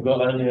say I've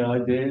got any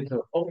ideas?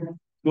 Oh,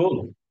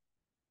 good.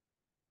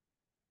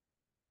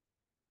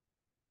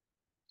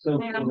 So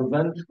for the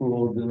events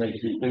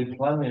coordinator, been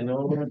planning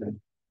already.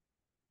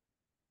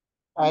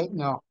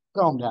 No,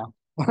 calm down.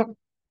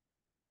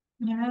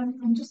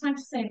 I'm just like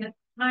to say that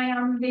I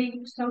am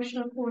the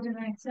social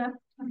coordinator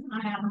and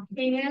I am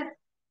here.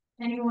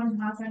 Anyone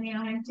has any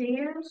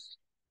ideas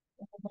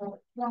or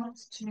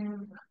wants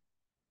to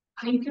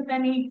think of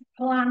any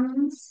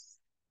plans?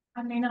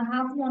 I mean, I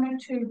have one or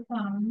two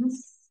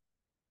plans.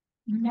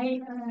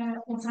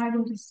 But I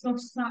will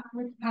discuss that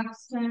with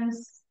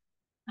pastors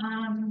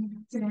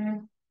and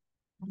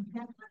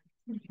get back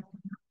to you.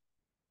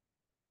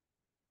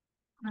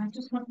 I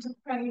just want to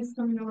praise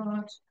the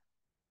Lord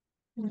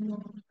for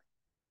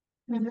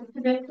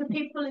the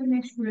people in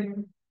this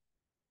room.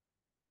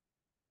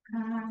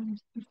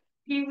 And a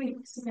few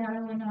weeks ago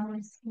when I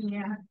was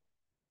here,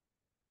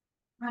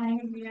 I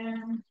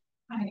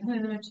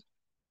heard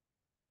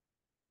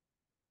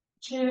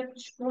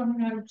church or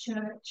no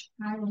church,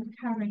 I will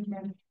carry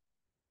them.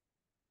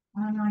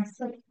 And I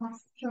spoke to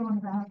Pastor John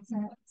about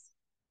it.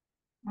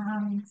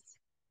 And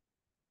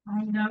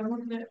I know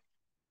that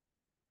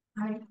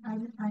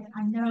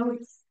I know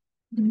it's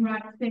the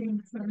right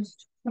thing for us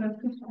to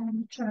focus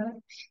on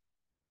church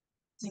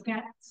to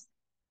get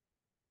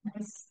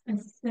as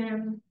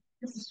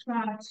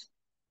described.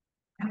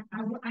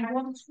 I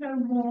want to know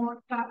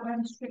more about where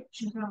the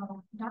scriptures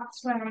are.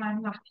 That's where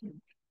I'm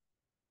lacking.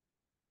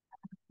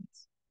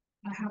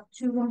 I have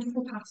two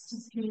wonderful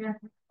pastors here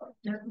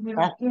that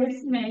will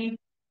give me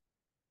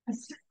a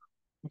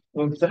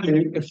I'm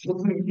saying, if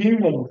something new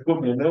ones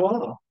coming, there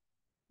are.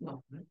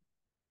 well,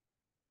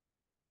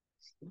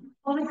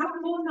 well, they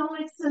have more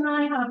knowledge than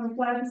I have of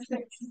where the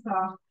scriptures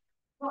are.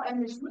 what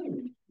in this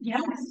room?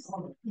 Yes.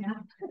 Yeah.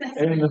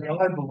 In the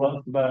Bible,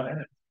 that's about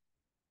it.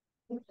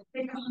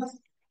 Because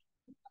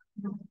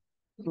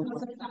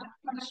of that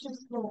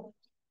precious book.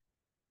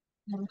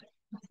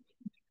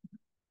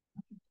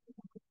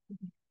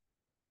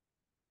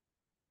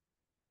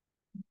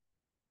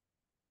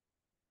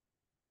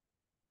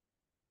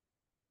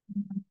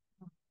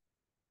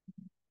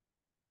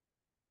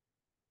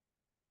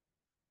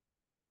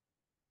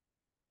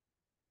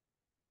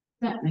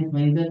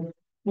 Technically, the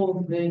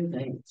fourth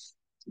birthday's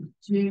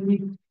 2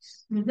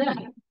 weeks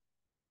today.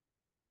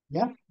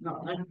 Yeah.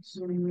 Not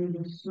actually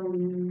the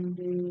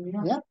Sunday.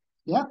 Yeah,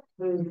 yeah.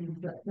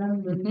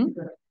 September. Mhm.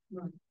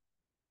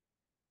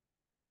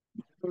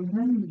 But,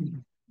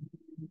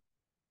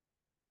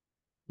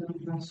 no.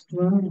 That's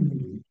 12.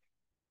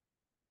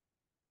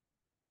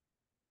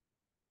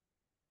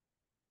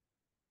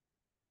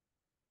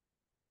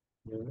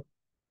 Yeah.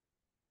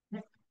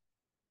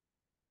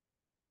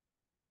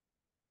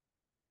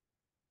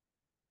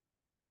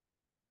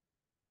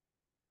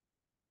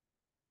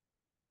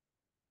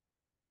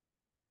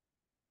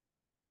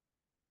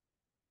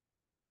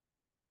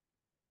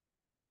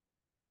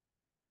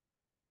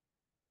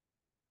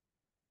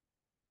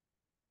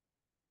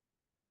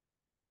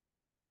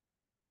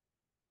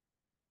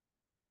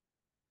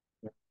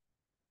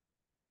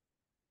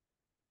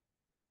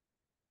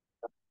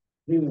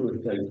 He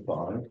would say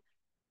 5.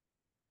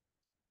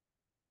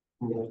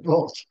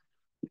 But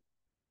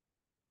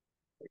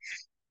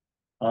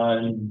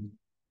And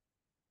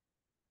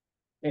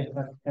if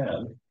I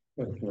can,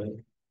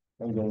 quickly,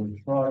 I'm going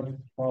to try to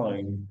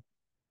find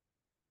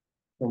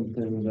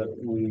something that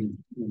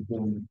we've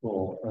done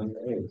before, and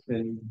it's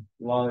in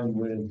line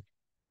with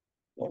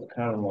what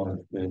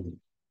Caroline's been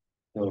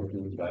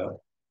talking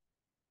about.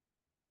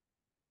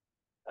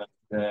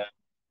 And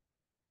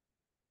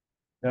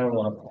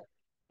Caroline,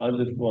 I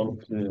just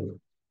want to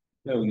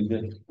show you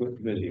this quick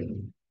video,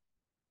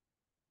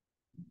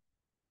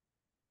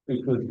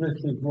 because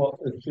this is what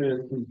the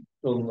church has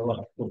done the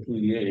last couple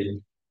of years,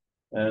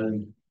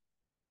 and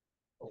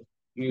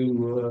you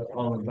were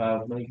on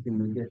about making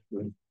the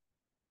difference.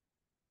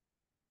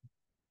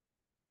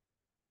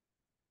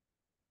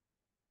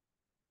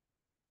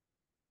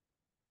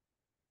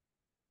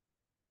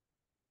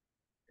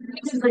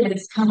 Basically,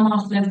 it's come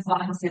off them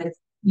faucets.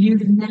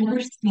 You've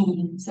never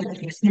seen such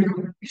a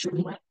serious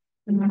way.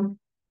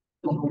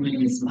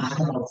 Means my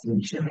health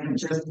and children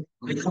just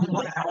become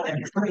out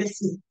and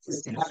crazy.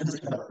 Just have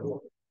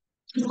to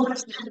people are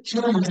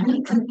children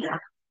don't come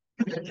back.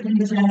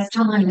 The last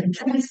time and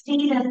try to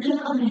see that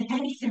look on their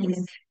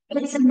faces.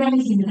 It's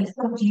amazing that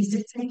 40s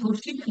to people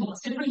should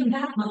cost to bring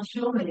that much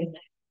joy.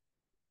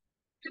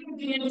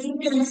 You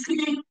can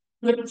see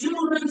the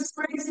children's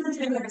faces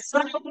in their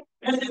sight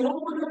as they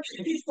open up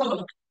to these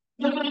folks.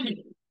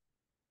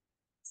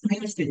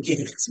 It's the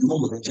gifts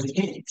more than just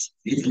gifts.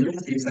 It's the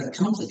things that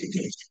comes with the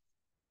gift.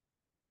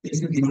 It's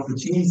going to be an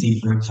opportunity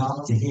for a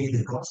child to hear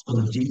the gospel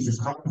of Jesus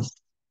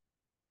Christ.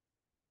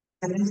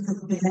 And it's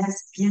the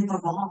best gift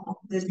of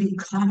all. There's been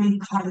climbing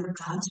part of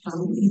God's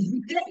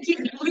family. Thank you.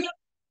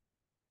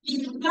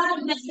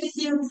 God bless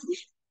you.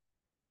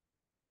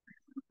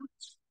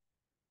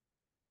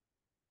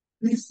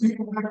 These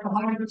people are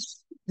behind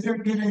us. They're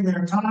giving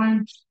their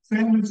time.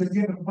 Families are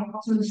giving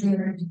boxes,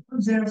 their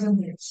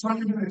enthusiasm, the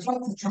excitement. It's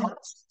off the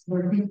charts.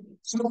 We're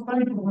so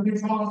thankful for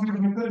these volunteers.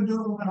 We couldn't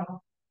do it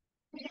without.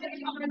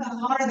 The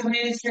heart of the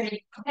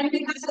ministry, and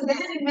because of this,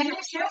 many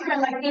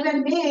children, like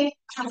even me,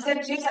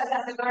 accept Jesus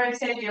as the Lord and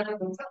Savior.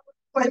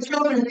 But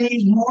children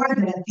need more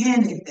than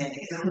anything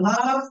is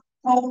love,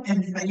 hope,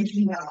 and faith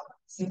in God.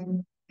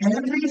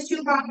 Every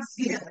shoebox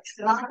gift is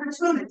an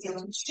opportunity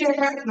to share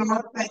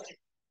your faith.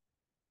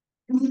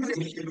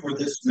 Thank you for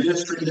this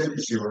ministry that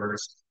is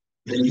yours,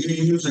 and you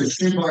use a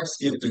shoebox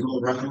gift to go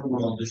around the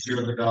world to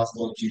share the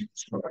gospel of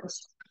Jesus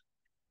Christ.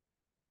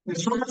 It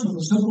starts with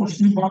a simple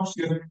shoebox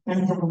gift,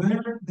 and from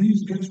there,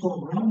 these gifts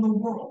go around the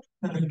world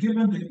and are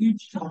given to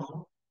each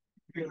child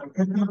in a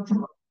pickup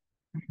truck,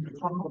 in a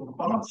truck of a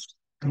bus,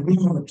 and we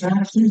have a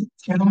taxi,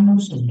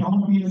 camels, and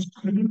donkeys,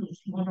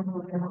 canoes,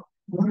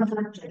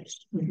 whatever it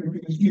takes to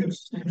get these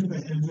gifts into the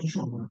hands of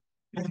children.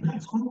 And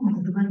that's all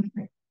a great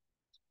thing.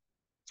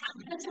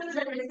 The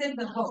children receive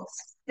the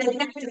books. They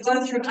have to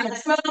go through a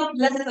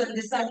 12-lesson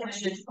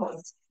discipleship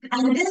course.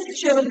 And these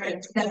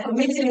children, they're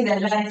committing their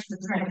lives to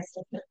Christ.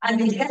 And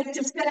they have to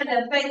share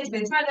their faith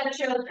with other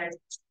children.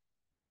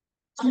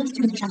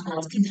 After a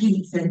child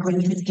completes their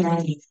greatest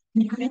journey,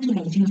 they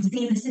graduate and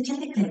receive a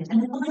certificate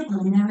and a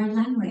Bible in their own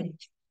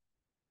language.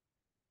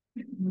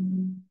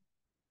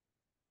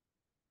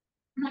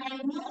 My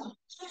name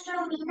is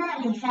Romina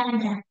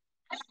Alexandra.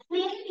 I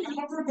really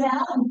like to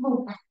draw and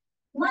book.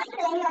 One day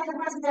I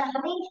was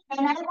drawing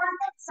and I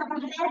wanted some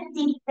red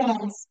deep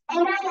pens.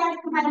 And I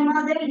asked my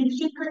mother if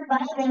she could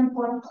buy them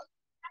for me.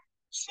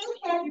 She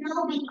said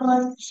no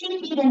because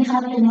she didn't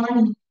have the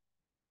money.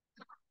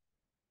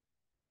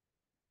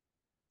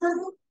 So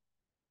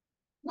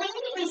we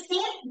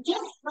received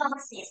gift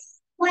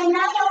boxes. When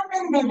I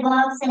opened the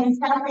box and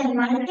saw the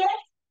marker,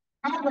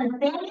 I was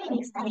very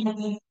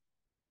excited.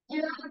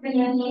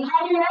 Really,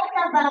 I learned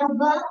about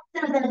God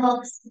through the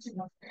books.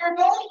 Today,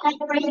 I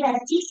pray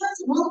that Jesus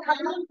will come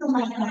into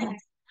my heart.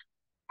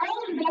 I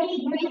am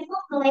very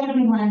grateful to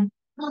everyone,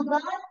 to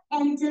God,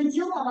 and to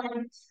you all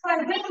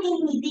for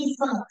bringing me these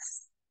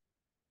books.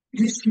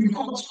 These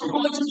people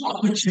provide an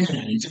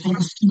opportunity to put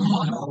a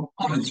smile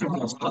on a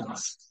child's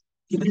face.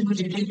 To be able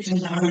to get to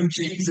know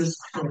Jesus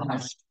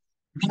Christ.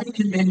 They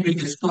can then be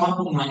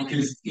disciple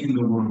makers in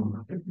the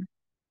world.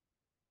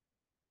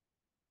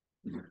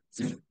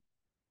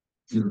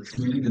 To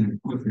create and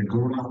equip and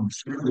go out and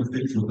share the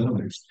faith with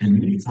others. And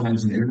many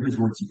times in areas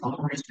where it's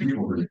always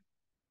people, the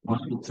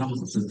Bible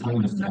tells us the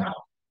time is now.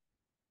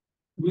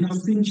 We have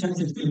seen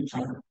churches being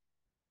turned.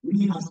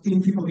 We have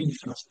seen people being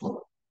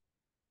trustful.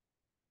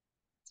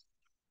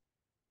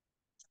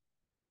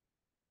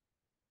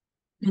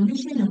 The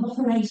mission of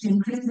Operation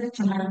Christmas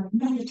Child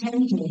never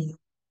changes.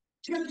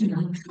 Children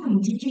are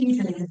coming to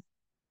Jesus,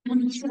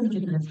 and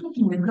children are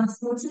taking the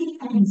gospel to the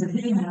ends of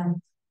the earth.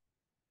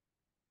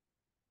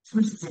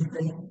 Twisted.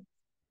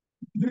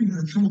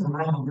 Millions of children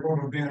around the world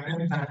are being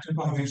impacted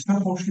by these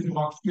simple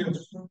shoebox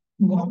gifts.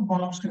 One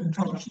box can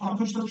touch not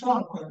just a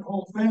child, but the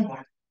whole family.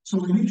 So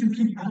we need to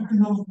keep packing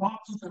those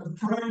boxes and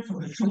pray for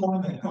the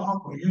children that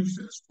God will use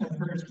this in a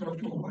very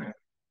special way.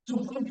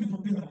 So thank you for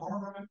being a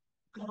part of it.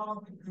 God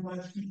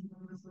bless you.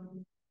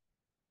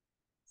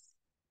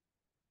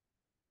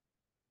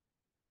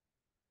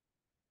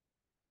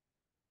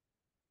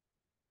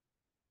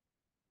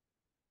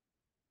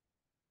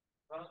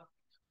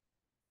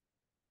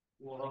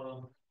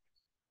 Well,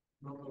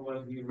 not know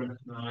whether you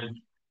recognise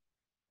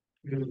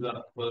who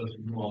that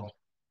person was.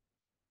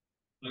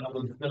 That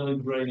was Billy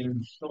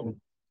Graham's son,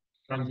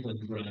 Franklin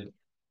Graham.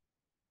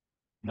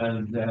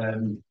 And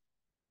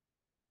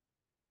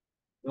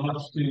the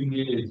last 2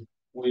 years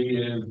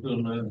we have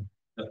done an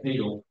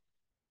appeal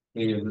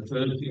here. The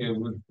first year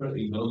was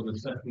pretty good, the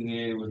second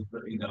year was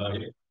pretty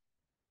dire.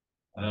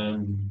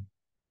 And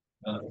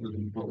that was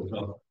put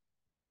off.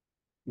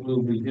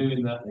 We'll be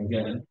doing that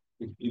again.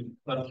 If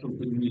that's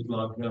something you'd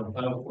like to help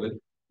out with,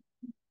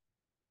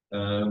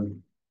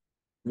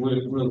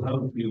 we'll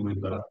help you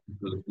with that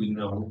because we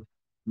know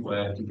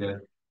where to get.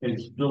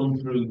 It's done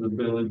through the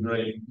Billy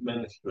Graham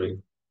Ministry,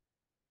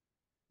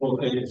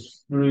 But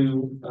it's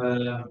through,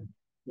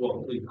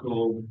 what they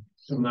call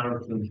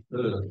Samaritan's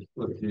Purse,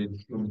 which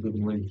is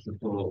something we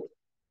support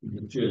in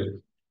the church.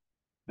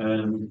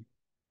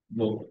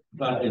 But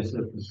that is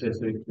a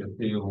specific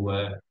appeal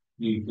where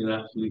you can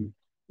actually do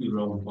your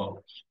own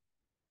box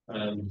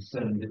and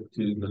send it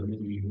to them,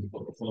 and you can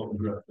put a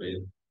photograph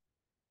in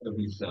of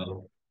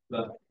yourself.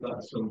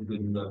 That's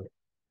something that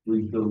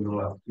we've done the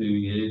last 2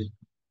 years.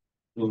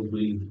 We'll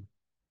be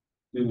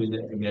doing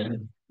it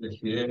again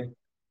this year.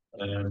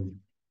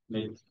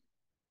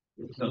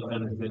 It's not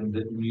anything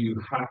that you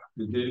have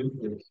to do.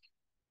 It's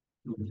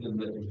something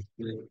that is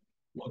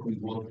what we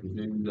want to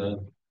do.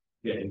 Then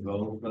get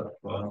involved. That's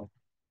fine.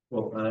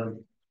 But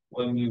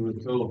when you were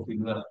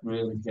talking, that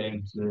really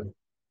came to.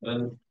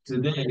 And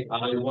today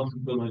I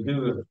wasn't going to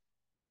do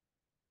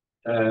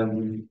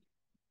it.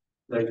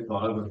 Day 5,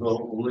 I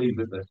thought we'll leave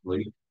it this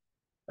week.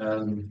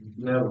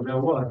 No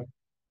way.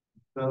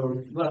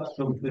 So that's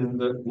something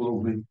that will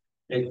be.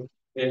 It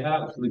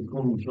actually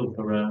comes up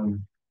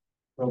around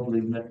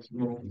probably next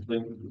month. I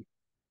think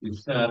we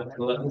start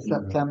collecting.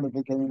 September,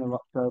 beginning of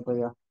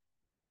October,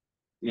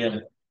 yeah.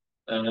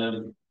 Yeah.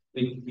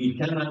 You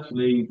can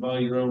actually buy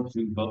your own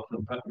shoebox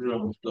and pack your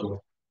own stuff,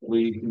 or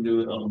you can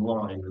do it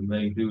online and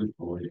they do it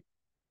for you.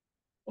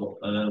 But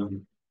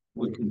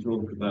we can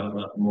talk about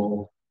that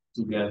more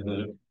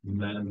together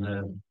and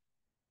then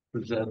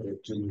present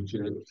it to the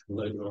church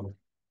later on.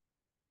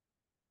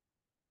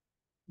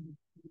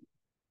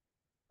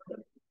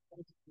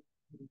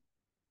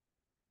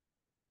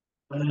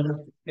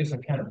 If I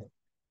can.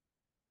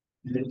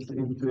 It's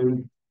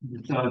into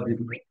decided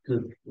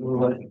to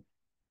like.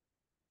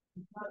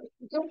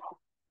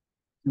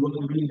 You want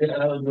to read it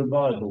out of the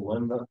Bible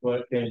one, that's where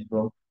it came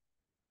from.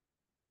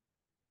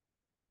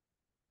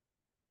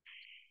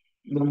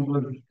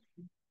 Numbers.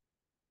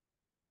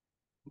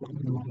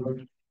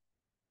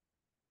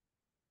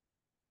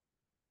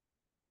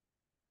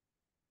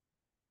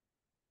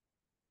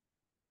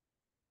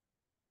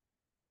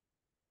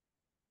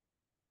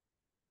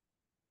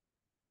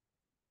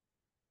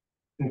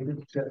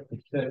 Chapter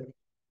 6.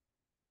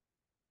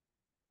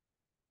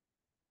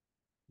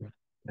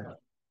 Yeah.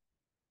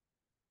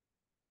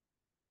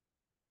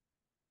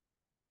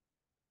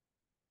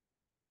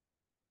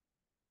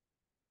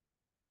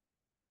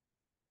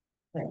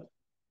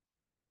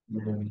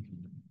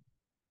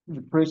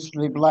 The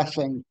priestly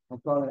blessing.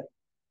 I've got it.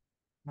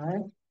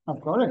 Right?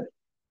 I've got it.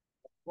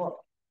 What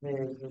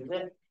is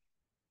it?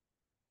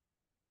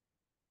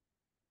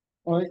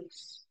 Well,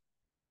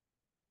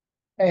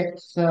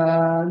 it's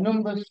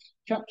Numbers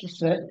chapter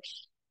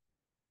 6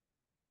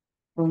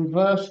 from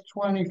verse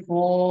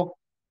 24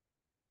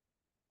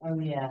 Oh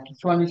yeah. to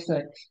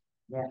 26.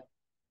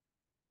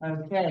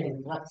 Okay,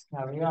 let's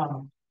carry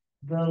on.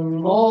 The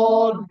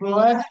Lord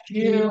bless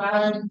you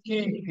and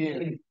keep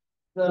you.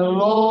 The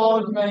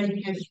Lord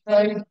make his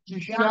face to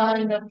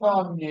shine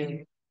upon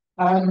you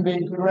and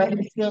be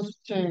gracious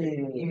to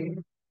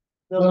you.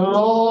 The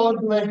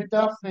Lord lift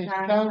up his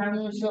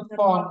countenance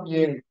upon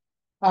you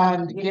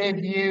and give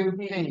you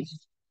peace.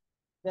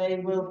 They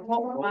will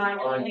put my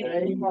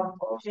name on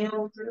the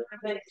children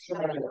of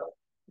Israel.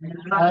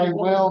 I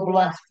will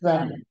bless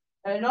them.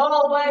 And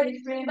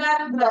always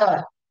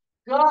remember,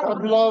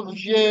 God God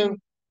loves you,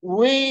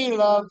 we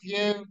love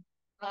you,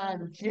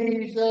 and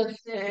Jesus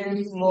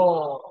is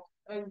Lord.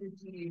 over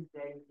to you,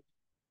 David.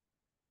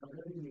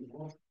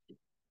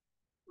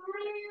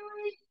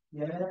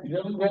 Yeah, you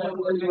don't get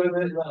away with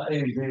it that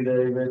easy,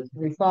 David.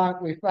 We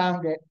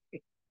found it.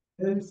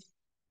 Yes.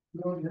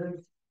 Yes.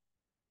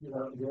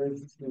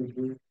 Yes.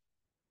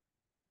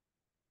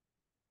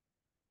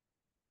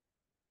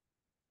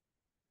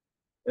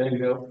 There you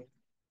go.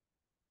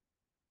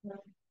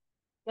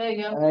 There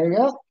you go. There you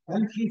go.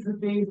 Thank you for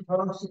being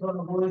part of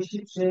our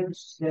worship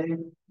service today.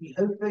 We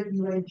hope that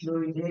you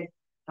enjoyed it.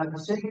 Have a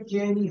safe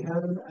journey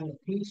home and a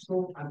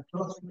peaceful and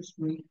prosperous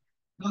week.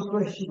 God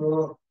bless you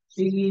all.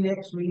 See you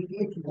next week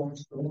if you want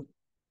to.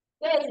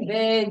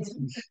 David.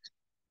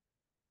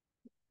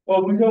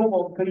 Well, we don't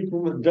want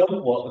people that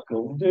don't want to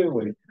come, do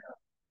we?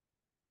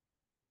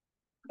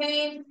 I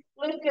mean,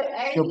 look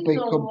at Should be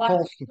Hazel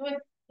last compulsory. week.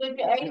 Look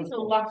at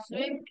Hazel last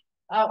week.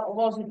 I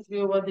wasn't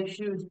sure whether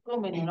she was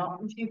coming or not,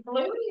 and she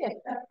flew here.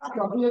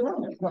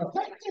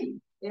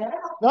 Yeah,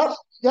 That's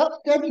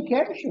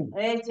dedication.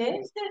 it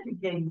is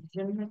dedication.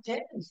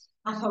 It is.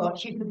 I thought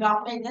she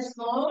forgot me this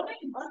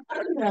morning.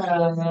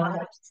 No.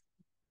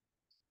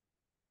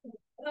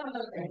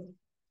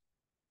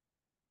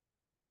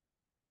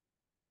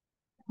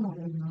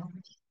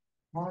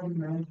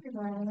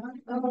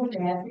 Oh,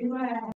 everywhere.